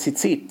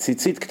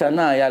ציצית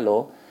קטנה היה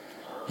לו,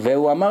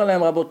 והוא אמר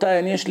להם,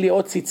 רבותיי, יש לי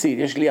עוד ציצית,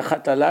 יש לי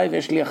אחת עליי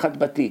ויש לי אחת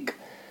בתיק.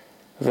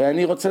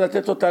 ואני רוצה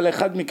לתת אותה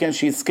לאחד מכן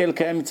שיזכה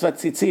לקיים מצוות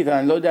ציצית,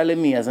 אני לא יודע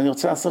למי, אז אני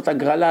רוצה לעשות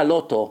הגרלה,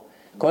 לוטו.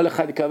 כל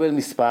אחד יקבל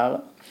מספר,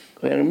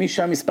 ומי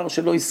שהמספר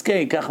שלו יזכה,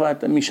 ייקח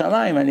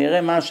משמיים, אני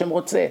אראה מה השם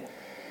רוצה.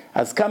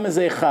 אז קם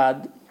איזה אחד,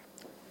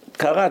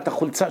 קרא את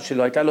החולצה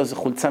שלו, הייתה לו איזו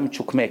חולצה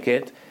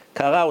מצ'וקמקת,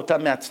 קרא אותה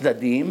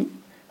מהצדדים,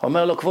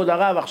 אומר לו, כבוד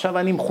הרב, עכשיו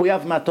אני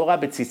מחויב מהתורה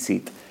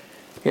בציצית.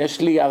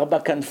 יש לי 4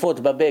 כנפות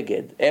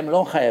בבגד, הם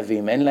לא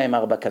חייבים, אין להם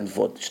 4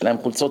 כנפות, יש להם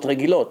חולצות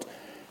רגילות.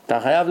 אתה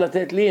חייב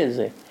לתת לי את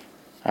זה.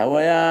 הוא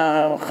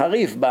היה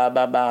חריף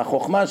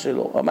בחוכמה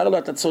שלו, הוא אמר לו,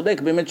 אתה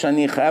צודק באמת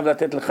שאני חייב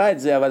לתת לך את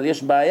זה, אבל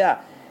יש בעיה,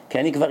 כי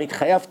אני כבר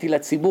התחייבתי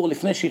לציבור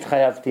לפני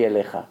שהתחייבתי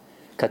אליך.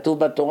 כתוב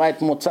בתורה,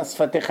 את מוצא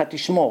שפתיך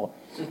תשמור.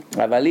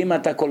 אבל אם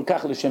אתה כל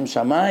כך לשם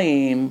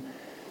שמיים,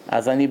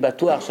 אז אני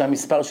בטוח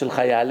שהמספר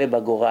שלך יעלה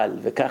בגורל,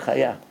 וכך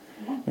היה.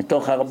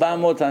 מתוך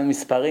 400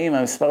 המספרים,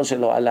 המספר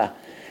שלו עלה.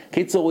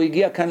 קיצור, הוא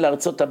הגיע כאן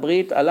לארצות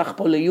הברית, הלך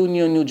פה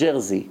ליוניון ניו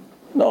ג'רזי,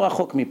 לא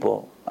רחוק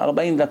מפה,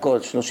 40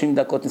 דקות, 30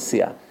 דקות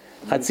נסיעה.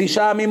 חצי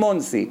שעה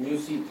ממונסי.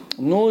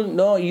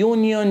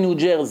 יוניון ניו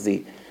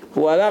ג'רזי.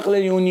 הוא הלך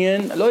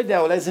ליוניון, לא יודע,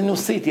 אולי זה ניו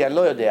סיטי, אני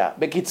לא יודע.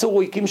 בקיצור,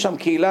 הוא הקים שם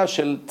קהילה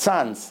של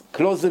צאנס,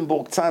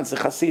 קלוזנבורג צאנס, זה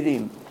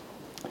חסידים.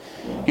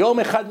 יום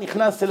אחד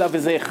נכנס אליו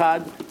איזה אחד,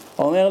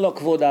 אומר לו,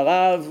 כבוד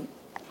הרב,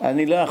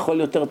 אני לא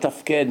יכול יותר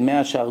תפקד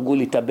מאז שהרגו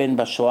לי את הבן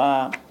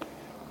בשואה,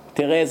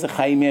 תראה איזה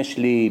חיים יש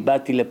לי,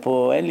 באתי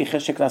לפה, אין לי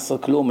חשק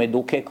לעשות כלום,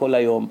 מדוכא כל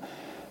היום.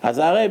 אז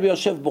הרבי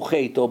יושב בוכה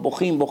איתו,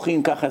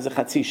 בוכים ככה איזה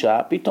חצי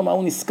שעה, פתאום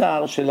הוא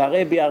נזכר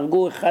שלרבי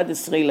הרגו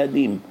 11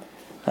 ילדים.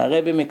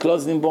 הרבי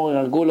מקלוזנבורג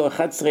הרגו לו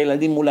 11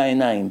 ילדים מול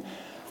העיניים.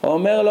 הוא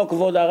אומר לו,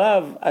 כבוד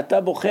הרב,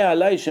 אתה בוכה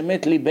עליי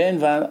שמת לי בן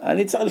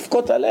ואני צריך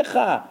לבכות עליך,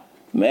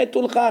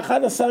 מתו לך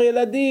 11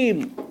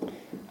 ילדים.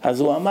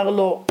 אז הוא אמר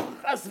לו,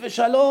 חס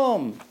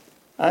ושלום,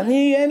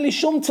 אין לי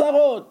שום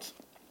צרות.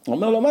 הוא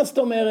אומר לו, מה זאת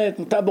אומרת?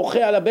 אתה בוכה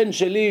על הבן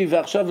שלי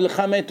ועכשיו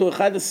לך מתו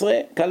 11?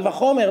 קל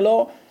וחומר,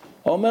 לא?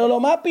 הוא אומר לו,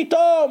 מה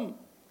פתאום?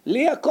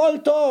 לי הכל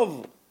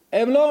טוב,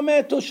 הם לא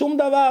מתו שום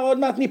דבר, עוד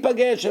מעט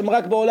ניפגש, הם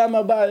רק בעולם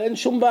הבא, אין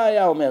שום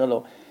בעיה, אומר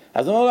לו.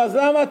 אז הוא אומר לו, אז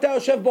למה אתה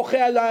יושב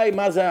בוכה עליי?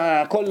 מה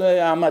זה, הכל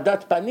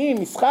העמדת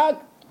פנים, משחק?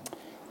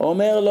 הוא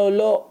אומר לו,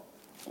 לא,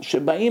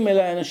 שבאים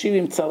אליי אנשים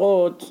עם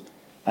צרות,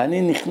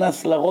 אני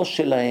נכנס לראש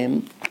שלהם,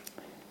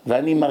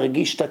 ואני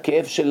מרגיש את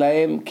הכאב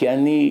שלהם, כי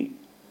אני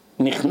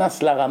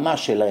נכנס לרמה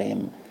שלהם.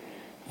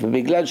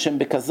 ובגלל שהם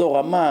בכזו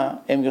רמה,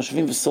 הם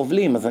יושבים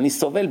וסובלים, אז אני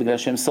סובל בגלל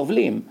שהם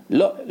סובלים.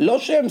 לא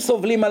שהם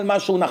סובלים על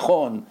משהו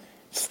נכון,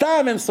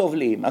 סתם הם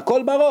סובלים,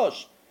 הכל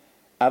בראש.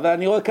 אבל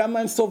אני רואה כמה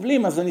הם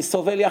סובלים, אז אני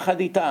סובל יחד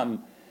איתם.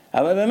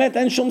 אבל באמת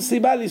אין שום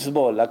סיבה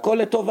לסבול, הכל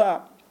לטובה.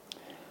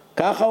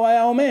 ככה הוא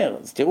היה אומר.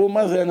 אז תראו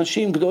מה זה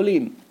אנשים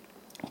גדולים.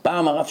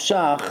 פעם הרב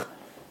שך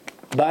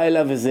בא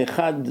אליו איזה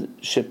אחד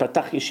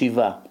שפתח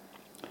ישיבה.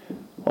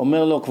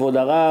 אומר לו, כבוד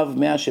הרב,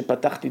 מאז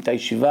שפתחתי את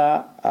הישיבה,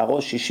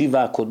 הראש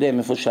ישיבה הקודם,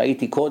 איפה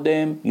שהייתי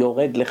קודם,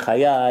 יורד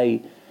לחיי,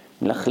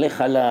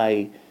 מלכלך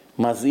עליי,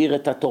 מזהיר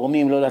את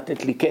התורמים לא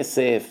לתת לי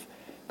כסף,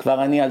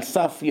 כבר אני על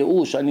סף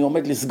ייאוש, אני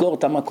עומד לסגור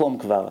את המקום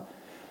כבר.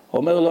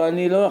 אומר לו,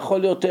 אני לא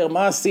יכול יותר,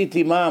 מה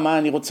עשיתי, מה,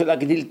 אני רוצה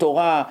להגדיל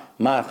תורה,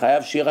 מה,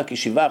 חייב שיהיה רק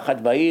ישיבה אחת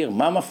בעיר,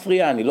 מה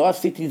מפריע, אני לא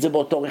עשיתי את זה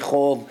באותו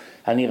רחוב,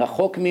 אני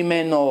רחוק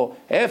ממנו,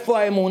 איפה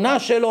האמונה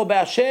שלו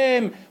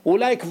בהשם,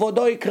 אולי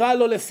כבודו יקרא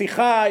לו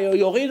לשיחה,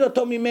 יוריד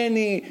אותו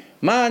ממני,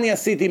 מה אני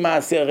עשיתי, מה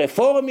עשיתי,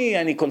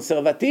 רפורמי, אני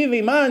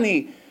קונסרבטיבי, מה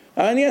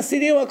אני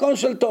עשיתי במקום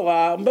של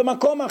תורה,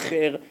 במקום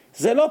אחר,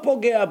 זה לא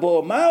פוגע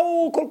בו, מה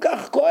הוא כל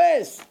כך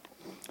כועס?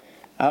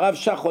 הרב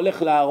שך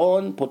הולך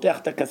לארון, פותח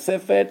את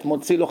הכספת,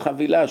 מוציא לו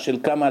חבילה של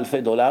כמה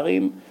אלפי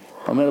דולרים,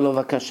 אומר לו,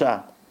 בבקשה,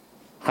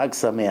 חג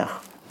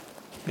שמח.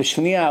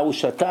 בשנייה הוא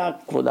שתק,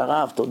 כבוד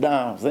הרב,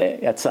 תודה, זה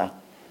יצא.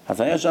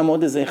 אז היה שם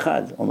עוד איזה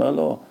אחד, אומר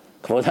לו,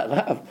 כבוד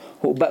הרב,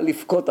 הוא בא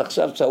לפקות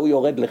עכשיו שהוא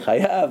יורד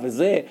לחייו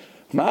וזה,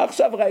 מה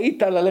עכשיו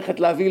ראית ללכת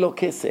להביא לו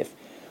כסף?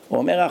 הוא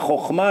אומר,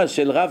 החוכמה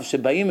של רב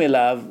שבאים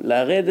אליו,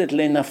 לרדת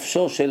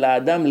לנפשו של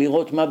האדם,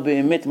 לראות מה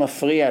באמת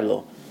מפריע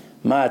לו.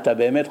 מה, אתה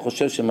באמת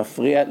חושב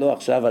שמפריע לו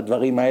עכשיו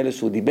הדברים האלה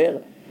שהוא דיבר?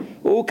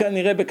 הוא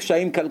כנראה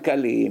בקשיים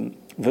כלכליים,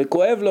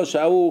 וכואב לו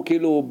שהוא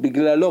כאילו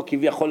בגללו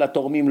כביכול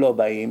התורמים לא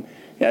באים.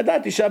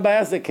 ידעתי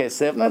שהבעיה זה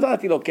כסף,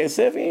 נתתי לו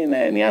כסף,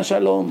 הנה, נהיה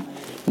שלום,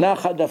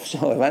 נחה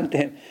דפשו,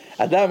 הבנתם?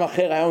 אדם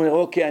אחר היה אומר,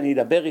 אוקיי, אני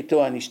אדבר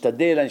איתו, אני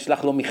אשתדל, אני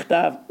אשלח לו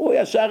מכתב, הוא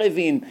ישר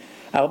הבין.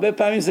 הרבה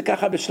פעמים זה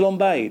ככה בשלום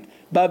בית,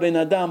 בא בן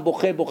אדם,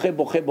 בוכה,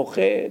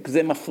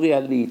 זה מפריע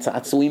לי,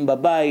 צעצועים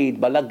בבית,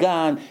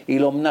 בלגן, היא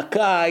לא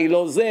מנקה, היא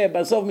לא זה,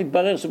 בסוף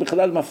מתברר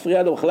שבכלל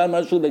מפריע לו, בכלל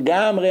משהו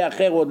לגמרי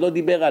אחר, הוא עוד לא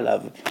דיבר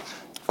עליו.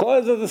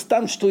 כל זה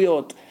סתם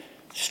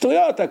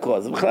שטויות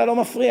הכל, זה בכלל לא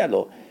מפריע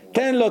לו.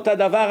 תן לו את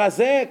הדבר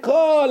הזה,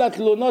 כל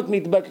התלונות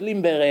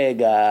מתבטלים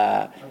ברגע.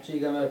 עד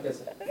שיגמר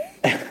כסף.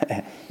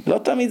 לא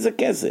תמיד זה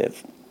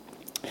כסף.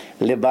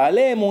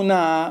 לבעלי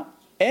אמונה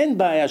אין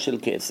בעיה של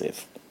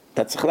כסף.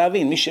 אתה צריך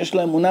להבין, מי שיש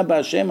לו אמונה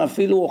בהשם,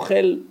 אפילו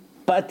אוכל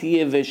פת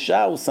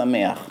יבשה הוא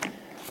שמח.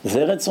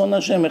 זה רצון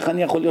השם, איך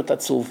אני יכול להיות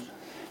עצוב?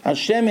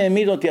 השם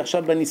העמיד אותי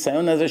עכשיו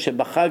בניסיון הזה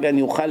שבחג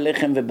אני אוכל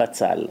לחם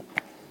ובצל.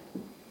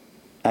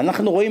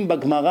 אנחנו רואים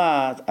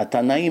בגמרא,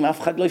 התנאים,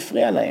 אף אחד לא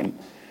הפריע להם.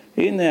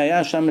 הנה,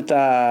 היה שם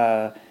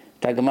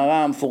את הגמרא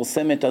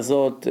המפורסמת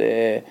הזאת,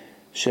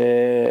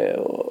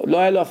 שלא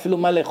היה לו אפילו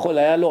מה לאכול,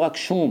 היה לו רק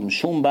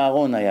שום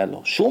בארון היה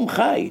לו, שום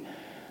חי.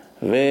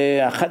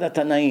 ואחד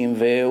התנאים,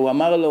 והוא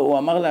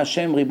אמר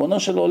להשם, ריבונו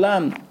של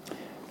עולם,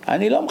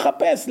 אני לא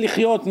מחפש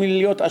לחיות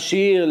מלהיות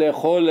עשיר,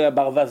 לאכול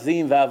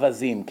ברווזים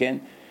ואבזים, כן?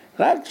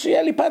 רק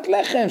שיהיה לי פת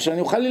לחם,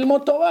 שאני אוכל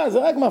ללמוד תורה, זה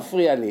רק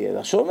מפריע לי,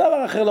 שום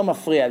דבר אחר לא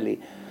מפריע לי.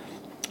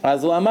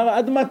 אז הוא אמר,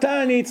 עד מתי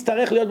אני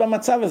אצטרך להיות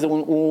במצב הזה?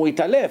 הוא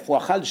התעלף, הוא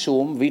אכל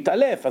שום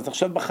והתעלף, אז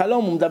עכשיו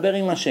בחלום הוא מדבר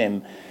עם השם.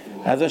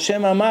 אז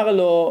השם אמר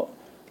לו,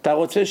 אתה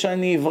רוצה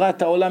שאני אברא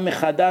את העולם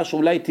מחדש,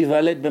 אולי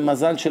תיוולד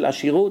במזל של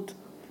עשירות?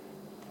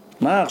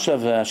 מה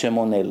עכשיו השם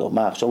עונה לו?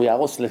 מה עכשיו הוא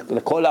יהרוס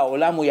לכל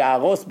העולם, הוא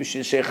יהרוס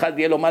בשביל שאחד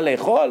יהיה לו מה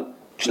לאכול?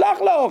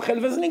 שלח לו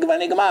אוכל וזה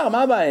נגמר,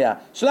 מה הבעיה?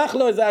 שלח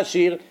לו איזה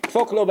עשיר,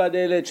 דפוק לו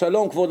בדלת,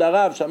 שלום כבוד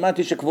הרב,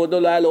 שמעתי שכבודו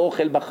לא היה לו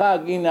אוכל בחג,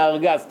 הנה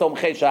ארגז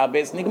תומכי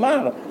שעבס,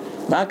 נגמר.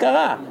 מה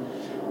קרה?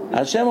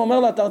 השם אומר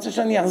לו, אתה רוצה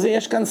שאני אחזיר,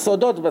 יש כאן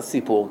סודות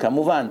בסיפור,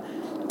 כמובן.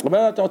 הוא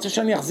אומר לו, אתה רוצה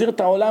שאני אחזיר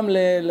את העולם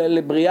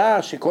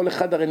לבריאה, שכל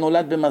אחד הרי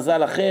נולד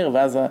במזל אחר,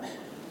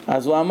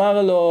 אז הוא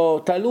אמר לו,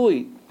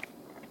 תלוי.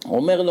 הוא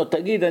אומר לו,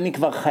 תגיד, אני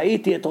כבר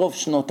חייתי את רוב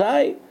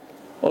שנותיי,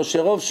 או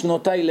שרוב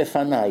שנותיי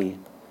לפניי?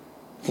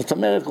 זאת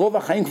אומרת, רוב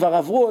החיים כבר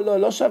עברו, או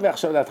לא שווה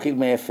עכשיו להתחיל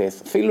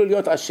מאפס, אפילו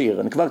להיות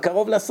עשיר, אני כבר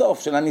קרוב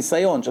לסוף של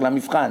הניסיון, של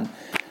המבחן.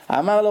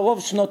 אמר לו, רוב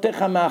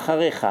שנותיך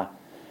מאחריך.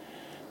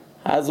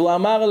 אז הוא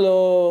אמר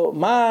לו,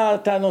 מה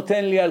אתה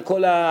נותן לי על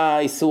כל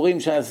האיסורים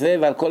שעשה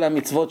ועל כל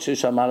המצוות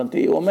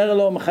ששמרתי? הוא אומר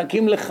לו,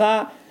 מחכים לך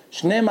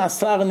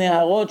 12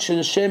 נהרות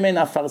של שמן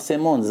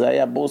אפרסמון, זה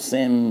היה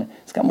בוסם,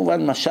 זה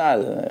כמובן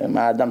משל,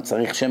 מה האדם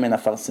צריך שמן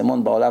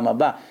אפרסמון בעולם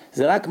הבא,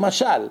 זה רק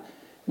משל.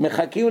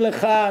 מחכים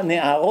לך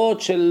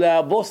נהרות של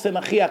הבוסם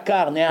הכי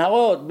יקר,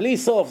 נהרות, בלי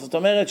סוף, זאת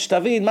אומרת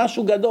שתבין,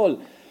 משהו גדול.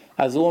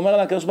 אז הוא אומר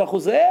לקדוש ברוך הוא,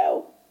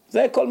 זהו,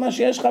 זה כל מה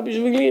שיש לך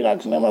בשבילי,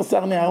 רק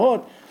 12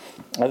 נהרות.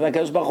 אז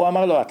הקדוש ברוך הוא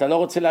אמר לו, אתה לא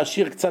רוצה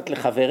להשאיר קצת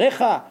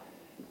לחבריך?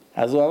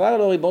 אז הוא אמר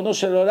לו, ריבונו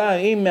של עולם,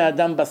 אם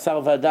מאדם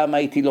בשר ודם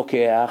הייתי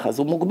לוקח, אז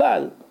הוא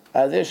מוגבל,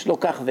 אז יש לו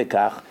כך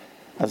וכך,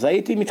 אז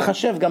הייתי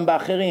מתחשב גם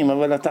באחרים,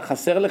 אבל אתה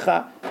חסר לך,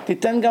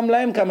 תיתן גם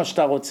להם כמה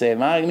שאתה רוצה,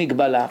 מה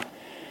המגבלה?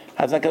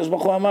 אז הקדוש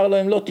ברוך הוא אמר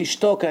לו, אם לא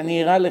תשתוק,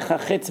 אני אראה לך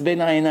חץ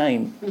בין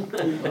העיניים.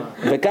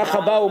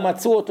 וככה באו,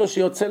 מצאו אותו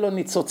שיוצא לו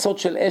ניצוצות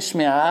של אש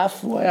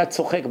מהאף, הוא היה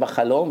צוחק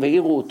בחלום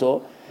והעירו אותו,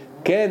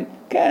 כן,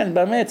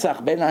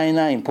 במצח, בין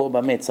העיניים פה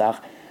במצח,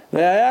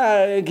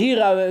 והיה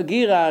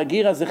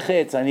גירה זה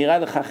חץ, אני אראה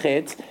לך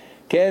חץ,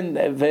 כן,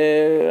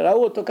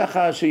 וראו אותו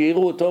ככה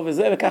שיראו אותו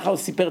וזה, וככה הוא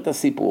סיפר את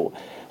הסיפור.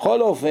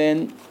 בכל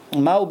אופן,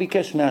 מה הוא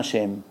ביקש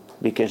מהשם?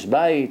 ביקש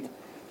בית,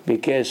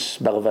 ביקש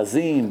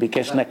ברווזים,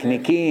 ביקש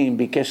נקניקים,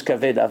 ביקש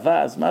כבד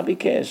אבז, מה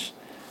ביקש?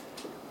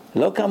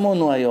 לא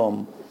כמונו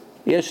היום,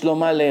 יש לו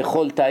מה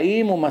לאכול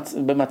טעים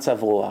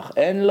במצב רוח,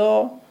 אין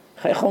לו,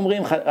 איך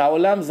אומרים,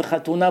 העולם זה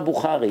חתונה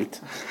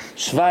בוכרית,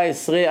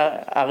 17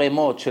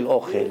 ערמות של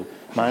אוכל,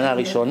 מנה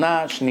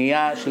ראשונה,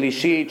 שנייה,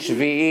 שלישית,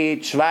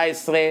 שביעית,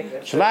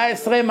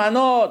 17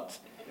 מנות,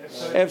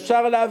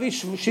 אפשר להביא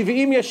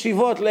 70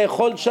 ישיבות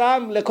לאכול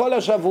שם לכל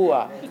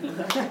השבוע.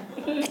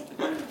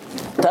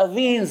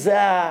 תבין,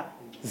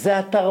 זה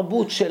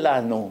התרבות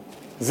שלנו,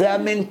 זה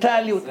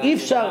המנטליות, אי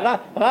אפשר,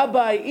 רבי,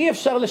 אי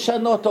אפשר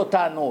לשנות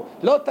אותנו,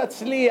 לא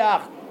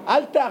תצליח,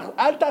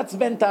 אל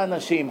תעצבן את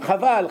האנשים,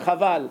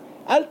 חבל,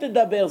 אל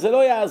תדבר, זה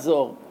לא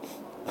יעזור.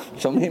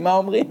 שומעים מה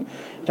אומרים?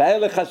 תאר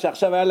לך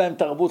שעכשיו היה להם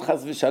תרבות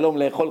חס ושלום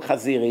לאכול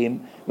חזירים,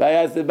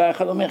 והיה איזה בא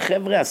אחד אומר,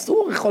 חבר'ה,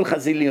 אסור לאכול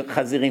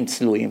חזירים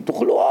צלויים,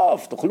 תאכלו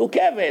עוף, תאכלו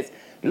כבש.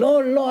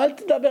 לא, אל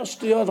תדבר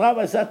שטויות,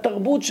 רבי, זה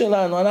התרבות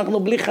שלנו, אנחנו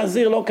בלי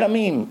חזיר לא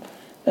קמים.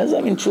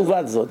 איזה מין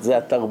תשובה זאת, זה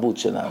התרבות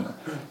שלנו.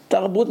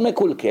 תרבות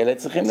מקולקלת,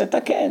 צריכים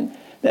לתקן.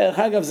 דרך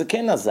אגב, זה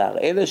כן עזר,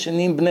 אלה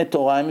שנהיים בני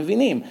תורה הם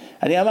מבינים.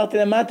 אני אמרתי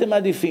להם, מה אתם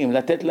מעדיפים?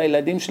 לתת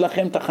לילדים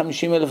שלכם את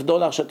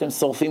 $50,000 שאתם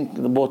שורפים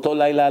באותו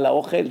לילה על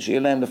האוכל, שיהיה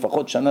להם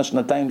לפחות שנה,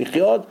 שנתיים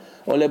לחיות,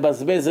 או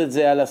לבזבז את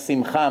זה על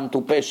השמחה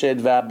המטופשת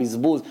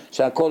והבזבוז,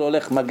 שהכל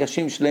הולך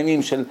מגשים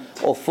שלמים של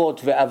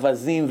עופות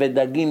ואבזים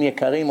ודגים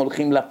יקרים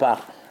הולכים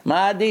לפח.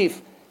 מה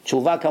עדיף?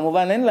 תשובה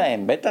כמובן אין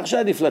להם, בטח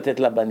שעדיף לתת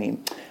לבנים.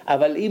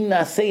 אבל אם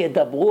נעשה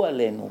ידברו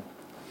עלינו,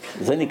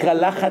 זה נקרא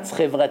לחץ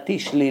חברתי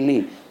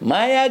שלילי.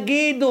 מה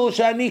יגידו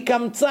שאני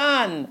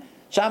קמצן?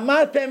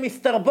 שמעתם,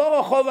 מיסטר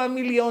בורוכוב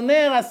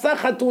המיליונר עשה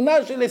חתונה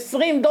של $20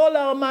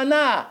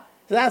 מנה.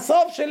 זה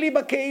הסוף שלי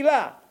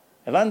בקהילה.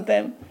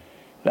 הבנתם?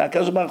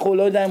 והקדוש ברוך הוא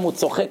לא יודע אם הוא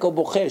צוחק או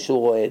בוכה שהוא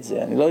רואה את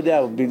זה. אני לא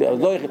יודע,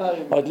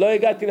 עוד לא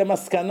הגעתי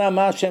למסקנה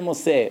מה השם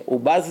עושה. הוא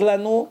בז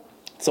לנו,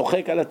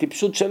 צוחק על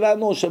הטיפשות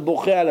שלנו או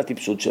שבוכה על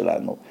הטיפשות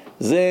שלנו.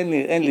 זה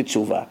אין לי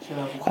תשובה.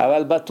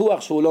 אבל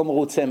בטוח שהוא לא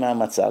מרוצה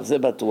מהמצב, זה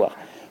בטוח.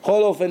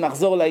 בכל אופן,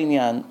 נחזור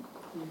לעניין.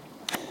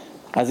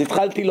 אז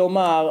התחלתי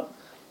לומר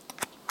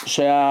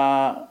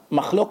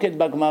שהמחלוקת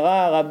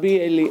בגמרא, רבי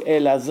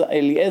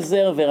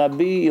אליעזר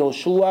ורבי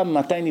יהושע,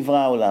 מתי נברא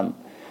העולם?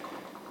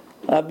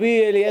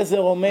 רבי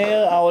אליעזר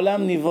אומר,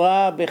 העולם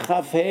נברא בכ"ה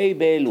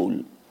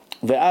באלול,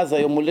 ואז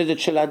היום הולדת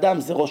של אדם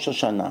זה ראש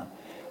השנה.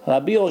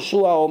 רבי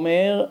יהושע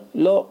אומר,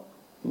 לא,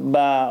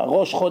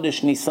 בראש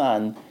חודש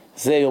ניסן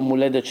זה יום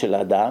הולדת של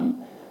אדם,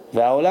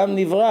 והעולם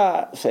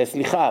נברא,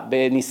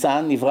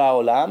 בניסן נברא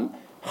העולם,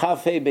 כ"ה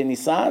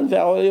בניסן,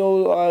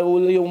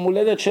 והיום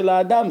הולדת של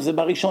האדם זה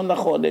בראשון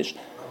לחודש.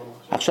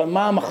 עכשיו,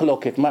 מה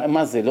המחלוקת?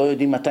 מה זה? לא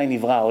יודעים מתי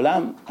נברא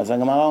העולם? אז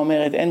הגמרא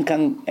אומרת,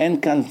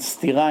 אין כאן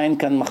סתירה, אין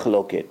כאן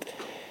מחלוקת.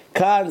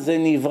 כאן זה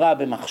נברא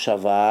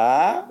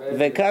במחשבה,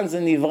 וכאן זה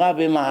נברא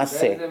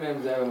במעשה. באיזה מהם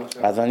זה היה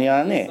במחשבה? אז אני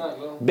אענה.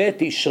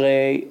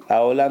 בתשרי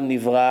העולם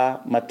נברא,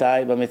 מתי?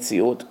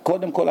 במציאות.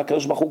 קודם כל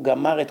הקדוש ברוך הוא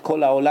גמר את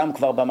כל העולם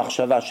כבר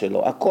במחשבה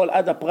שלו. הכל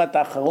עד הפרט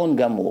האחרון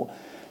גמור.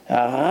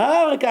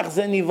 אחר כך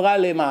זה נברא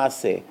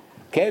למעשה.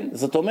 כן?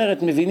 זאת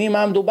אומרת, מבינים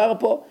מה מדובר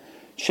פה?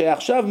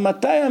 שעכשיו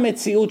מתי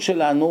המציאות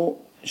שלנו,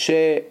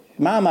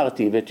 מה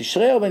אמרתי?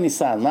 בתשרי או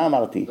בניסן? מה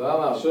אמרתי? לא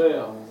אמר.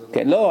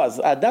 כן, לא,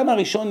 אז האדם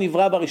הראשון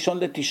נברא בראשון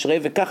לתשרי,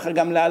 וככה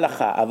גם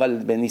להלכה, אבל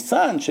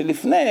בניסן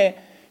שלפני,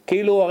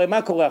 כאילו, הרי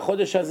מה קורה?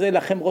 החודש הזה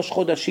לכם ראש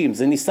חודשים,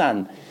 זה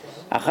ניסן.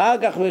 אחר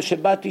כך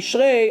שבא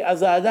תשרי,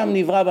 אז האדם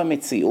נברא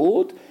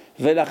במציאות,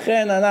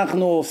 ולכן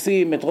אנחנו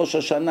עושים את ראש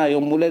השנה,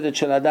 יום הולדת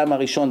של האדם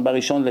הראשון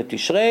בראשון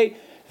לתשרי,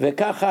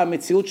 וככה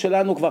המציאות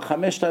שלנו כבר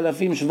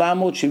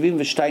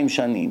 5,772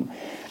 שנים.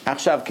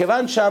 עכשיו,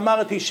 כיוון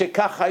שאמרתי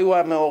שככה היו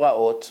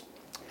המאורעות,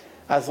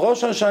 אז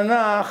ראש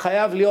השנה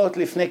חייב להיות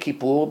לפני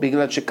כיפור,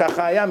 בגלל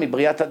שככה היה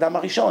מבריאת אדם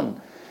הראשון.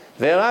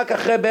 ורק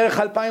אחרי בערך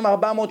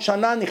 2,400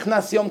 שנה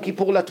נכנס יום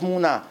כיפור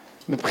לתמונה,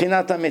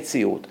 מבחינת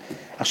המציאות.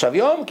 עכשיו,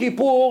 יום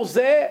כיפור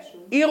זה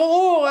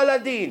ערעור על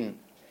הדין.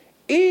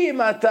 אם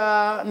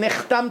אתה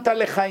נחתמת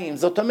לחיים,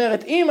 זאת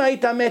אומרת, אם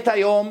היית מת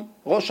היום,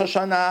 ראש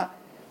השנה,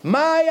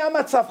 מה היה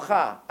מצבך?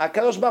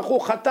 הקדוש ברוך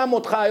הוא חתם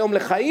אותך היום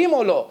לחיים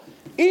או לא?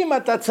 אם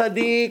אתה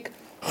צדיק,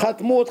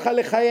 חתמו אותך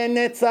לחיי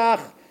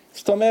נצח,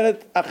 זאת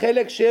אומרת,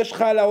 החלק שיש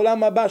לך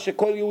לעולם הבא,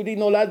 שכל יהודי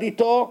נולד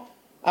איתו,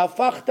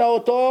 הפכת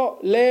אותו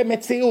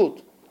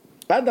למציאות.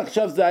 עד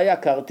עכשיו זה היה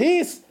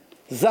כרטיס,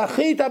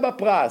 זכית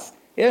בפרס.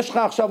 יש לך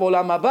עכשיו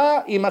עולם הבא,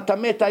 אם אתה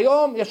מת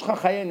היום, יש לך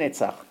חיי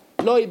נצח.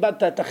 לא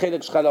איבדת את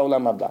החלק שלך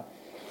לעולם הבא.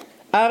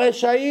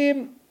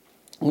 הרשעים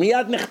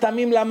מיד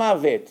נחתמים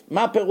למוות.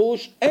 מה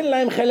פירוש? אין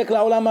להם חלק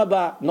לעולם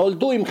הבא.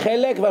 נולדו עם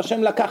חלק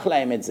והשם לקח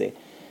להם את זה.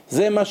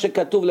 זה מה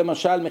שכתוב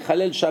למשל,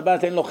 מחלל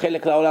שבת אין לו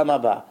חלק לעולם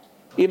הבא.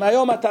 אם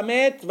היום אתה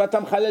מת ואתה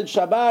מחלל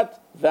שבת,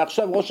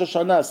 ועכשיו ראש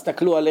השנה,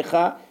 הסתכלו עליך,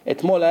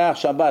 אתמול היה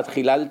שבת,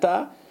 חיללת,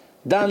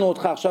 דנו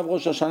אותך עכשיו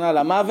ראש השנה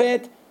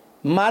למוות,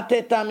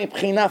 מתת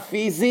מבחינה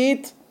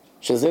פיזית,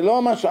 שזה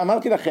לא מה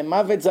שאמרתי לכם,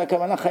 מוות זה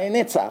הכוונה חיי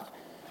נצח.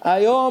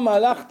 היום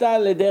הלכת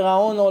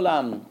לדיראון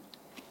עולם,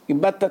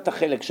 איבדת את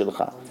החלק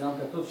שלך. גם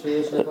כתוב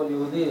שיש לכל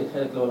יהודי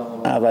חלק לעולם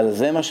הבא. אבל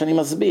זה מה שאני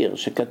מסביר,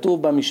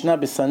 שכתוב במשנה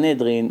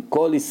בסנהדרין,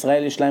 כל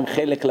ישראל יש להם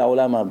חלק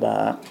לעולם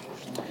הבא,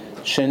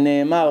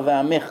 שנאמר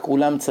ועמך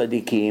כולם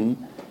צדיקים,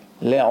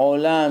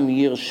 לעולם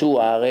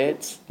ירשו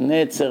ארץ,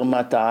 נצר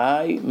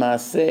מטעי,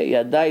 מעשה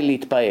ידיי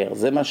להתפאר.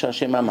 זה מה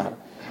שהשם אמר.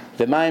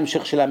 ומה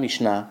ההמשך של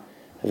המשנה?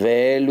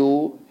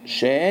 ואלו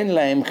שאין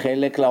להם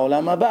חלק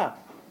לעולם הבא.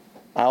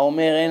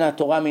 האומר אין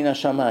התורה מן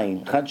השמיים.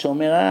 אחד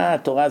שאומר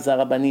התורה זה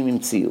הרבנים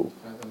המציאו.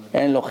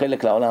 אין לו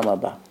חלק לעולם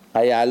הבא.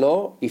 היה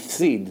לו,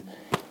 הפסיד.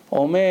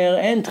 אומר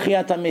אין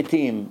תחיית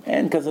המתים,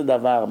 אין כזה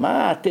דבר.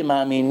 מה אתם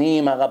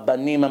מאמינים,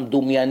 הרבנים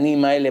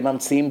המדומיינים האלה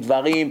ממציאים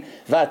דברים,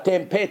 ואתם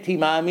פתי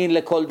מאמין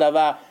לכל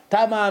דבר.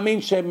 אתה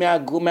מאמין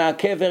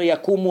שמהקבר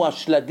יקומו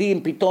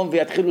השלדים פתאום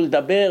ויתחילו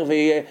לדבר,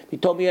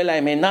 ופתאום יהיה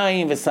להם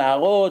עיניים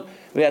ושערות,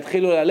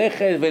 ויתחילו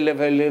ללכת,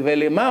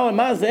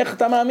 מה זה, איך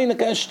אתה מאמין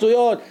לכאלה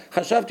שטויות?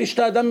 חשבתי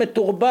שאתה אדם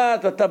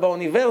מתורבת, אתה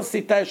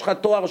באוניברסיטה, יש לך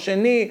תואר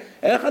שני,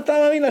 איך אתה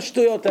מאמין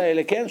לשטויות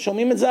האלה, כן?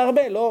 שומעים את זה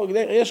הרבה, לא?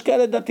 יש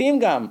כאלה דתיים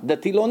גם,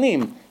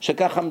 דתילונים,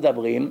 שככה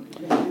מדברים,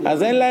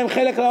 אז אין להם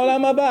חלק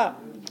לעולם הבא,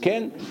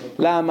 כן?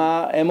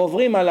 למה? הם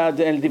עוברים על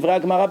דברי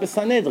הגמרא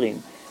בסנהדרין.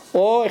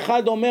 או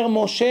אחד אומר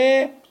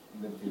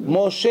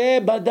משה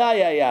בדי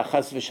היה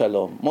חס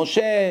ושלום,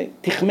 משה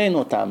תכמן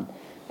אותם,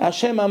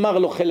 השם אמר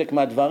לו חלק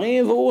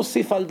מהדברים והוא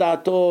הוסיף על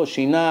דעתו,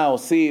 שינה,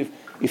 הוסיף,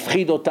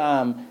 הפחיד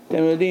אותם.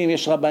 אתם יודעים,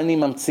 יש רבנים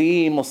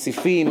ממציאים,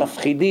 מוסיפים,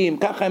 מפחידים,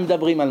 ככה הם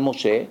מדברים על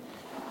משה,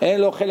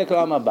 אין לו חלק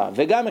לעולם הבא.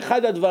 וגם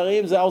אחד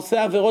הדברים זה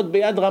עושה עבירות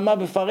ביד רמה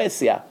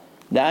בפרסיה,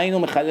 דהיינו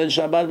מחלל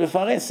שבת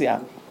בפרסיה,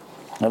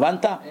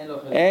 הבנת?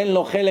 אין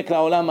לו חלק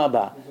לעולם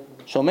הבא.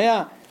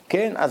 שומע?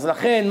 כן, אז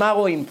לכן מה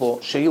רואים פה?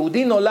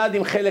 שיהודי נולד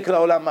עם חלק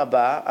לעולם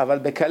הבא, אבל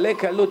בקלי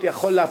קלות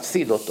יכול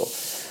להפסיד אותו.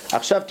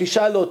 עכשיו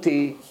תשאל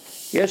אותי,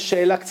 יש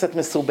שאלה קצת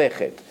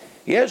מסובכת.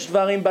 יש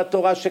דברים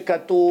בתורה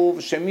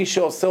שכתוב שמי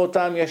שעושה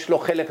אותם יש לו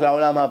חלק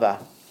לעולם הבא.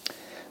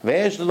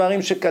 ויש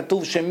דברים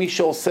שכתוב שמי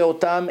שעושה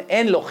אותם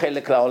אין לו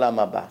חלק לעולם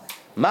הבא.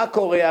 מה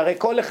קורה? הרי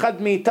כל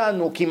אחד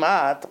מאיתנו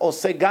כמעט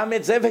עושה גם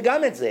את זה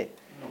וגם את זה.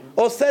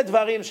 עושה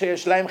דברים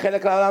שיש להם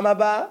חלק לעולם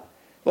הבא,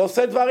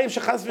 ועושה דברים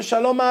שחס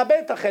ושלום מאבד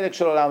את החלק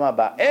של עולם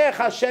הבא.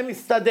 איך השם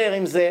מסתדר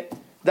עם זה?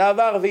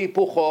 דבר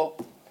והיפוכו.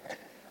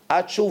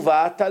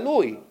 התשובה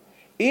תלוי.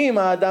 אם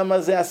האדם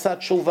הזה עשה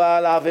תשובה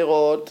על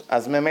העבירות,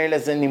 אז ממילא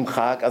זה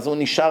נמחק, אז הוא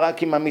נשאר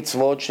רק עם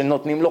המצוות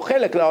שנותנים לו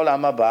חלק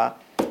לעולם הבא,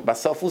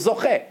 בסוף הוא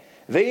זוכה.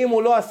 ואם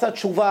הוא לא עשה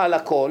תשובה על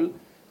הכל,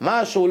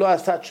 מה שהוא לא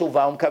עשה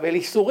תשובה, הוא מקבל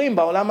איסורים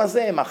בעולם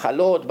הזה,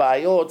 מחלות,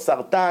 בעיות,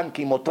 סרטן,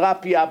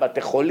 קימותרפיה,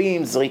 בתי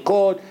חולים,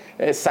 זריקות,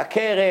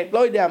 סכרת,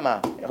 לא יודע מה,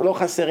 לא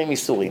חסרים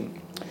איסורים.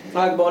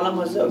 רק בעולם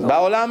הזה.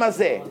 בעולם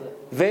הזה.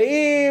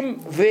 ואם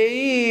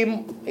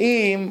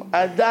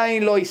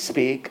עדיין לא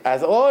הספיק,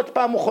 אז עוד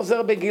פעם הוא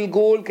חוזר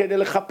בגלגול כדי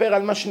לחפר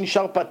על מה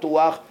שנשאר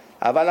פתוח,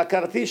 אבל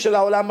הכרטיס של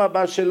העולם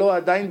הבא שלו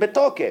עדיין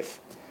בתוקף.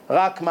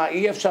 רק מה,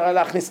 אי אפשר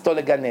להכניס אותו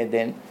לגן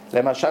עדן,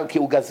 למשל כי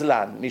הוא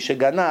גזלן. מי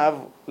שגנב,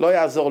 לא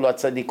יעזור לו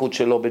הצדיקות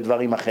שלו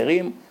בדברים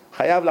אחרים,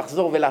 חייב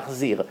לחזור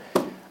ולהחזיר.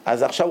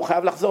 אז עכשיו הוא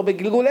חייב לחזור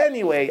בגלגול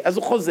anyway, אז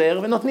הוא חוזר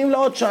ונותנים לו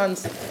עוד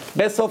צ'אנס.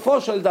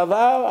 בסופו של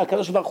דבר,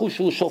 הקדוש ברוך הוא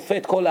שהוא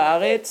שופט כל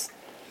הארץ,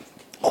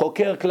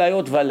 חוקר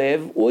כליות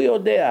ולב, הוא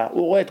יודע,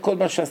 הוא רואה את כל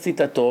מה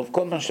שעשית טוב,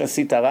 כל מה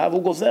שעשית רע,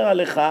 והוא גוזר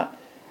עליך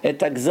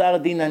את הגזר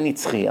דין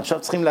הנצחי. עכשיו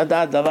צריכים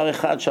לדעת דבר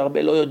אחד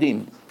שהרבה לא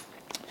יודעים.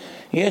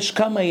 יש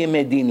כמה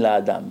ימי דין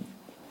לאדם.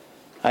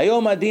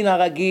 היום הדין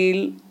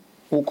הרגיל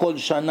הוא כל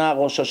שנה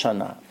ראש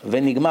השנה,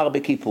 ונגמר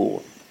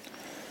בכיפור.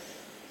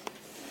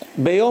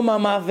 ביום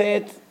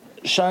המוות,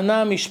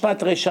 שנה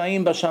משפט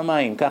רשעים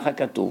בשמיים, ככה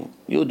כתוב,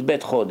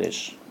 י"ב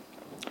חודש.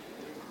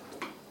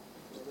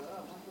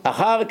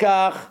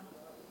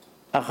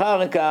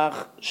 אחר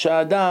כך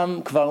שהאדם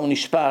כבר הוא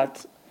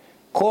נשפט,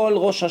 כל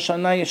ראש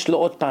השנה יש לו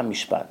עוד פעם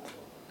משפט,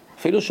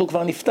 אפילו שהוא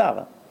כבר נפטר.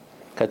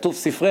 כתוב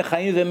ספרי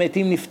חיים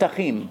ומתים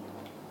נפתחים.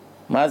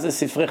 מה זה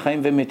ספרי חיים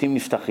ומתים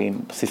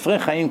נפתחים? ספרי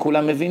חיים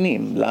כולם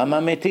מבינים, למה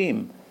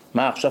מתים?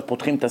 מה עכשיו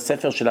פותחים את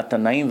הספר של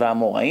התנאים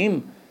והאמוראים?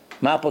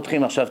 מה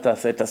פותחים עכשיו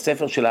את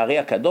הספר של הארי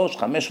הקדוש,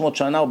 500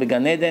 שנה הוא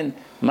בגן עדן?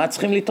 מה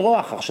צריכים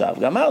לטרוח עכשיו?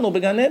 גמרנו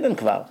בגן עדן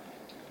כבר.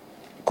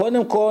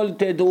 קודם כל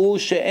תדעו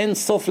שאין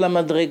סוף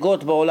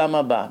למדרגות בעולם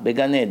הבא,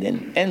 בגן עדן,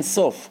 אין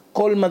סוף.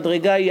 כל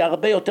מדרגה היא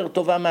הרבה יותר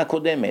טובה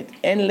מהקודמת.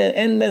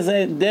 אין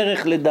לזה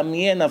דרך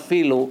לדמיין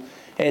אפילו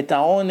את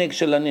העונג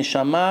של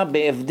הנשמה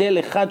בהבדל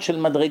אחד של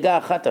מדרגה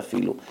אחת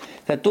אפילו.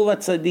 כתוב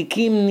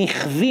הצדיקים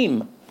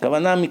נכווים,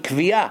 כוונה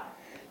מקביעה,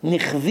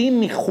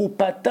 נכווים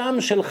מחופתם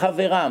של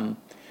חברם.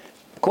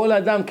 כל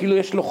אדם כאילו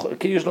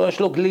יש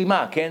לו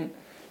גלימה, כן?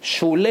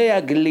 שולי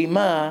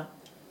הגלימה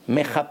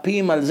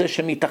מחפים על זה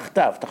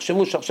שמתחתיו.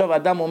 תחשבו שעכשיו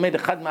האדם עומד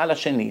אחד מעל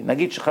השני,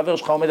 נגיד שחבר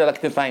שלך עומד על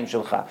הכתפיים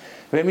שלך,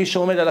 ומי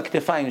שעומד על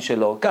הכתפיים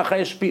שלו, ככה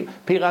יש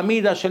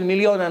פירמידה של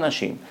מיליון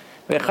אנשים,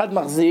 ואחד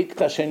מחזיק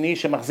את השני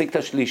שמחזיק את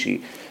השלישי.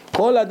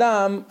 כל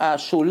אדם,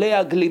 השולי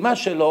הגלימה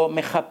שלו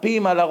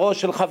מחפים על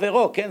הראש של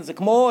חברו, כן? זה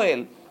כמו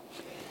אוהל.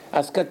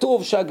 אז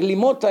כתוב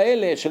שהגלימות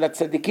האלה של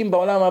הצדיקים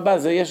בעולם הבא,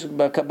 זה יש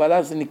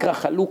בקבלה, זה נקרא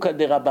חלוקה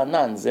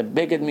דרבנן, זה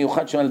בגד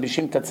מיוחד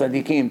שמלבישים את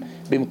הצדיקים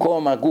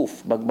במקום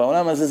הגוף.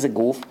 בעולם הזה זה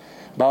גוף,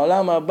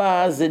 בעולם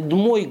הבא זה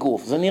דמוי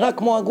גוף, זה נראה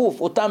כמו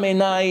הגוף, אותם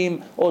עיניים,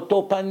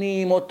 אותו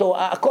פנים,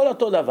 הכל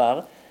אותו דבר,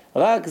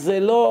 רק זה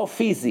לא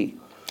פיזי,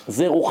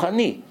 זה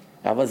רוחני,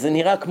 אבל זה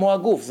נראה כמו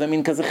הגוף, זה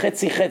מין כזה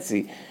חצי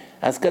חצי.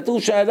 אז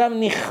כתוב שהאדם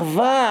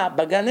נכווה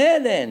בגן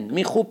עדן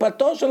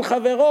מחופתו של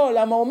חברו,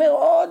 למה אומר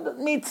עוד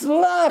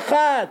מצווה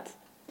אחת,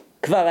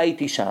 כבר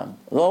הייתי שם,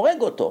 זה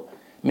הורג אותו.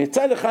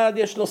 מצד אחד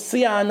יש לו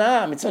שיא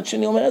ההנאה, מצד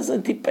שני אומר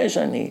איזה טיפש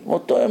אני,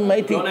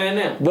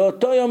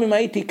 באותו יום אם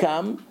הייתי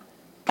קם,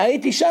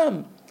 הייתי שם.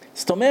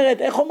 זאת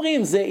אומרת, איך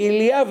אומרים, זה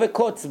איליה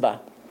וקוצבה,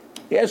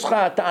 יש לך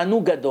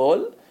תענוג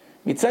גדול,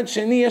 מצד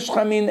שני יש לך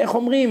מין, איך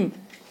אומרים,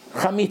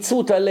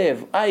 חמיצות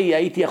הלב,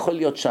 הייתי יכול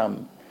להיות שם.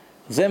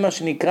 זה מה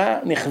שנקרא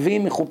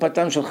נכווים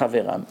מחופתם של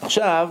חברם.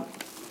 עכשיו,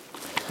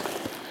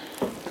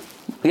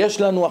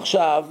 יש לנו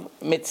עכשיו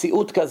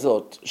מציאות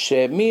כזאת,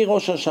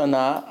 שמראש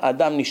השנה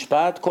אדם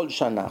נשפט כל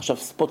שנה. עכשיו,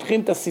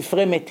 פותחים את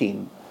הספרי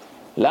מתים.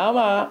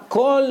 למה?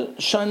 כל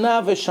שנה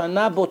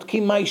ושנה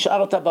בודקים מה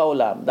השארת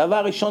בעולם.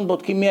 דבר ראשון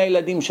בודקים מי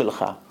הילדים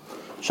שלך.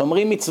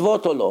 שומרים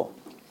מצוות או לא?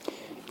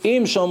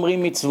 אם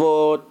שומרים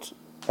מצוות,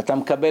 אתה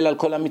מקבל על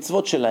כל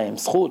המצוות שלהם,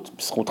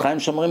 זכותך הם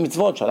שומרים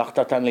מצוות, שלחת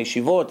אותם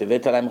לישיבות,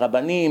 הבאת להם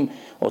רבנים,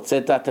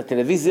 הוצאת את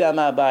הטלוויזיה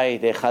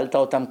מהבית, האכלת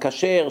אותם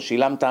כשר,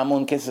 שילמת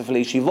המון כסף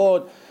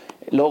לישיבות,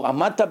 לא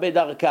עמדת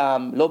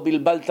בדרכם, לא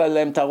בלבלת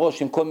להם את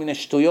הראש עם כל מיני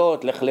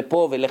שטויות, לך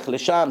לפה ולך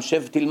לשם,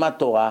 שב תלמד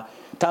תורה,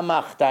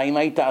 תמכת, אם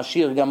היית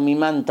עשיר גם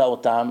מימנת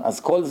אותם, אז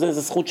כל זה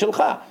זכות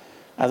שלך.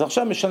 אז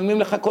עכשיו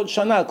משלמים לך כל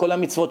שנה על כל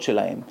המצוות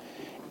שלהם.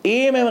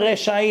 אם הם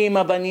רשעים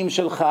הבנים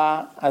שלך,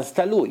 אז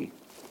תלוי.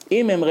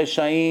 אם הם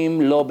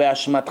רשעים לא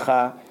באשמתך,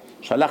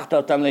 שלחת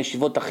אותם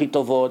לישיבות הכי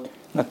טובות,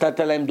 נתת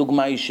להם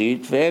דוגמה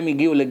אישית, והם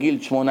הגיעו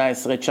לגיל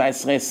 18,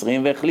 19,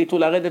 20 והחליטו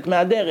לרדת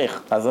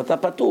מהדרך, אז אתה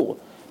פטור,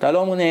 אתה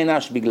לא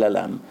נענש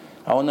בגללם.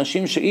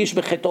 העונשים שאיש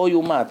בחטאו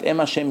יומת,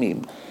 הם אשמים.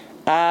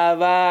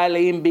 אבל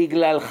אם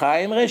בגללך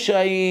הם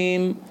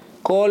רשעים,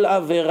 כל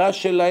עבירה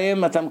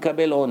שלהם אתה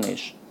מקבל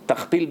עונש.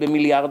 תכפיל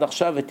במיליארד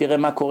עכשיו ותראה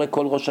מה קורה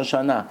כל ראש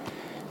השנה.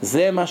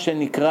 זה מה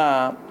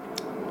שנקרא,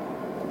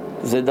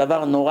 זה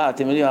דבר נורא.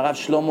 אתם יודעים, הרב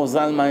שלמה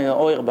זלמן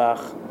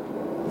אוירבך,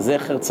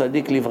 זכר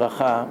צדיק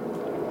לברכה,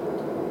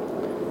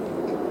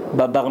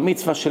 בבר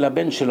מצווה של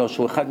הבן שלו,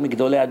 שהוא אחד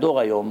מגדולי הדור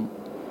היום,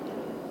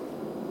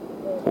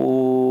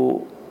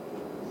 הוא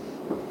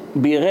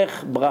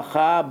בירך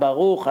ברכה,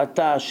 ברוך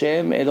אתה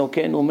השם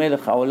אלוקינו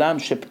מלך העולם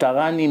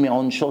שפטרני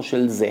מעונשו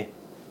של זה.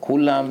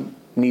 כולם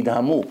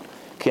נדהמו,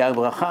 כי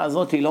הברכה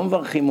הזאת לא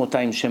מברכים אותה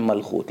עם שם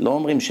מלכות, לא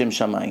אומרים שם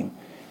שמיים,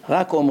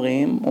 רק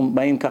אומרים,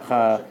 באים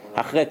ככה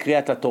אחרי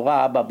קריאת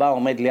התורה, אבא בא,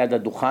 עומד ליד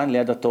הדוכן,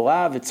 ליד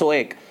התורה,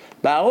 וצועק,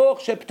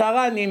 ברוך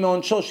שפטרני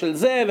מעונשו של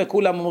זה,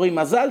 וכולם אומרים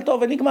מזל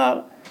טוב, ונגמר.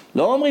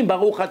 לא אומרים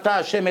ברוך אתה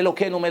השם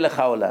אלוקינו מלך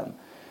העולם.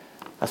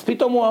 אז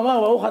פתאום הוא אמר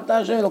ברוך אתה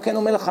השם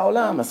אלוקינו מלך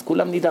העולם, אז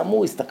כולם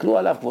נדהמו, הסתכלו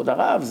עליו, כבוד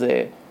הרב,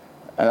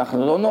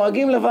 אנחנו לא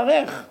נוהגים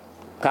לברך,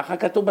 ככה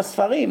כתוב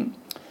בספרים.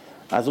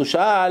 אז הוא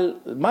שאל,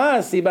 מה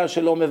הסיבה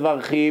שלא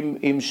מברכים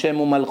עם שם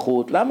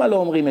ומלכות? למה לא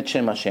אומרים את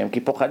שם השם? כי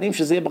פוחדים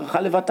שזה יהיה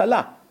ברכה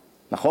לבטלה,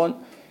 נכון?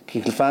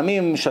 כי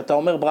לפעמים שאתה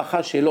אומר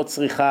ברכה שהיא לא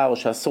צריכה, או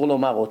שאסור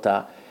לומר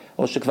אותה,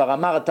 או שכבר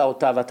אמרת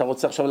אותה ואתה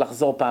רוצה עכשיו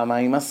לחזור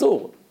פעמיים,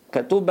 אסור.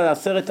 כתוב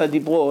בעשרת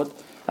הדיברות,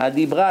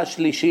 הדיברה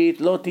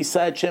השלישית, לא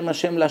תישא את שם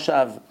השם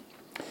לשווא.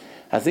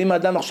 אז אם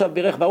האדם עכשיו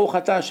בירך ברוך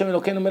אתה השם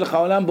אלוקינו מלך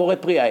העולם בורא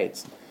פרי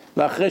העץ,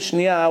 ואחרי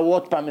שנייה הוא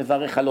עוד פעם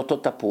מברך על אותו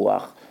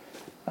תפוח,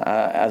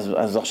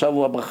 אז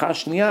עכשיו הברכה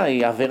השנייה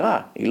היא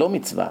עבירה, היא לא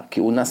מצווה, כי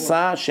הוא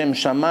נשא שם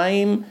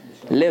שמיים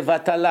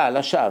לבטלה,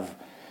 לשווא.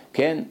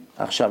 כן?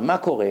 עכשיו, מה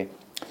קורה?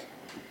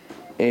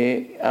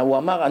 הוא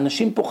אמר,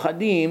 אנשים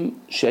פוחדים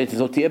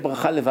שזאת תהיה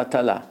ברכה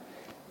לבטלה.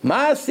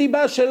 מה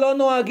הסיבה שלא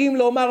נוהגים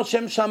לומר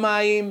שם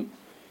שמיים?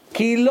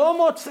 כי לא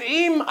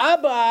מוצאים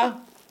אבא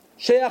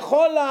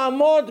שיכול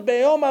לעמוד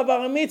ביום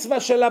הבר מצווה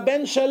של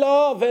הבן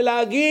שלו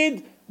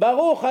ולהגיד,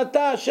 ברוך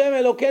אתה השם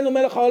אלוקינו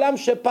מלך העולם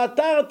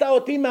שפטרת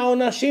אותי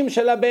מהעונשים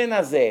של הבן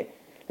הזה.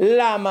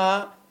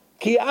 למה?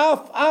 כי אף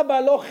אבא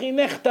לא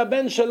חינך את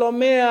הבן שלו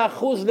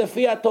 100%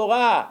 לפי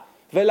התורה,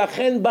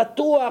 ולכן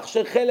בטוח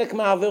שחלק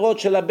מהעבירות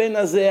של הבן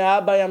הזה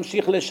האבא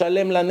ימשיך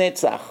לשלם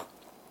לנצח.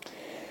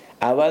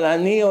 אבל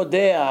אני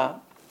יודע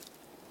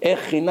איך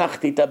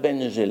חינכתי את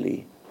הבן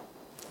שלי,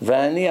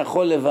 ואני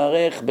יכול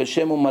לברך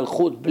בשם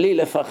ומלכות בלי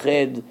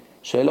לפחד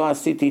שלא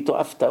עשיתי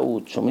איתו אף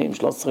טעות. שומעים?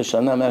 13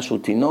 שנה מאז שהוא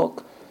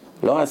תינוק,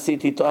 לא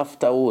עשיתי איתו אף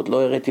טעות,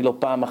 לא הראיתי לו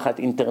פעם אחת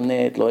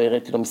אינטרנט, לא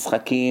הראיתי לו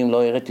משחקים,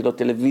 לא הראיתי לו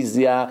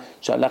טלוויזיה,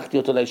 שלחתי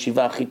אותו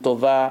לישיבה הכי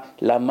טובה,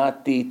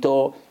 למדתי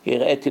איתו,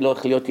 הראיתי לו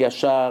איך להיות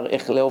ישר,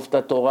 איך לאהוב את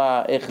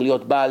התורה, איך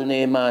להיות בעל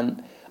נאמן.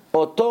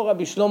 אותו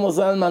רבי שלמה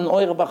זלמן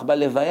אוירבך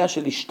בלוויה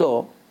של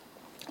אשתו,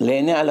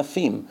 לעיני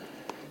אלפים,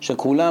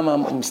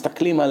 שכולם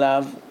מסתכלים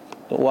עליו,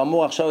 הוא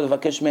אמור עכשיו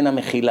לבקש ממנה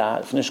מחילה,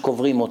 לפני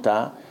שקוברים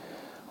אותה,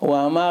 הוא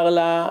אמר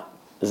לה,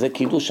 זה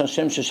קידוש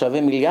השם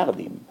ששווה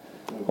מיליארדים.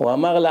 הוא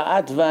אמר לה,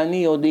 את ואני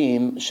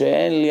יודעים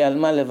שאין לי על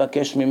מה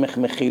לבקש ממך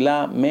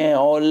מחילה,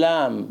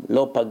 מעולם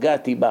לא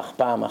פגעתי בך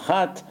פעם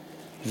אחת,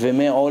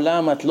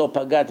 ומעולם את לא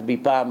פגעת בי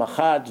פעם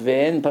אחת,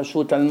 ואין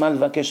פשוט על מה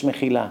לבקש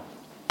מחילה.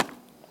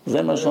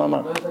 זה מה שהוא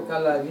אמר. לא יותר קל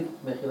להגיד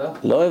מחילה?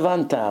 לא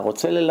הבנת,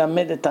 רוצה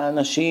ללמד את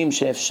האנשים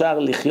שאפשר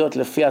לחיות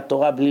לפי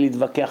התורה בלי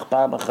להתווכח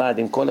פעם אחת.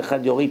 אם כל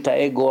אחד יוריד את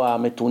האגו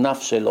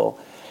המטונף שלו,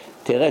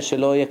 תראה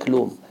שלא יהיה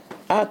כלום.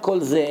 הכל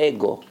זה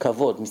אגו,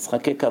 כבוד,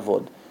 משחקי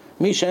כבוד.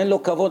 מי שאין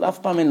לו כבוד, אף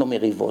פעם אין לו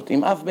מריבות,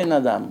 עם אף בן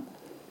אדם,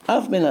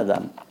 אף בן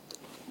אדם.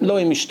 לא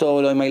עם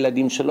אשתו, לא עם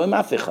הילדים שלו, עם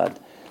אף אחד.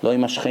 לא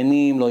עם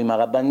השכנים, לא עם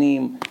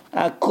הרבנים.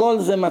 הכל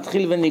זה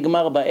מתחיל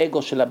ונגמר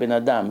באגו של הבן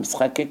אדם.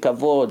 משחקי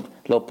כבוד,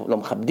 לא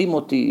מכבדים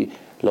אותי,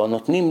 לא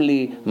נותנים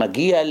לי,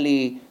 מגיע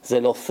לי, זה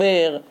לא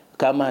פייר,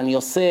 כמה אני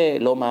עושה,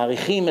 לא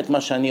מעריכים את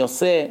מה שאני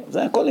עושה.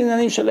 זה הכל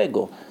עניינים של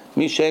אגו.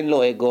 מי שאין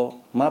לו אגו,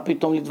 מה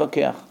פתאום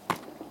להתווכח?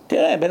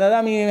 תראה, בן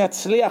אדם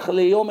יצליח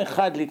ליום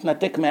אחד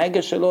להתנתק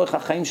מהאגו שלו, איך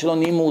החיים שלו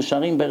נהיים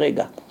מאושרים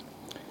ברגע.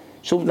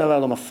 שום דבר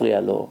לא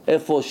מפריע לו.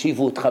 איפה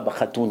הושיבו אותך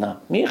בחתונה?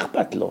 מי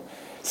אכפת לו?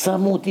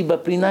 שמו אותי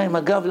בפינה עם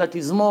הגב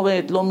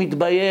לתזמורת, לא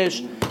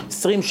מתבייש,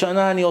 20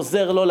 שנה אני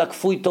עוזר לו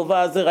לכפוי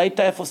טובה הזה, ראית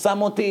איפה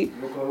שם אותי?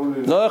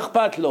 לא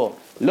אכפת לו.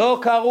 לא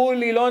קראו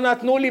לי, לא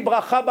נתנו לי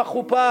ברכה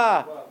בחופה.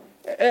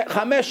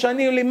 5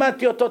 שנים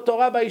לימדתי אותו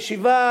תורה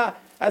בישיבה,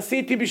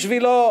 עשיתי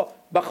בשבילו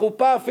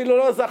בחופה, אפילו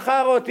לא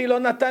זכר אותי, לא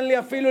נתן לי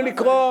אפילו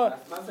לקרוא.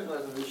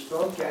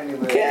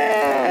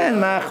 כן,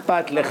 מה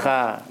אכפת לך?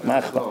 מה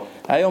אכפת?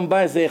 היום בא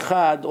איזה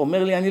אחד,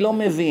 אומר לי, אני לא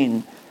מבין,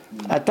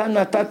 אתה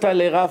נתת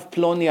לרב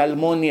פלוני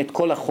אלמוני את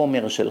כל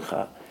החומר שלך,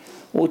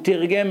 הוא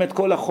תרגם את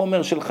כל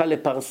החומר שלך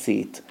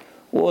לפרסית,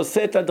 הוא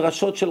עושה את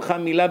הדרשות שלך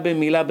מילה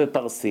במילה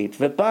בפרסית,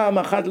 ופעם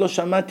אחת לא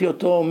שמעתי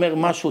אותו אומר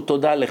משהו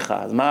תודה לך.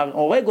 אז מה,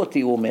 הורג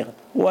אותי, הוא אומר.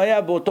 הוא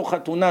היה באותו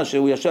חתונה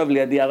שהוא ישב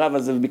לידי הרב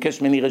הזה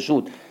וביקש ממני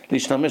רשות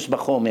להשתמש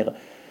בחומר.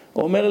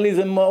 הוא אומר לי,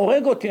 זה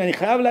הורג אותי, אני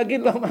חייב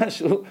להגיד לו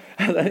משהו.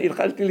 אז אני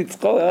התחלתי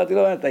לצחוק, אמרתי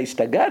לו, אתה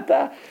השתגעת?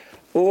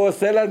 הוא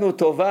עושה לנו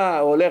טובה,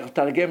 הוא הולך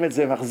לתרגם את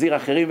זה, מחזיר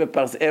אחרים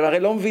בפרסית, הם הרי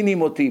לא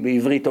מבינים אותי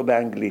בעברית או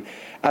באנגלית.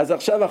 אז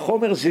עכשיו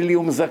החומר שלי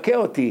הוא מזכה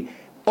אותי.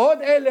 עוד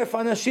 1,000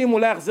 אנשים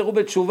אולי יחזרו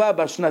בתשובה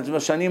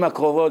בשנים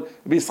הקרובות,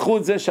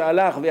 בזכות זה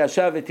שהלך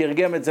וישב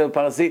ותרגם את זה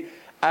בפרסית.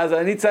 אז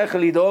אני צריך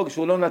לדאוג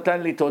שהוא לא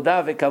נתן לי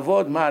תודה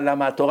וכבוד. מה,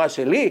 למה התורה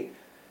שלי?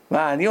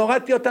 מה, אני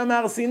הורדתי אותה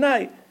מהר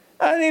סיני?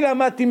 אני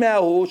למדתי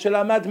מההוא,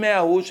 שלמד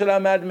מההוא,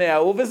 שלמד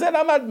מההוא, וזה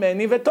למד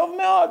מני, וטוב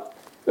מאוד.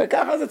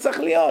 וככה זה צריך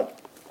להיות.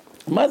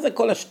 מה זה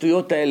כל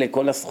השטויות האלה,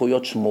 כל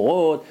הזכויות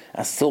שמורות,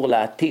 אסור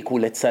להעתיק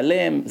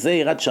ולצלם, זה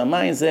יראת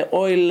שמיים, זה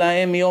אוי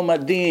להם יום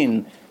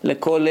הדין,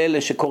 לכל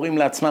אלה שקוראים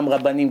לעצמם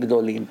רבנים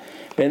גדולים.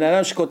 בן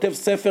אדם שכותב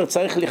ספר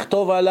צריך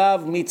לכתוב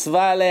עליו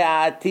מצווה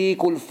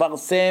להעתיק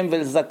ולפרסם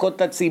ולזכות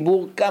את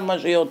הציבור כמה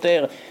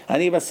שיותר.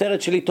 אני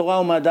בסרט שלי תורה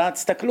ומדע,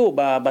 תסתכלו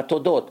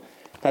בתודות,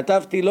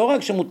 כתבתי לא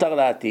רק שמותר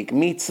להעתיק,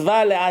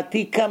 מצווה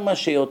להעתיק כמה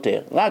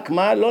שיותר, רק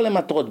מה? לא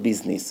למטרות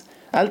ביזנס.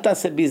 אל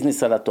תעשה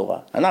ביזנס על התורה.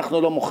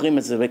 אנחנו לא מוכרים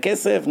את זה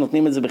בכסף,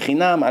 נותנים את זה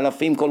בחינם,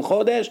 אלפים כל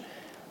חודש.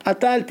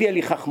 אתה אל תהיה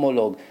לי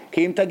חכמולוג,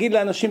 כי אם תגיד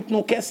לאנשים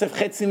תנו כסף,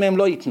 חצי מהם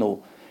לא ייתנו.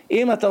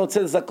 אם אתה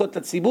רוצה לזכות את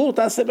הציבור,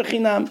 תעשה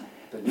בחינם.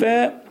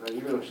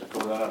 תגיד לו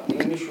שתודה,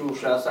 אם מישהו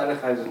שעשה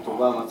לך איזה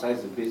טובה, מצא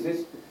איזה ביזנס,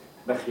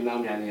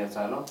 בחינם יעני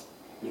יצא לו,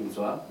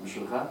 למצוא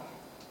בשבילך,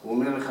 הוא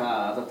אומר לך,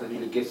 אתה תביא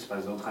לי כסף,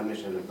 אז עוד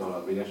 $5,000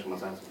 בגלל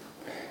שמצאתי.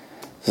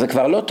 זה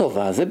כבר לא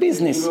טובה, זה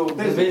ביזנס.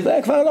 זה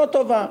כבר לא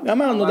טובה.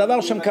 אמרנו,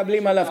 דבר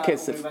שמקבלים עליו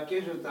כסף. הוא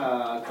מבקש את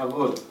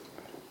הכבוד.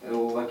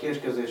 הוא מבקש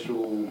כזה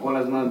שהוא כל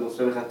הזמן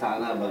עושה לך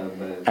טענה.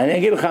 אני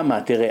אגיד לך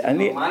מה, תראה,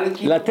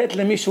 לתת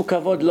למישהו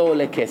כבוד לא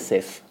עולה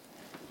כסף.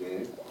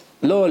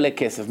 לא עולה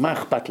כסף, מה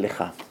אכפת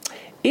לך?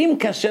 אם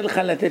קשה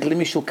לך לתת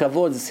למישהו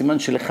כבוד, זה סימן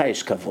שלך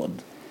יש כבוד.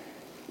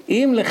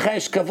 אם לך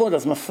יש כבוד,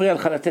 אז מפריע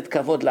לך לתת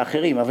כבוד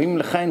לאחרים, אבל אם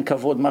לך אין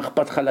כבוד, מה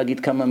אכפת לך להגיד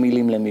כמה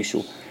מילים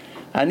למישהו?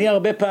 אני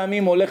הרבה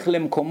פעמים הולך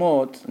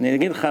למקומות, אני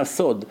אגיד לך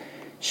סוד,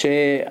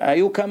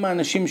 שהיו כמה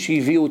אנשים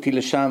שהביאו אותי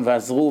לשם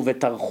ועזרו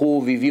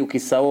וטרחו והביאו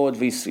כיסאות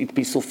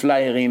והדפיסו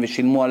פליירים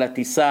ושילמו על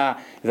הטיסה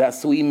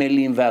ועשו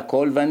אימיילים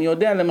והכל, ואני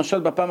יודע למשל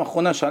בפעם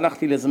האחרונה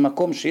שהלכתי לאיזה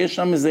מקום שיש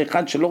שם איזה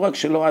אחד שלא רק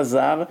שלא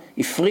עזר,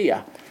 הפריע,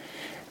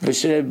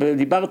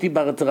 ושדיברתי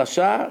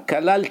בדרשה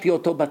כללתי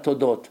אותו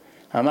בתודות,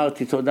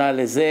 אמרתי תודה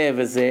לזה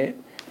וזה,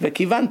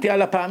 וכיוונתי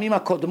על הפעמים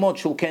הקודמות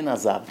שהוא כן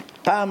עזר.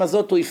 פעם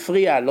הזאת הוא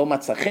הפריע, לא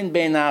מצא חן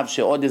בעיניו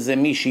שעוד איזה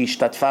מישהי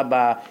השתתפה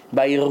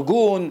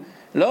בארגון,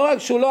 לא רק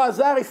שהוא לא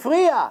עזר,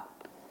 הפריע.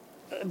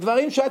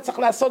 דברים שהיה צריך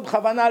לעשות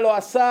בכוונה לא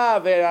עשה,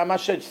 ומה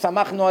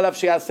ששמחנו עליו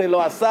שיעשה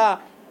לא עשה.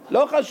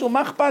 לא חשוב,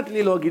 מה אכפת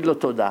לי לא אגיד לו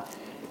תודה.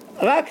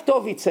 רק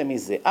טוב יצא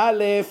מזה.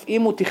 א',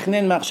 אם הוא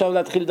תכנן מעכשיו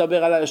להתחיל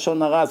לדבר על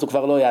הלשון הרע, אז הוא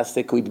כבר לא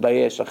יעשה, כי הוא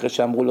יתבייש אחרי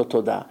שאמרו לו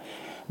תודה.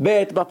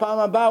 ב', בפעם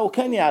הבאה הוא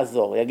כן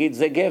יעזור, יגיד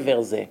זה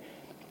גבר זה.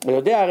 הוא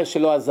יודע הרי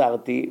שלא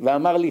עזרתי,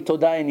 ואמר לי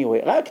תודה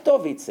anyway. רק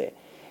טוב יצא.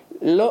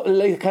 לא,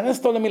 להיכנס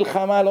אותו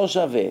למלחמה לא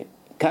שווה.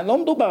 כאן לא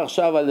מדובר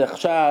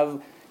עכשיו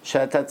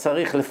שאתה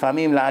צריך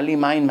לפעמים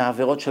להעלים עין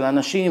מהעבירות של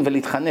אנשים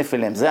ולהתחנף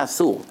אליהם, זה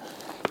אסור.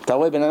 אתה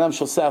רואה בן אדם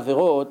שעושה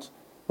עבירות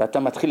ואתה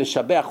מתחיל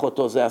לשבח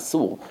אותו, זה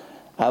אסור.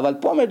 אבל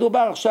פה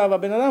מדובר עכשיו,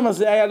 הבן אדם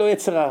הזה היה לו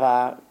יצר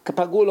הרע,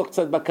 פגעו לו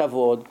קצת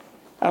בכבוד,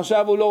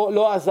 עכשיו הוא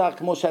לא עזר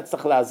כמו שאת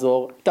צריך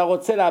לעזור, אתה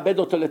רוצה לאבד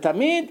אותו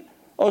לתמיד,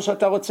 או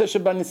שאתה רוצה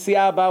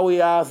שבנסיעה הבאה הוא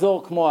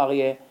יעזור כמו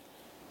אריה,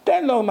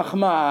 תן לו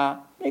מחמאה,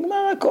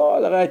 נגמר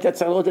הכל, הרי אתה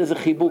צריך לראות איזה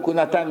חיבוק הוא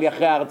נתן לי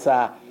אחרי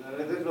ההרצאה.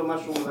 לתת לו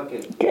משהו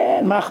מבקש.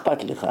 כן, מה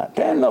אכפת לך?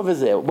 תן לו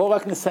וזהו. בואו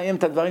רק נסיים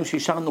את הדברים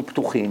שהשארנו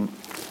פתוחים.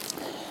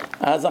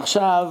 אז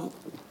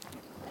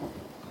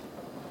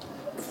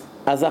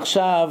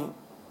עכשיו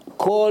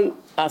כל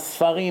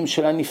הספרים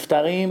של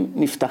הנפטרים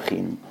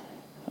נפתחים.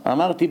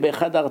 אמרתי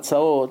באחד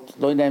ההרצאות,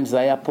 לא יודע אם זה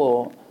היה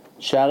פה,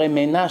 שהרי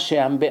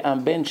מנשה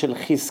הבן של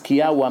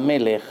חזקיהו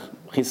המלך,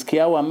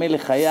 חזקיהו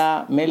המלך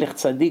היה מלך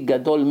צדיק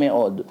גדול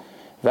מאוד,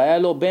 והיה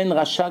לו בן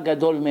רשע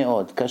גדול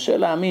מאוד. קשה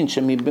להאמין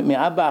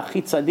שמאבא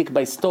הכי צדיק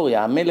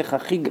בהיסטוריה, המלך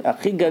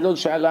הכי גדול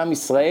שהיה לעם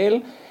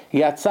ישראל,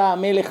 יצא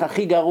המלך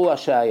הכי גרוע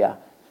שהיה.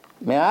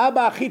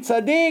 מהאבא הכי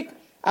צדיק,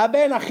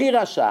 הבן הכי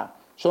רשע.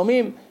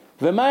 שומעים?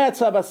 ומה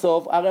יצא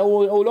בסוף? הרי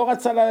הוא לא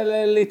רצה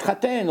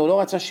להתחתן, הוא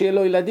לא רצה שיהיה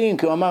לו ילדים,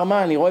 כי הוא אמר,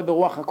 מה, אני רואה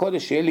ברוח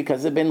הקודש שיהיה לי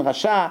כזה בן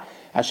רשע,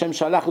 השם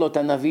שלח לו את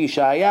הנביא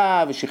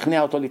ישעיה,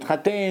 ושכנע אותו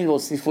להתחתן,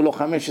 והוסיפו לו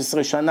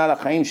 15 שנה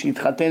לחיים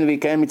שיתחתן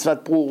ויקיים מצוות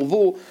פרו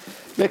ורבו.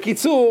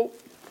 בקיצור,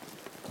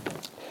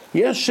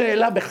 יש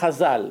שאלה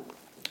בחז"ל,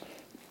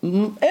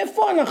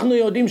 איפה אנחנו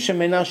יודעים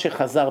שמנשה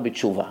חזר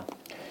בתשובה?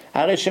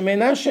 הרי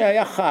שמנשה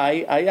היה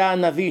חי, היה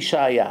הנביא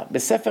ישעיה,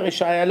 בספר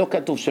ישעיה לא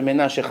כתוב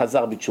שמנשה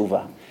חזר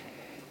בתשובה.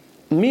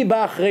 מי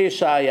בא אחרי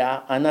ישעיה?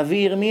 הנביא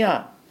ירמיה.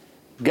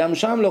 גם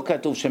שם לא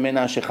כתוב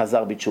שמנשה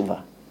חזר בתשובה.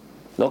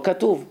 לא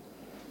כתוב.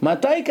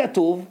 מתי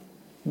כתוב?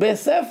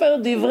 בספר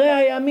דברי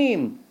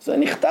הימים. זה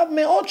נכתב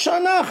 100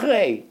 שנה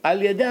אחרי,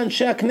 על ידי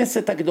אנשי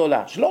הכנסת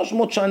הגדולה.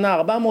 300 שנה,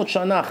 400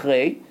 שנה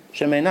אחרי,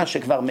 שמנשה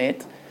כבר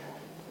מת.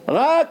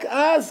 רק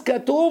אז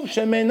כתוב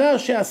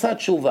שמנשה עשה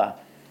תשובה.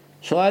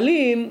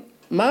 שואלים,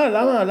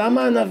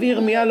 למה הנביא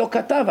ירמיה לא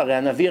כתב? הרי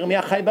הנביא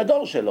ירמיה חי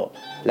בדור שלו.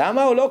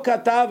 למה הוא לא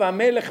כתב,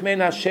 המלך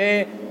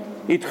מנשה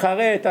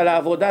התחרט על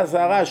העבודה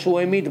זרה שהוא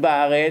העמיד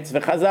בארץ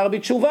וחזר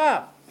בתשובה?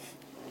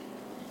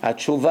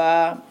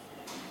 התשובה,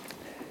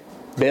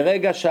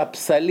 ברגע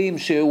שהפסלים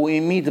שהוא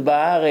העמיד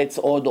בארץ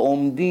עוד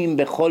עומדים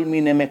בכל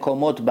מיני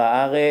מקומות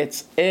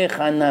בארץ, איך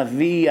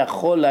הנביא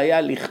יכול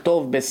היה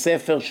לכתוב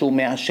בספר שהוא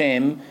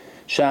מהשם,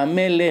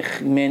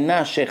 שהמלך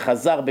מנשה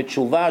חזר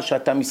בתשובה,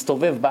 שאתה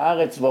מסתובב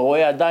בארץ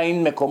ורואה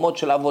עדיין מקומות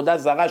של עבודה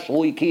זרה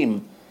שהוא הקים?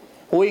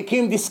 הוא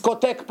הקים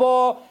דיסקוטק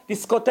פה,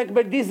 דיסקוטק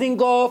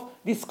בדיזינגוף,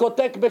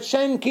 דיסקוטק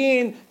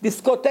בשנקין,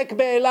 דיסקוטק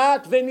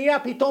באילת, ונהיה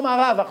פתאום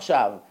הרב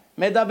עכשיו,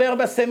 מדבר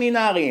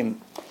בסמינרים.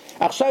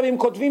 עכשיו אם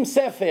כותבים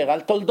ספר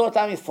על תולדות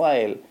עם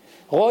ישראל,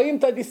 רואים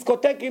את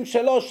הדיסקוטקים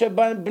שלו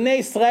שבני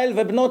ישראל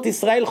ובנות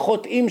ישראל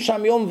חוטאים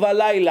שם יום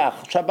ולילה,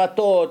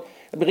 שבתות,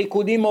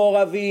 ריקודים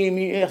מעורבים,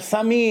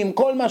 סמים,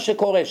 כל מה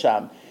שקורה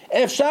שם.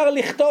 אפשר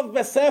לכתוב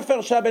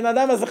בספר שהבן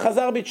אדם הזה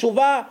חזר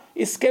בתשובה,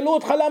 יסכלו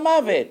אותך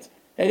למוות.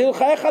 יגידו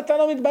לך, איך אתה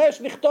לא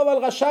מתבייש לכתוב על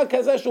רשע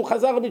כזה שהוא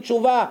חזר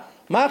בתשובה?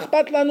 מה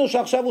אכפת לנו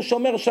שעכשיו הוא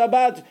שומר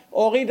שבת,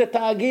 הוריד את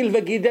העגיל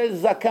וגידל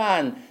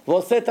זקן,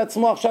 ועושה את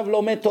עצמו עכשיו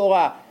לומד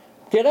תורה?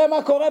 תראה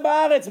מה קורה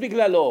בארץ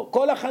בגללו,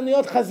 כל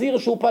החנויות חזיר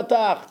שהוא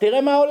פתח,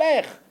 תראה מה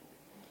הולך.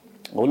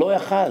 הוא לא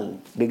יכל,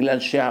 בגלל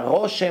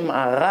שהרושם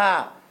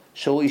הרע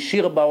שהוא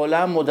השאיר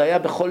בעולם עוד היה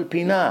בכל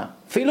פינה,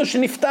 אפילו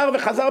שנפטר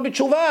וחזר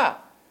בתשובה.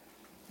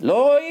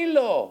 לא הועיל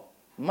לו.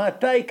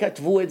 מתי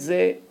כתבו את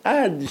זה?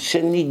 עד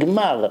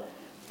שנגמר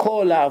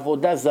כל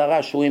העבודה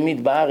זרה שהוא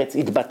העמיד בארץ,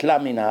 התבטלה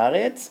מן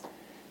הארץ,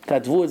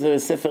 כתבו את זה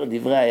בספר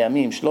דברי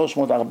הימים,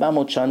 300-400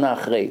 שנה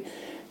אחרי.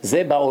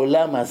 זה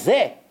בעולם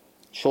הזה,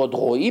 שעוד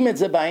רואים את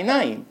זה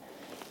בעיניים,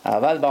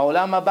 אבל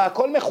בעולם הבא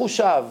הכל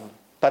מחושב.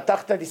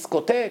 פתחת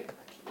דיסקוטק,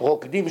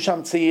 רוקדים שם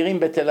צעירים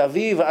בתל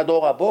אביב עד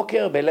אור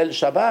הבוקר, בליל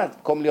שבת,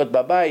 במקום להיות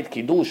בבית,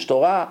 קידוש,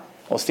 תורה,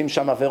 עושים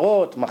שם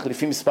עבירות,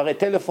 מחליפים מספרי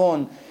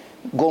טלפון,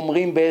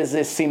 גומרים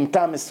באיזה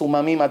סמטה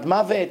מסוממים עד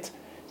מוות,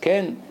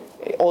 כן?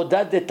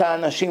 עודדת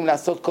האנשים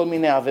לעשות כל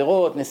מיני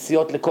עבירות,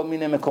 נסיעות לכל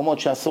מיני מקומות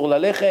שאסור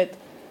ללכת.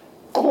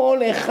 כל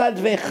אחד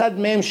ואחד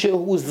מהם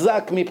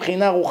שהוזק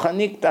מבחינה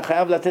רוחנית, אתה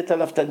חייב לתת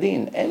עליו את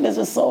הדין, אין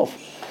לזה סוף.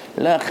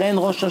 לכן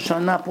ראש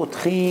השנה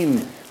פותחים,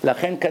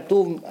 לכן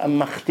כתוב,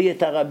 מחטיא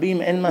את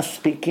הרבים, אין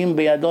מספיקים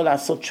בידו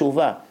לעשות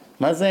תשובה.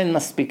 מה זה אין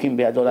מספיקים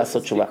בידו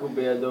לעשות תשובה?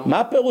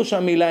 מה פירוש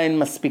המילה אין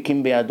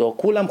מספיקים בידו?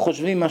 כולם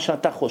חושבים מה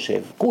שאתה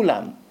חושב,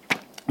 כולם.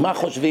 מה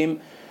חושבים?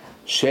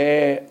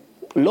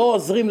 שלא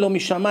עוזרים לו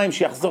משמיים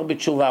שיחזור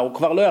בתשובה, הוא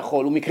כבר לא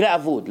יכול, הוא מקרה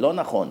אבוד, לא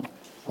נכון.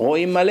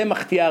 רואים מלא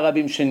מחטיאי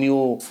הרבים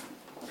שנהיו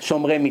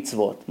שומרי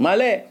מצוות,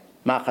 מלא.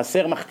 מה,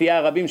 חסר מחטיאי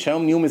הרבים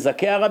שהיום נהיו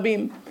מזכי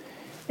הרבים?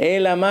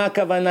 אלא מה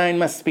הכוונה אין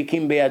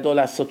מספיקים בידו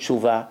לעשות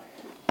תשובה?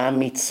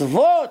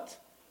 המצוות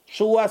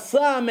שהוא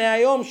עשה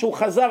מהיום שהוא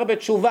חזר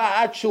בתשובה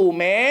עד שהוא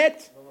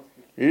מת,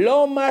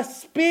 לא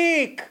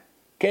מספיק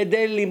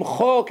כדי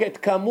למחוק את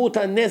כמות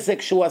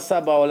הנזק שהוא עשה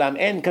בעולם.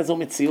 אין כזו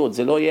מציאות,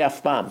 זה לא יהיה אף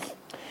פעם.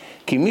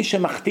 כי מי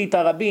שמחטיא את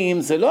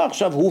הרבים זה לא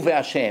עכשיו הוא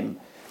והשם.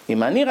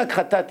 אם אני רק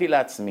חטאתי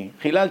לעצמי,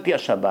 חיללתי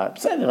השבת,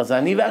 בסדר, אז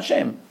אני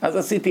והשם. אז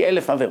עשיתי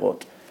 1,000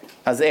 עבירות.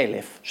 אז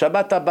 1,000.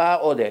 שבת הבאה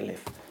עוד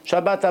 1,000.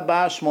 שבת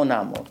הבאה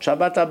 800.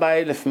 שבת הבאה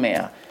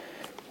 1,100.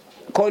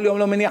 כל יום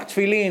לא מניח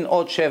תפילין,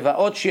 עוד 7,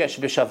 עוד 6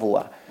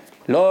 בשבוע.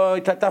 לא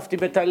התעטפתי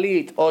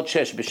בטלית, עוד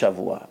 6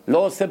 בשבוע. לא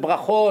עושה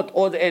ברכות,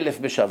 עוד 1,000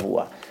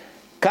 בשבוע.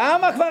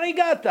 כמה כבר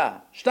הגעת?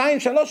 2-3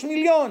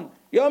 מיליון.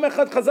 יום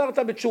אחד חזרת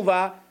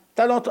בתשובה,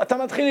 אתה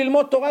מתחיל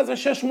ללמוד תורה, זה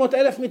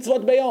 600,000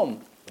 מצוות ביום.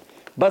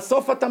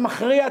 בסוף אתה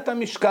מכריע את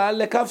המשקל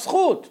לקו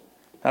זכות.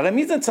 הרי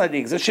מי זה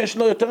צדיק? זה שיש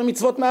לו יותר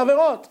מצוות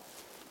מעבירות.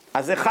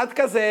 אז אחד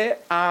כזה,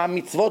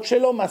 המצוות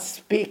שלו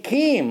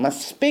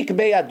מספיק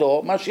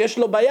בידו, מה שיש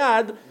לו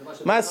ביד,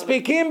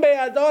 מספיקים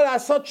בידו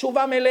לעשות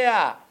תשובה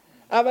מלאה.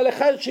 אבל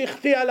אחד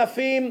שהחטיא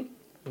אלפים,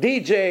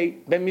 די-ג'יי,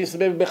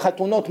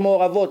 בחתונות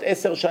מעורבות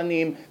 10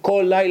 שנים,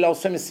 כל לילה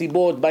עושה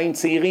מסיבות, באים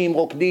צעירים,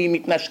 רוקדים,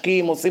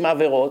 מתנשקים, עושים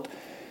עבירות.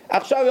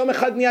 עכשיו יום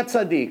אחד נהיה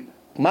צדיק.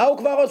 מה הוא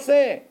כבר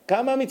עושה?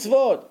 כמה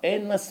מצוות?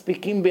 אין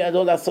מספיקים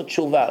בידו לעשות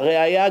תשובה.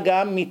 ראיה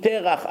גם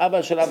מתרח,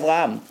 אבא של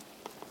אברהם.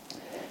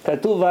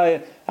 כתוב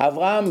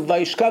אברהם,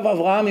 וישכב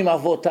אברהם עם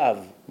אבותיו.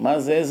 מה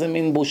זה? איזה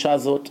מין בושה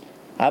זאת?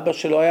 אבא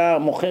שלו היה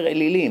מוכר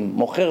אלילים,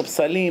 מוכר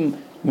פסלים,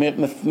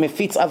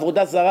 מפיץ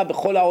עבודה זרה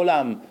בכל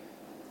העולם.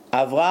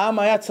 אברהם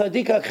היה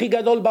צדיק הכי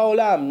גדול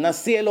בעולם,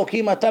 נשיא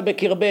אלוקים אתה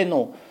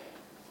בקרבנו.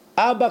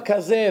 אבא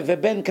כזה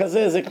ובן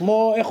כזה זה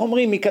כמו, איך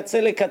אומרים,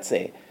 מקצה לקצה.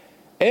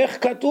 איך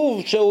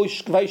כתוב שהוא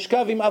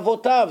וישכב עם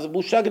אבותיו? זה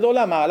בושה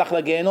גדולה. מה, הלך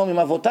לגיהנום עם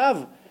אבותיו?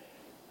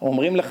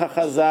 אומרים לך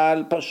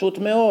חז"ל, פשוט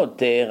מאוד,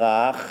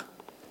 תרח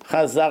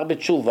חזר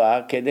בתשובה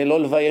כדי לא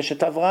לבייש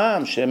את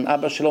אברהם,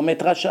 שאבא שלו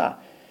מת רשע.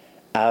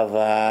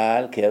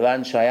 אבל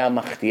כיוון שהיה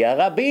מחטיא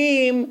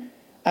רבים,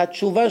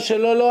 התשובה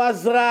שלו לא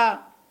עזרה,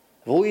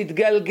 והוא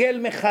התגלגל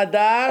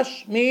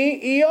מחדש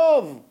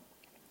מאיוב.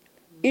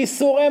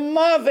 איסורי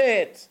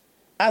מוות,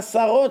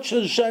 10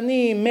 של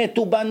שנים,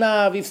 מתו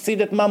בניו,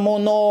 הפסיד את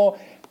ממונו,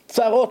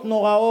 צרות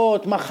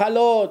נוראות,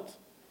 מחלות,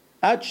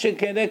 עד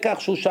שכדי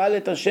כך שהוא שאל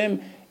את השם,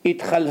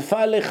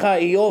 התחלפה לך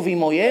איוב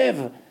עם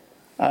אויב?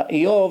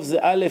 איוב זה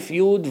א'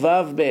 י' ו'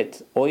 ב',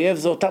 אויב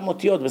זה אותם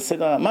אותיות,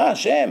 בסדר, מה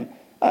השם?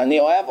 אני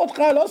אוהב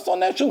אותך, לא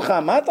שונא שלך,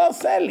 מה אתה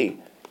עושה לי?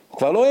 הוא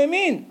כבר לא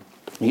האמין,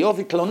 איוב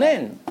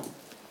התלונן,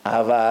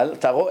 אבל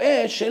אתה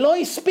רואה שלא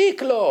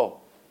הספיק לו.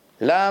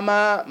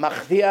 למה?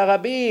 מחטיא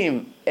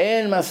הרבים,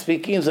 אין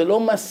מספיקים, זה לא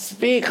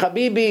מספיק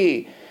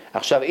חביבי.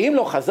 עכשיו אם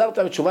לא חזרת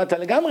בתשובה אתה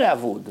לגמרי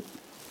אבוד.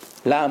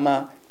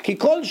 למה? כי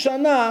כל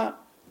שנה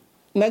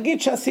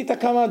נגיד שעשית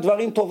כמה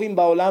דברים טובים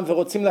בעולם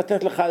ורוצים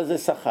לתת לך על זה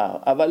שכר,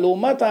 אבל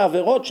לעומת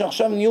העבירות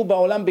שעכשיו נהיו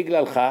בעולם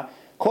בגללך,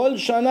 כל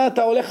שנה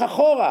אתה הולך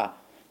אחורה.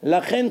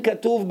 לכן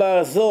כתוב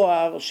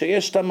בזוהר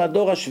שיש את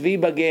המדור השביעי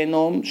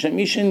בגיהנום,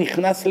 שמי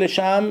שנכנס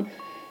לשם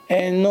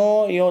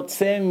אינו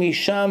יוצא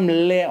משם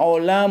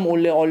לעולם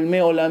ולעולמי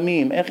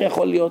עולמים. איך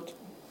יכול להיות?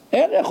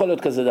 איך יכול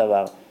להיות כזה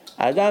דבר?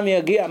 האדם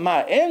יגיע,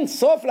 מה, אין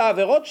סוף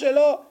לעבירות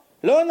שלו?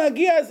 לא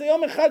נגיע איזה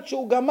יום אחד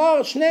שהוא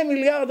גמר 2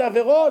 מיליארד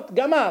עבירות,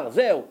 גמר,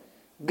 זהו.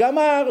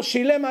 גמר,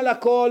 שילם על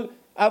הכל,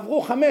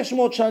 עברו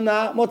 500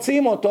 שנה,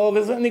 מוציאים אותו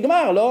וזה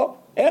נגמר, לא?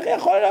 איך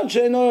יכול להיות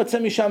שאינו יוצא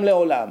משם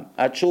לעולם?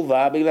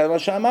 התשובה בגלל מה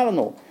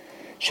שאמרנו,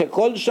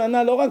 שכל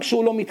שנה לא רק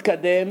שהוא לא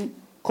מתקדם,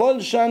 כל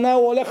שנה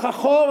הוא הולך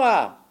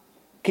אחורה,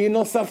 כי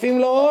נוספים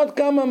לו עוד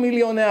כמה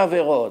מיליוני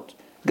עבירות,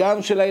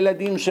 גם של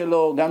הילדים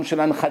שלו, גם של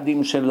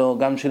הנכדים שלו,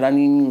 גם של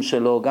הנינים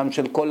שלו, גם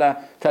של כל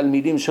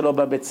התלמידים שלו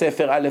בבית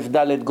ספר א'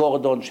 ד'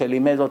 גורדון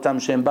שלימד אותם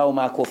שהם באו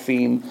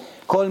מהקופים,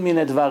 כל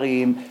מיני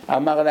דברים,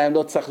 אמר להם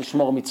לא צריך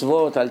לשמור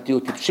מצוות, אל תהיו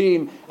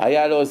טיפשים,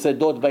 היה לו איזה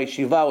דוד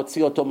בישיבה,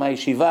 הוציא אותו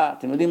מהישיבה.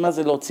 אתם יודעים מה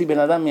זה להוציא בן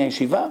אדם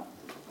מהישיבה?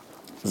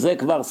 זה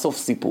כבר סוף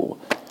סיפור.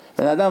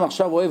 בן אדם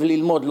עכשיו אוהב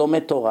ללמוד, לומד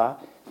תורה,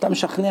 אתה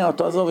משכנע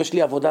אותו, עזוב, יש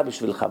לי עבודה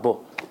בשבילך, בוא.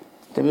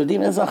 אתם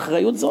יודעים איזו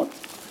אחריות זאת?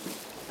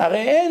 הרי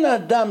אין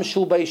אדם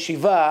שהוא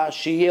בישיבה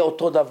שיהיה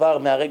אותו דבר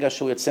מהרגע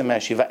שהוא יוצא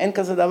מהישיבה, אין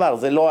כזה דבר,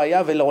 זה לא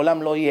היה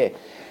ולעולם לא יהיה.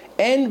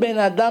 אין בן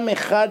אדם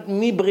אחד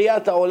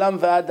מבריאת העולם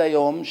ועד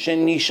היום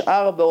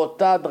שנשאר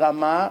באותה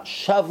דרמה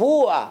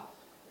שבוע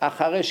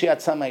אחרי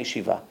שיצא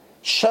מהישיבה.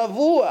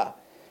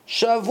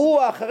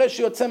 שבוע אחרי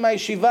שיוצא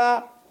מהישיבה,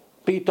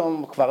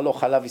 פתאום כבר לא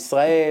חלב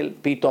ישראל,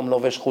 פתאום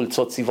לובש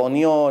חולצות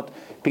צבעוניות,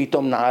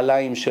 פתאום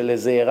נעליים של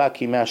איזה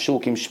עיראקי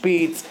מהשוק עם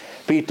שפיץ,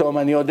 פתאום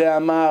אני יודע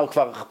מה,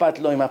 כבר אכפת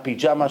לו עם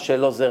הפיג'מה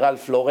שלו זה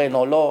רלף לורן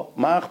או לא.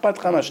 מה אכפת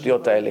לך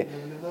מהשטויות האלה?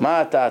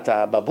 מה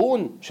אתה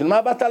בבון? של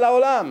מה באת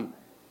לעולם?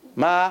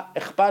 מה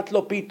אכפת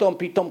לו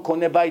פתאום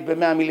קונה בית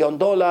ב$100 מיליון,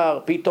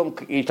 פתאום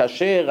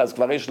יתעשר, אז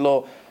כבר יש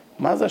לו...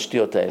 מה זה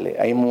השטויות האלה?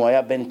 האם הוא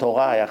היה בן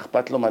תורה, היה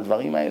אכפת לו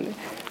מהדברים האלה?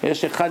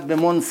 יש אחד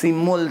במונסי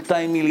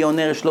מולטי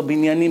מיליונר, יש לו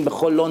בניינים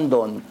בכל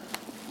לונדון.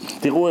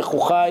 תראו איך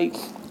הוא חי,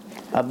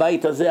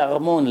 הבית הזה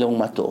ארמון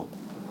לעומתו.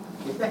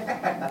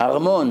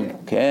 ארמון,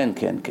 כן,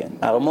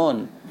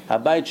 ארמון.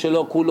 הבית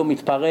שלו כולו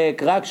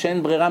מתפרק, רק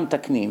שאין ברירה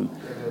מתקנים.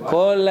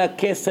 כל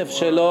הכסף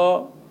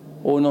שלו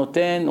הוא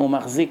נותן, הוא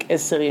מחזיק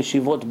 10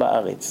 ישיבות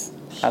בארץ.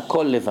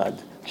 הכל לבד.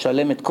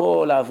 שלם את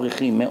כל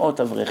האברכים, 100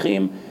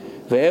 אברכים,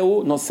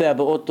 והוא נוסע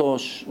באוטו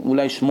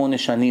אולי 8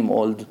 שנים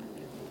אולד,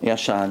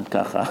 ישן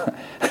ככה.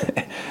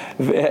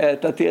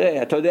 ואתה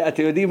תראה,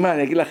 אתם יודעים מה,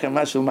 אני אגיד לכם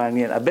משהו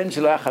מעניין. הבן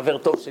שלו היה חבר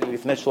טוב שלי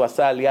לפני שהוא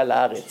עשה עלייה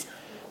לארץ.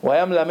 הוא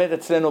היה מלמד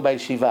אצלנו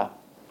בישיבה.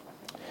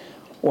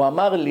 הוא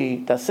אמר לי,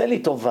 תעשה לי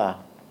טובה,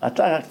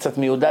 אתה קצת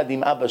מיודד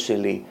עם אבא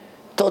שלי,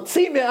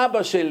 תוציא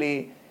מאבא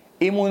שלי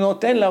אם הוא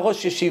נותן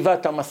לראש ישיבה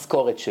את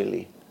המשכורת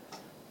שלי.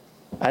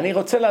 אני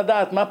רוצה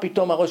לדעת מה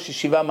פתאום הראש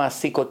ישיבה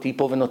מעסיק אותי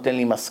פה ונותן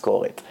לי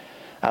משכורת.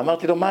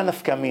 אמרתי לו, מה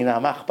נפקא מינה,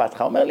 מה אכפת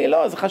לך? הוא אומר לי,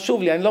 לא, זה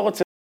חשוב לי, אני לא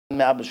רוצה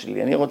מאבא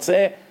שלי, אני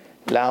רוצה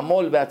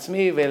לעמול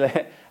בעצמי,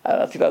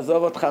 אמרתי לו,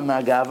 עזוב אותך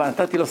מהגאווה,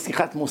 נתתי לו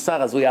שיחת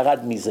מוסר, אז הוא ירד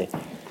מזה.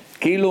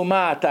 כאילו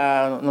מה,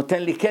 אתה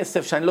נותן לי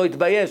כסף שאני לא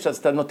אתבייש, אז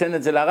אתה נותן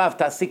את זה לרב,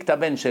 תעסיק את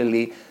הבן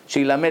שלי,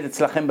 שילמד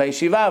אצלכם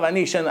בישיבה,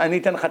 ואני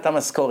אתן לך את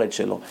המשכורת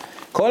שלו.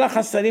 כל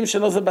החסדים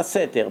שלו זה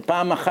בסתר.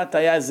 פעם אחת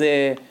היה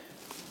איזה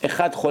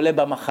אחד חולה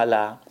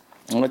במחלה,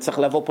 הוא צריך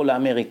לבוא פה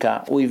לאמריקה,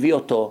 הוא הביא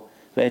אותו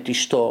ואת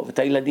אשתו ואת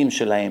הילדים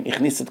שלהם,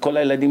 הכניס את כל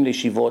הילדים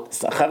לישיבות,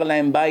 שכר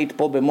להם בית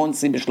פה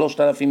במונסי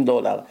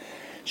 $3,000,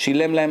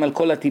 שילם להם על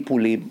כל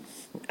הטיפולים,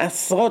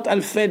 עשרות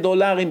אלפי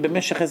דולרים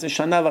במשך איזה 1.5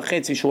 שנה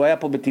שהוא היה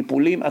פה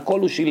בטיפולים, הכל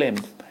הוא שילם.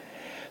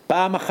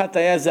 פעם אחת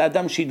היה איזה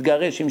אדם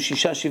שהתגרש עם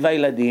 6-7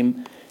 ילדים,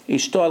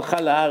 אשתו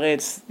הלכה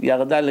לארץ,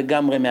 ירדה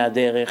לגמרי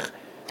מהדרך,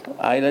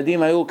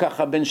 הילדים היו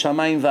ככה בין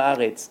שמיים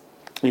וארץ,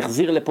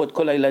 החזיר לפה את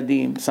כל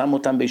הילדים, שם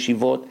אותם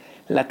בישיבות,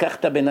 לקח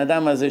את הבן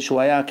אדם הזה שהוא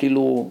היה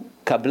כאילו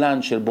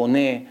קבלן של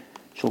בונה,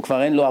 שהוא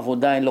כבר אין לו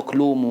עבודה, אין לו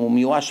כלום, הוא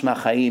מיואש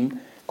מהחיים,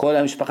 כל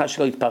המשפחה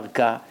שלו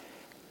התפרקה,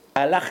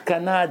 הלך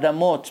קנה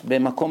אדמות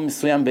במקום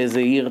מסוים באיזה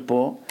עיר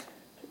פה,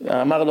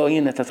 אמר לו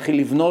הנה תתחיל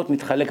לבנות,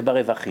 נתחלק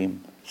ברווחים.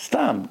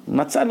 סתם,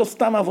 מצא לו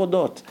סתם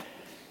עבודות.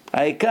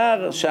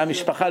 העיקר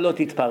שהמשפחה לא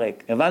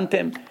תתפרק,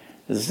 הבנתם?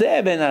 זה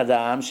בן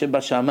אדם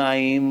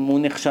שבשמיים הוא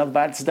נחשב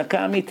בעל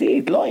צדקה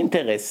אמיתית, לא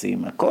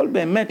אינטרסים, הכל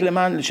באמת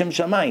למען לשם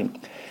שמיים.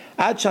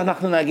 עד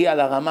שאנחנו נגיע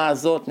לרמה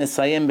הזאת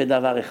נסיים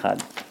בדבר אחד.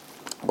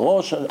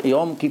 ראש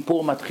יום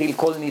כיפור מתחיל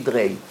כל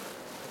נדרי.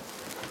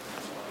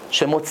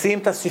 שמוצאים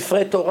את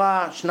הספרי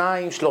תורה,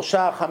 2, 3,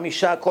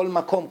 5, כל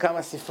מקום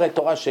כמה ספרי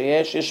תורה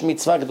שיש, יש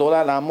מצווה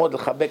גדולה לעמוד,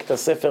 לחבק את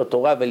הספר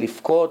תורה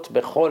ולפקות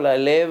בכל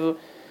הלב,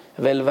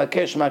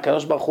 ולבקש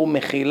מהקדוש ברוך הוא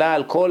מחילה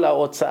על כל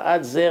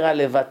ההוצאת זרע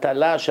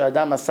לבטלה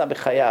שאדם עשה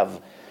בחייו,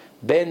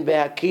 בין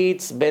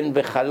בהקיץ, בין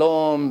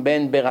בחלום,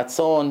 בין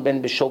ברצון,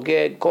 בין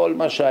בשוגג, כל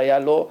מה שהיה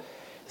לו,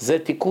 זה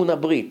תיקון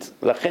הברית.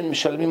 לכן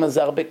משלמים על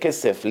זה הרבה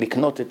כסף,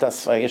 לקנות את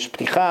הספר, יש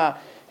פתיחה,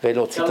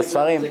 ולהוציא את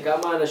הספרים. זה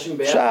כמה אנשים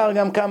ביחד? אפשר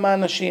גם כמה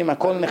אנשים,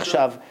 הכל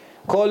נחשב.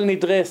 כל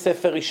נדרי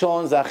ספר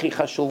ראשון זה הכי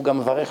חשוב, גם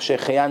מברך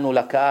שהחיינו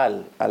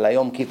לקהל על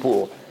היום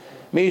כיפור.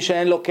 מי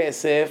שאין לו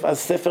כסף, אז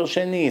ספר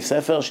שני,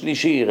 ספר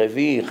שלישי,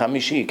 רביעי,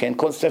 חמישי, כן?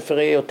 כל ספר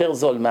יהיה יותר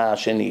זול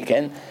מהשני,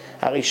 כן?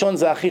 הראשון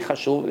זה הכי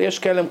חשוב. יש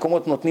כאלה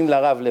מקומות נותנים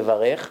לרב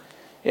לברך,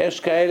 יש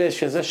כאלה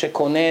שזה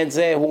שקונה את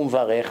זה הוא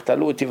מברך,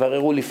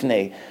 תבררו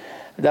לפני.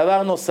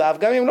 דבר נוסף,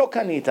 גם אם לא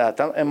קנית,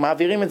 הם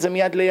מעבירים את זה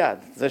מיד ליד.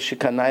 זה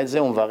שקנה את זה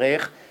הוא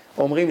מברך,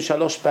 אומרים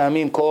 3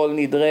 פעמים כל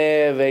נדרה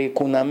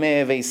ויקונמה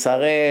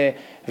ויסרה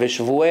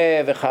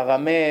ושבועה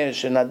וחרמה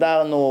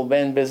שנדרנו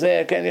בין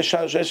בזה, כן,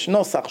 יש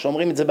נוסח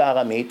שאומרים את זה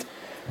בארמית.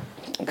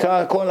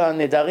 כל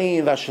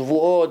הנדרים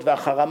והשבועות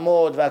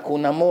והחרמות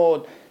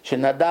והקונמות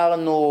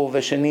שנדרנו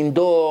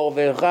ושננדור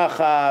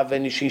ורחה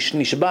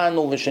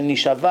ונשבענו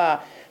ושנשבע,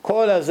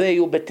 כל הזה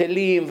יהיו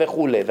בטלים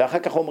וכו'. ואחר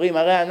כך אומרים,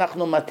 הרי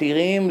אנחנו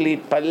מתירים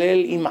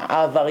להתפלל עם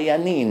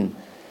עבריינים.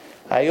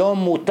 היום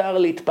מותר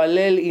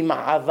להתפלל עם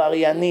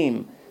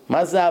עבריינים.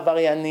 מה זה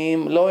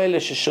עבריינים? לא אלה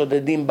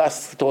ששודדים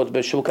בסטות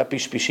בשוק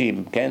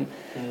הפשפישים, כן?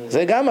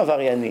 זה גם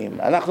עבריינים.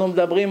 אנחנו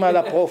מדברים על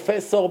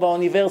הפרופסור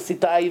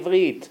באוניברסיטה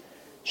העברית,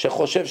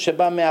 שחושב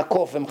שבא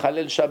מהקוף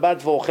ומחלל שבת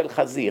ואוכל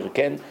חזיר,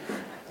 כן?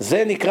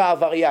 זה נקרא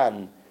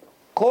עבריין.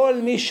 כל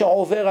מי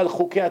שעובר על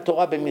חוקי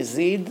התורה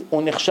במזיד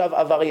הוא נחשב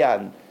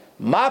עבריין.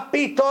 מה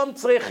פתאום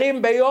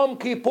צריכים ביום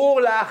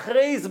כיפור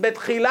להכריז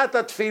בתחילת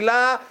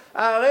התפילה,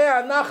 הרי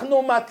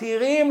אנחנו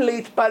מתירים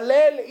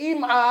להתפלל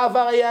עם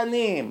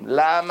העבריינים?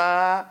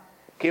 למה?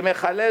 כי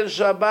מחלל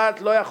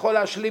שבת לא יכול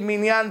להשלים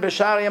מניין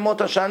בשאר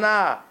ימות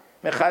השנה.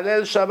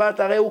 מחלל שבת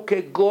הרי הוא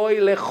כגוי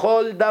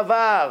לכל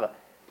דבר,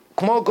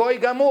 כמו גוי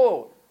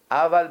גמור,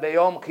 אבל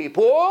ביום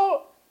כיפור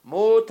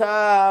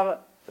מותר.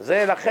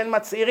 זה לכן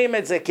מצעירים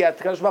את זה, כי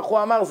הקדוש ברוך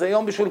הוא אמר זה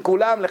יום בשביל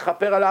כולם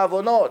לכפר על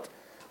העוונות,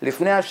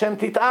 לפני השם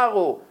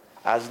תתארו.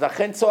 אז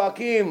לכן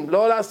צועקים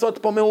לא לעשות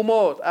פה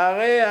מהומות,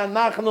 הרי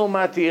אנחנו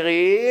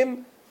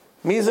מתירים.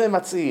 מי זה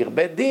מצעיר?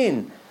 בית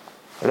דין.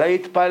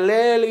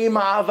 להתפלל עם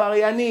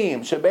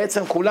העבריינים,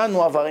 שבעצם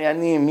כולנו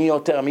עבריינים, מי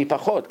יותר מי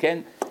פחות, כן?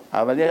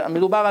 אבל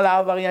מדובר על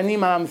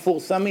העבריינים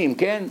המפורסמים,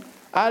 כן?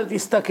 אל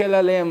תסתכל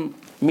עליהם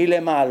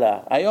מלמעלה.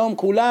 היום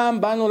כולם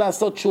באנו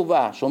לעשות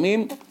תשובה,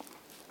 שומעים?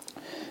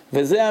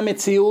 וזה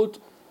המציאות.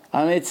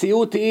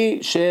 המציאות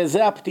היא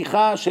שזה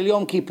הפתיחה של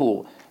יום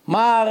כיפור.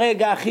 מה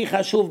הרגע הכי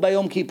חשוב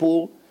ביום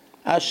כיפור?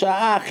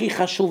 השעה הכי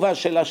חשובה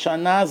של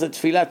השנה זה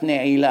תפילת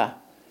נעילה.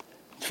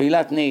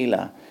 תפילת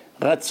נעילה.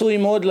 רצוי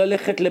מאוד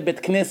ללכת לבית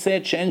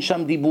כנסת שאין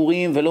שם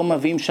דיבורים ולא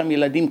מביאים שם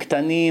ילדים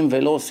קטנים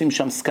ולא עושים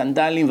שם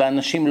סקנדלים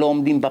ואנשים לא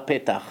עומדים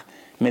בפתח,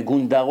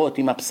 מגונדרות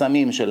עם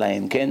הפסמים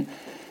שלהם, כן?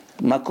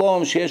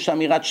 מקום שיש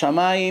שם יראת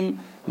שמיים,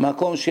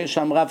 מקום שיש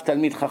שם רב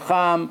תלמיד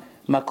חכם,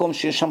 מקום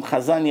שיש שם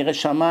חזן ירא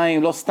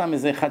שמיים, לא סתם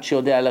איזה אחד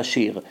שיודע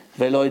לשיר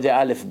ולא יודע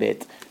א' ב',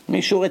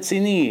 מישהו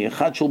רציני,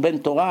 אחד שהוא בן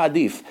תורה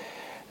עדיף.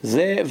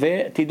 זה,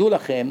 ותדעו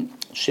לכם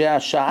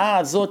שהשעה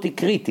הזאת היא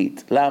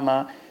קריטית.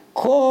 למה?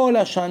 כל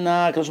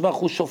השנה הקדוש ברוך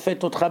הוא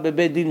שופט אותך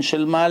בבית דין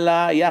של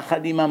מעלה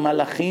יחד עם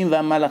המלאכים,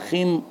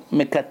 והמלאכים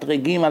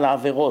מקטרגים על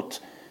העבירות.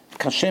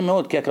 קשה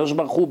מאוד, כי הקדוש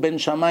ברוך הוא בין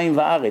שמיים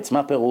וארץ.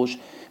 מה פירוש?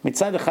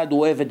 מצד אחד הוא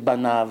אוהב את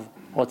בניו,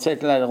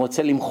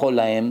 רוצה למחול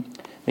להם,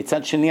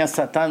 מצד שני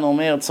השטן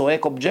אומר,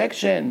 צועק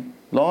אובג'קשן,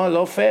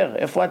 לא פייר,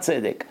 איפה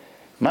הצדק?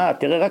 מה,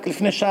 תראה, רק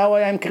לפני שעה הוא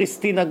היה עם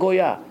קריסטינה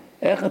גויה,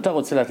 איך אתה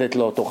רוצה לתת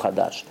לו אותו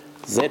חדש?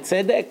 זה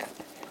צדק?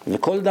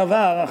 וכל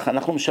דבר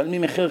אנחנו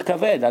משלמים מחיר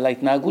כבד על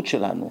ההתנהגות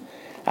שלנו.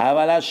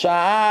 אבל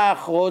השעה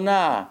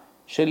האחרונה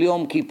של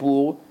יום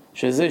כיפור,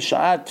 שזה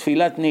שעת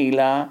תפילת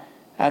נעילה,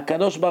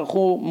 הקדוש ברוך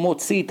הוא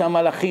מוציא את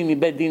המלאכים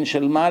מבית דין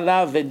של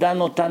מעלה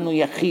ודן אותנו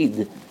יחיד,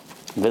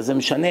 וזה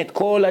משנה את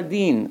כל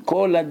הדין.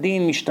 כל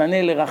הדין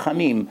משתנה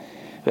לרחמים.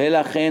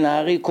 ולכן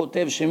הארי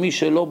כותב שמי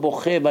שלא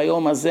בוכה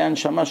ביום הזה,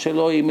 הנשמה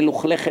שלו היא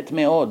מלוכלכת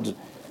מאוד,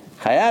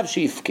 חייב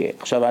שיפכה.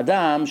 עכשיו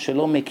אדם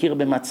שלא מכיר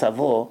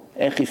במצבו,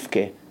 איך יפכה?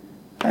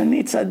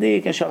 אני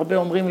צדיק, יש הרבה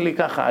אומרים לי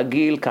ככה,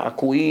 עגיל,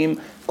 קעקועים,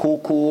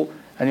 קוקו,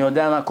 אני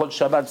יודע מה, כל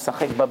שבת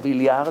משחק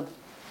בביליארד,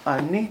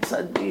 אני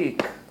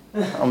צדיק,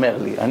 אומר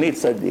לי, אני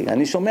צדיק,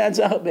 אני שומע את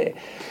זה הרבה.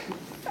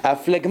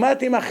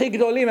 הפלגמטים הכי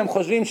גדולים הם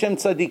חושבים שהם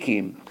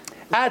צדיקים.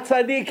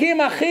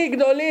 הצדיקים הכי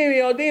גדולים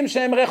יודעים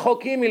שהם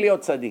רחוקים מלהיות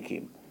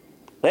צדיקים.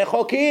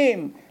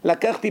 רחוקים.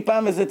 לקחתי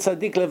פעם איזה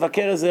צדיק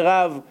לבקר איזה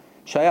רב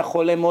שהיה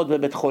חולה מאוד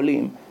בבית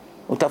חולים.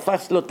 הוא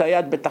תפס לו את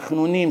היד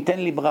בתחנונים, תן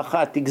לי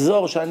ברכה,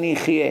 תגזור שאני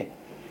אחיה.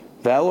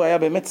 והוא היה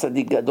באמת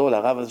צדיק גדול,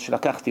 הרב הזה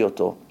שלקחתי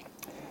אותו.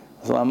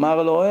 אז הוא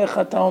אמר לו, איך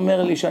אתה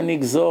אומר לי שאני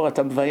אגזור,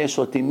 אתה מבייש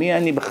אותי, מי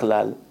אני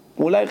בכלל?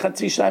 אולי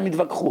חצי שעה הם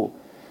התווכחו.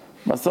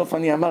 בסוף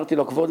אני אמרתי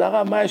לו, כבוד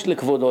הרב, מה יש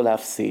לכבודו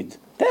להפסיד?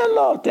 תן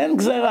לו, תן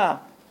גזרה.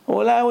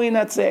 אולי הוא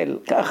ינצל.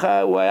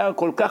 ככה הוא היה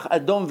כל כך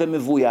אדום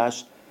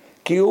ומבויש,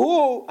 כי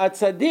הוא,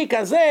 הצדיק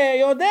הזה,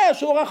 יודע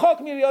שהוא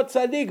רחוק מלהיות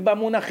צדיק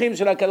במונחים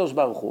של הקדוש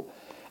ברוך הוא.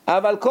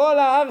 אבל כל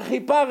הארכי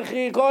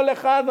פרחי, כל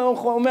אחד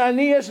אומר,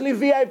 אני יש לי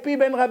VIP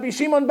בין רבי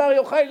שמעון בר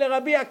יוחאי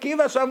לרבי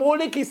עקיבא, שמרו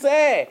לי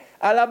כיסא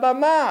על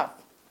הבמה.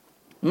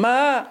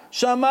 מה?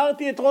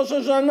 שמרתי את ראש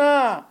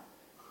השנה.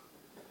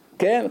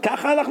 כן?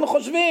 ככה אנחנו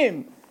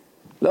חושבים.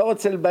 לא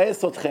רוצה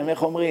לבאס אתכם,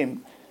 איך אומרים?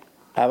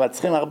 אבל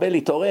צריכים הרבה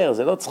להתעורר,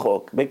 זה לא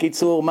צחוק.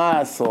 בקיצור, מה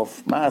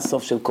הסוף? מה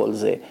הסוף של כל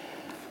זה?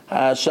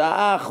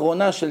 השעה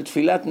האחרונה של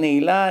תפילת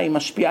נעילה היא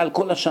משפיעה על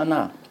כל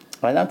השנה.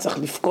 האדם צריך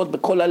לפקוד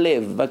בכל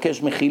הלב,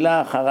 לבקש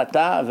מחילה,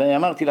 חרטה,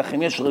 ואמרתי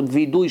לכם, יש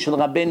וידוי של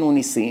רבנו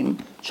ניסים,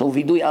 שהוא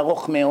וידוי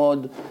ארוך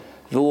מאוד,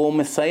 והוא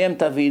מסיים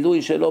את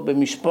הוידוי שלו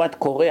במשפט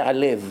קורע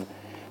לב.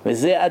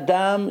 וזה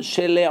אדם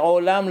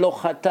שלעולם לא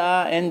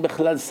חטא, אין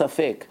בכלל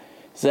ספק.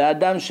 זה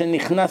אדם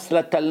שנכנס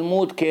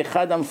לתלמוד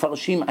כאחד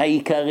המפרשים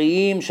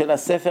העיקריים של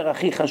הספר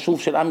הכי חשוב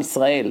של עם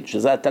ישראל,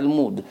 שזה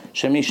התלמוד,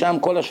 שמשם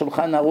כל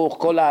השולחן ערוך,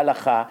 כל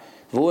ההלכה,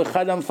 והוא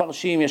אחד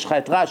המפרשים. יש לך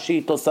את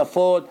רש"י,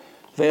 תוספות,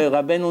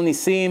 ורבנו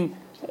ניסים,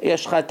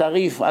 יש לך את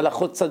הריף,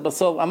 הלכות קצת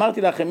בסוף.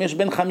 אמרתי לכם, יש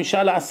בין 5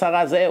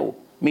 ל10, זהו,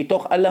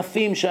 מתוך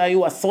אלפים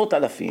שהיו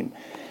 10,000.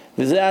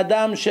 וזה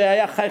אדם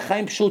שהיה חי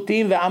חיים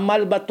פשוטים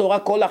ועמל בתורה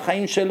כל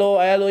החיים שלו,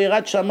 היה לו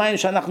יראת שמיים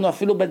שאנחנו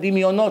אפילו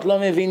בדמיונות לא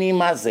מבינים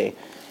מה זה.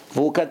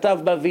 והוא כתב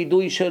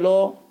בוידוי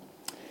שלו,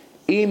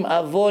 אם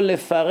אבוא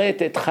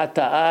לפרט את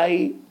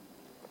חטאיי,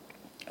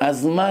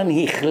 הזמן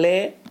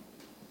יכלה,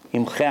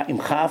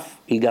 עם חף,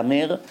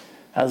 ייגמר,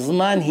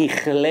 הזמן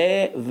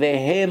יכלה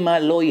והמה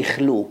לא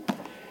יכלו.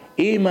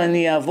 אם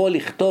אני אבוא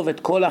לכתוב את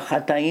כל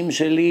החטאים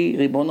שלי,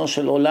 ריבונו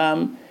של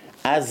עולם,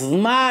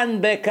 הזמן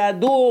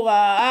בכדור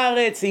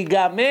הארץ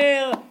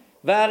ייגמר,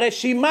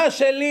 והרשימה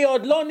שלי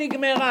עוד לא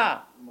נגמרה.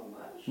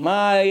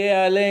 מה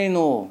יהיה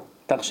עלינו?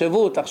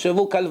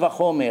 תחשבו קל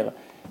וחומר.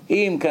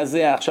 אם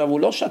כזה, עכשיו הוא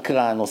לא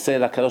שקרן, עושה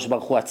לקדוש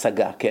ברוך הוא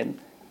הצגה, כן?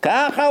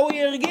 ככה הוא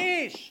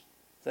ירגיש.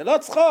 זה לא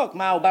צחוק.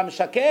 מה, הוא בא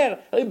משקר?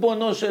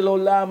 ריבונו של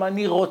עולם,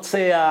 אני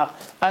רוצח,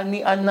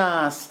 אני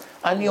אנס,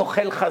 אני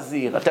אוכל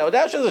חזיר. אתה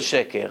יודע שזה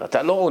שקר.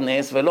 אתה לא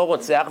אונס ולא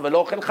רוצח ולא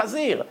אוכל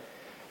חזיר.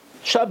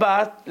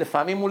 שבת,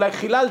 לפעמים אולי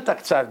חיללת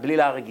קצת בלי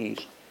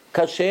להרגיש.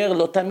 כשר,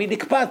 לא תמיד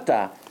הקפדת.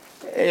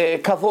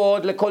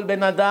 כבוד לכל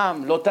בן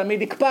אדם, לא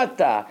תמיד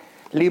הקפדת.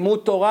 לימוד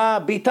תורה,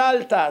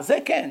 ביטלת. זה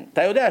כן,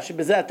 אתה יודע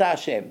שבזה אתה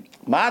אשם.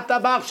 מה אתה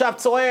בא עכשיו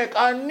צועק?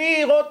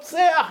 אני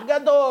רוצח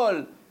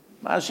גדול.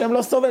 מה השם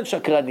לא סובל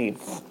שקרנים.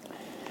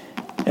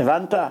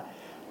 הבנת?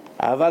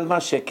 אבל מה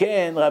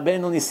שכן,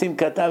 רבנו ניסים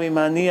כתב, אם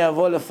אני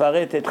אבוא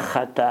לפרט את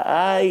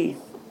חטאיי,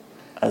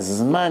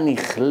 הזמן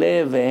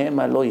יכלה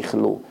והמה לא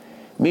יכלו.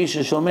 מי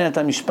ששומע את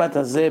המשפט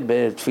הזה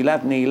בתפילת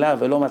נעילה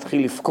ולא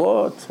מתחיל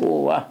לבכות,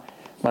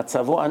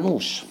 מצבו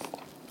אנוש.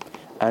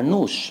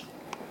 אנוש.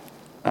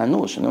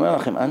 אנוש, אני אומר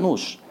לכם,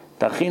 אנוש.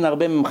 תכין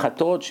הרבה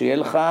ממחטות שיהיה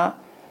לך,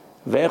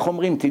 ואיך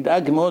אומרים,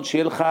 תדאג מאוד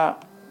שיהיה לך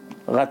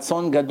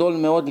רצון גדול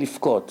מאוד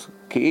לבכות.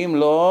 כי אם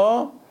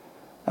לא,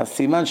 אז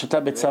סימן שאתה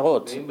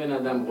בצרות. ואם בן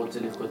אדם רוצה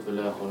לבכות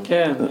ולא יכול?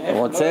 כן.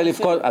 רוצה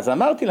לבכות, אז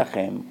אמרתי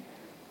לכם,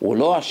 הוא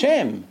לא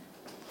אשם,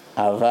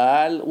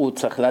 אבל הוא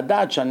צריך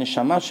לדעת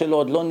שהנשמה שלו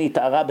עוד לא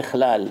נתערה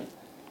בכלל.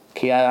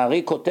 כי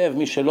הארי כותב,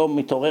 מי שלא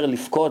מתעורר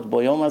לבכות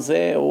ביום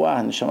הזה,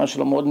 הנשמה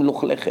שלו מאוד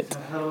מלוכלכת.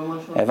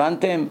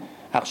 הבנתם?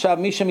 עכשיו,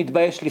 מי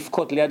שמתבייש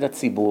לבכות ליד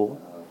הציבור,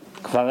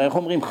 כבר, איך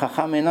אומרים,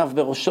 חכם עיניו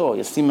בראשו,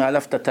 ישים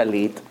מעליו את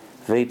הטלית,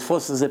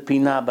 ויתפוס איזה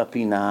פינה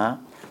בפינה,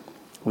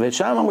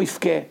 ושם הוא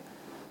יפכה.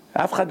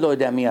 אף אחד לא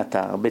יודע מי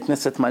אתה, בית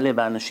כנסת מלא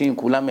באנשים,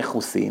 כולם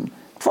מכוסים.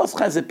 תפוס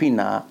לך איזה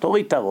פינה,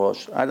 תוריד את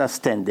הראש על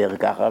הסטנדר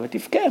ככה,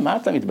 ותפכה, מה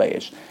אתה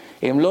מתבייש?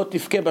 אם לא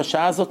תפכה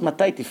בשעה הזאת,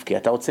 מתי תפכה?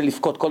 אתה רוצה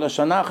לבכות כל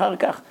השנה אחר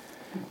כך?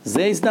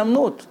 זה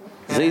הזדמנות,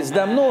 זה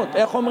הזדמנות.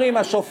 איך אומרים,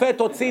 השופט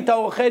הוציא את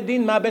העורכי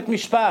דין מהבית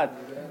משפט,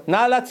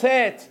 נא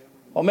לצאת.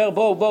 אומר,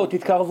 בואו,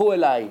 תתקרבו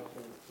אליי.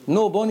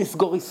 נו, בואו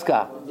נסגור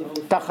עסקה.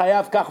 אתה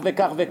חייב כך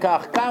וכך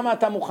וכך. כמה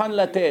אתה מוכן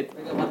לתת?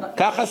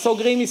 ככה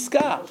סוגרים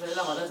עסקה.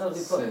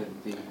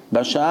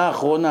 בשעה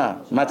האחרונה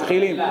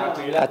מתחילים.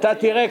 אתה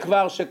תראה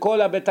כבר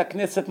שכל הבית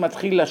הכנסת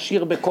מתחיל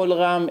לשיר בכל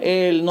רם,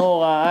 אל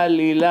נורא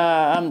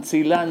עלילה,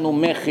 אמצי לנו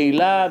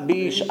מחילה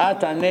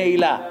בשעת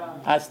הנעילה.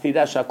 אז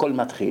תדע שהכל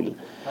מתחיל.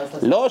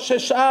 לא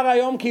ששאר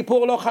היום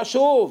כיפור לא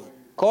חשוב.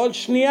 כל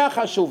שנייה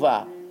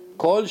חשובה.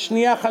 כל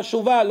שנייה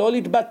חשובה. לא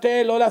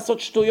להתבטא, לא לעשות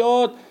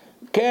שטויות.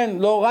 כן,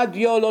 לא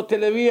רדיו, לא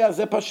טלוויזיה,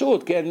 זה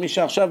פשוט, כן, מי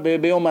שעכשיו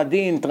ביום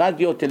הדין,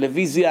 רדיו,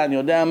 טלוויזיה, אני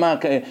יודע מה,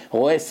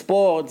 רואה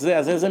ספורט,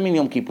 אז איזה מין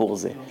יום כיפור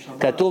זה?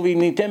 כתוב, אם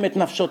ניתם את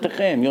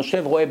נפשותיכם,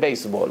 יושב רואה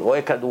בייסבול,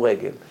 רואה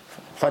כדורגל,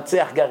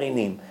 פצח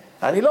גרעינים.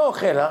 אני לא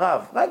אוכל,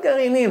 הרב, רק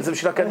גרעינים, זה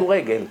בשביל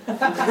הכדורגל.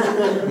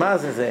 מה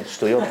זה,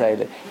 שטויות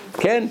האלה,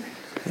 כן?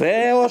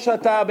 ואו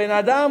שאתה בן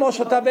אדם, או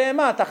שאתה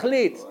בהמה,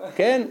 תחליט,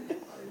 כן?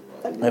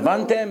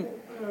 הבנתם?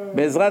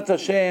 בעזרת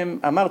השם,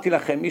 אמרתי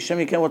לכם, מי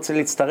שמכם רוצה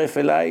להצטרף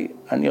אליי,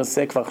 אני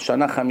עושה כבר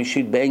שנה 5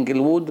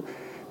 באנגלווד,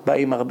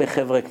 באים הרבה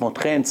חבר'ה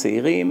כמותכם,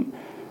 צעירים,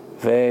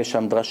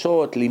 ושם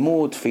דרשות,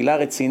 לימוד, תפילה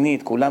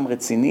רצינית, כולם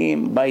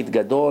רציניים, בית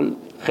גדול,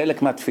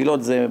 חלק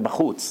מהתפילות זה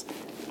בחוץ,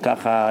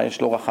 ככה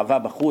יש לו רחבה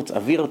בחוץ,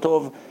 אוויר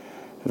טוב,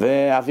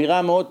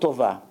 ואווירה מאוד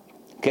טובה,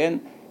 כן?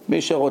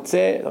 מי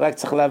שרוצה, רק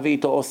צריך להביא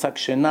איתו או שק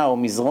שינה או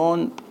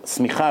מזרון,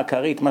 סמיכה,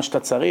 כרית, מה שאתה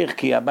צריך,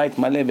 כי הבית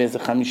מלא באיזה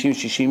 50-60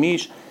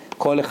 איש,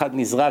 כל אחד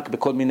נזרק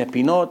בכל מיני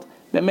פינות,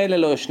 במילא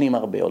לא ישנים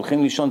הרבה,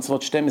 הולכים לישון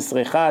צוות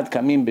 12-1,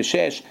 קמים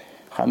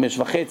ב-6, 5:30,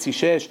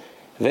 6,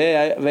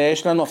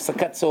 ויש לנו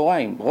הפסקת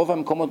צהריים, רוב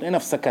המקומות אין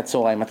הפסקת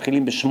צהריים,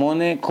 מתחילים ב8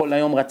 כל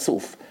היום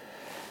רצוף.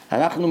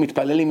 אנחנו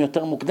מתפללים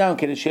יותר מוקדם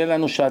כדי שיהיה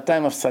לנו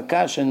שעתיים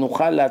הפסקה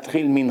שנוכל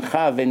להתחיל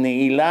מנחה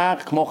ונעילה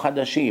כמו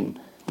חדשים,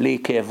 בלי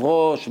כאב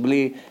ראש,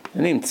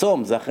 בלי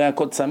צום, זה אחרי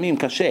הכל צמים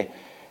קשה.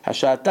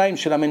 השעתיים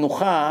של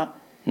המנוחה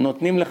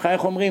נותנים לך,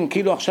 איך אומרים,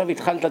 כאילו עכשיו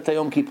התחלת את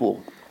היום כיפור,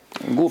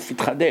 גוף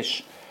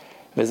התחדש,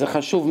 וזה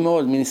חשוב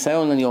מאוד,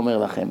 מניסיון אני אומר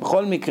לכם.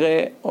 בכל מקרה,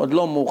 עוד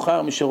לא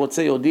מאוחר, מי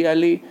שרוצה יודיע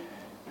לי,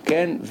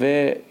 כן,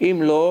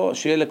 ואם לא,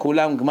 שיהיה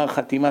לכולם גמר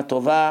חתימה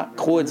טובה,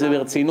 קחו את זה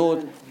ברצינות,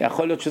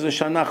 יכול להיות שזה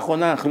שנה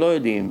אחרונה, אנחנו לא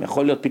יודעים,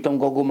 יכול להיות פתאום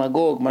גוג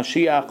ומגוג,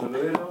 משיח,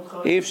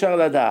 אי אפשר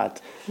לדעת.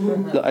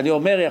 לא, אני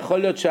אומר, יכול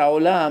להיות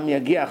שהעולם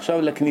יגיע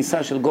עכשיו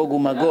לכניסה של גוג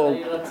ומגוג,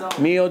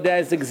 מי יודע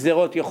איזה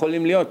גזרות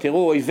יכולים להיות,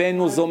 תראו,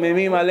 אויבינו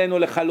זוממים עלינו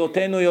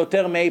לכלותנו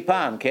יותר מאי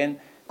פעם, כן?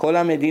 כל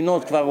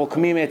המדינות כבר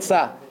רוקמים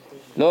עצה,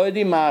 לא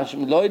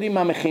יודעים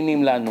מה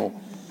מכינים לנו.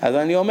 אז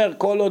אני אומר,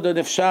 כל עוד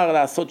אפשר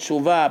לעשות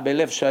תשובה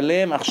בלב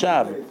שלם,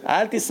 עכשיו,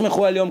 אל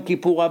תסמכו על יום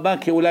כיפור הבא,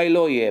 כי אולי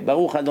לא יהיה.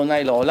 ברוך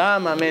אדוני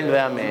לעולם, אמן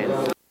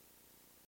ואמן.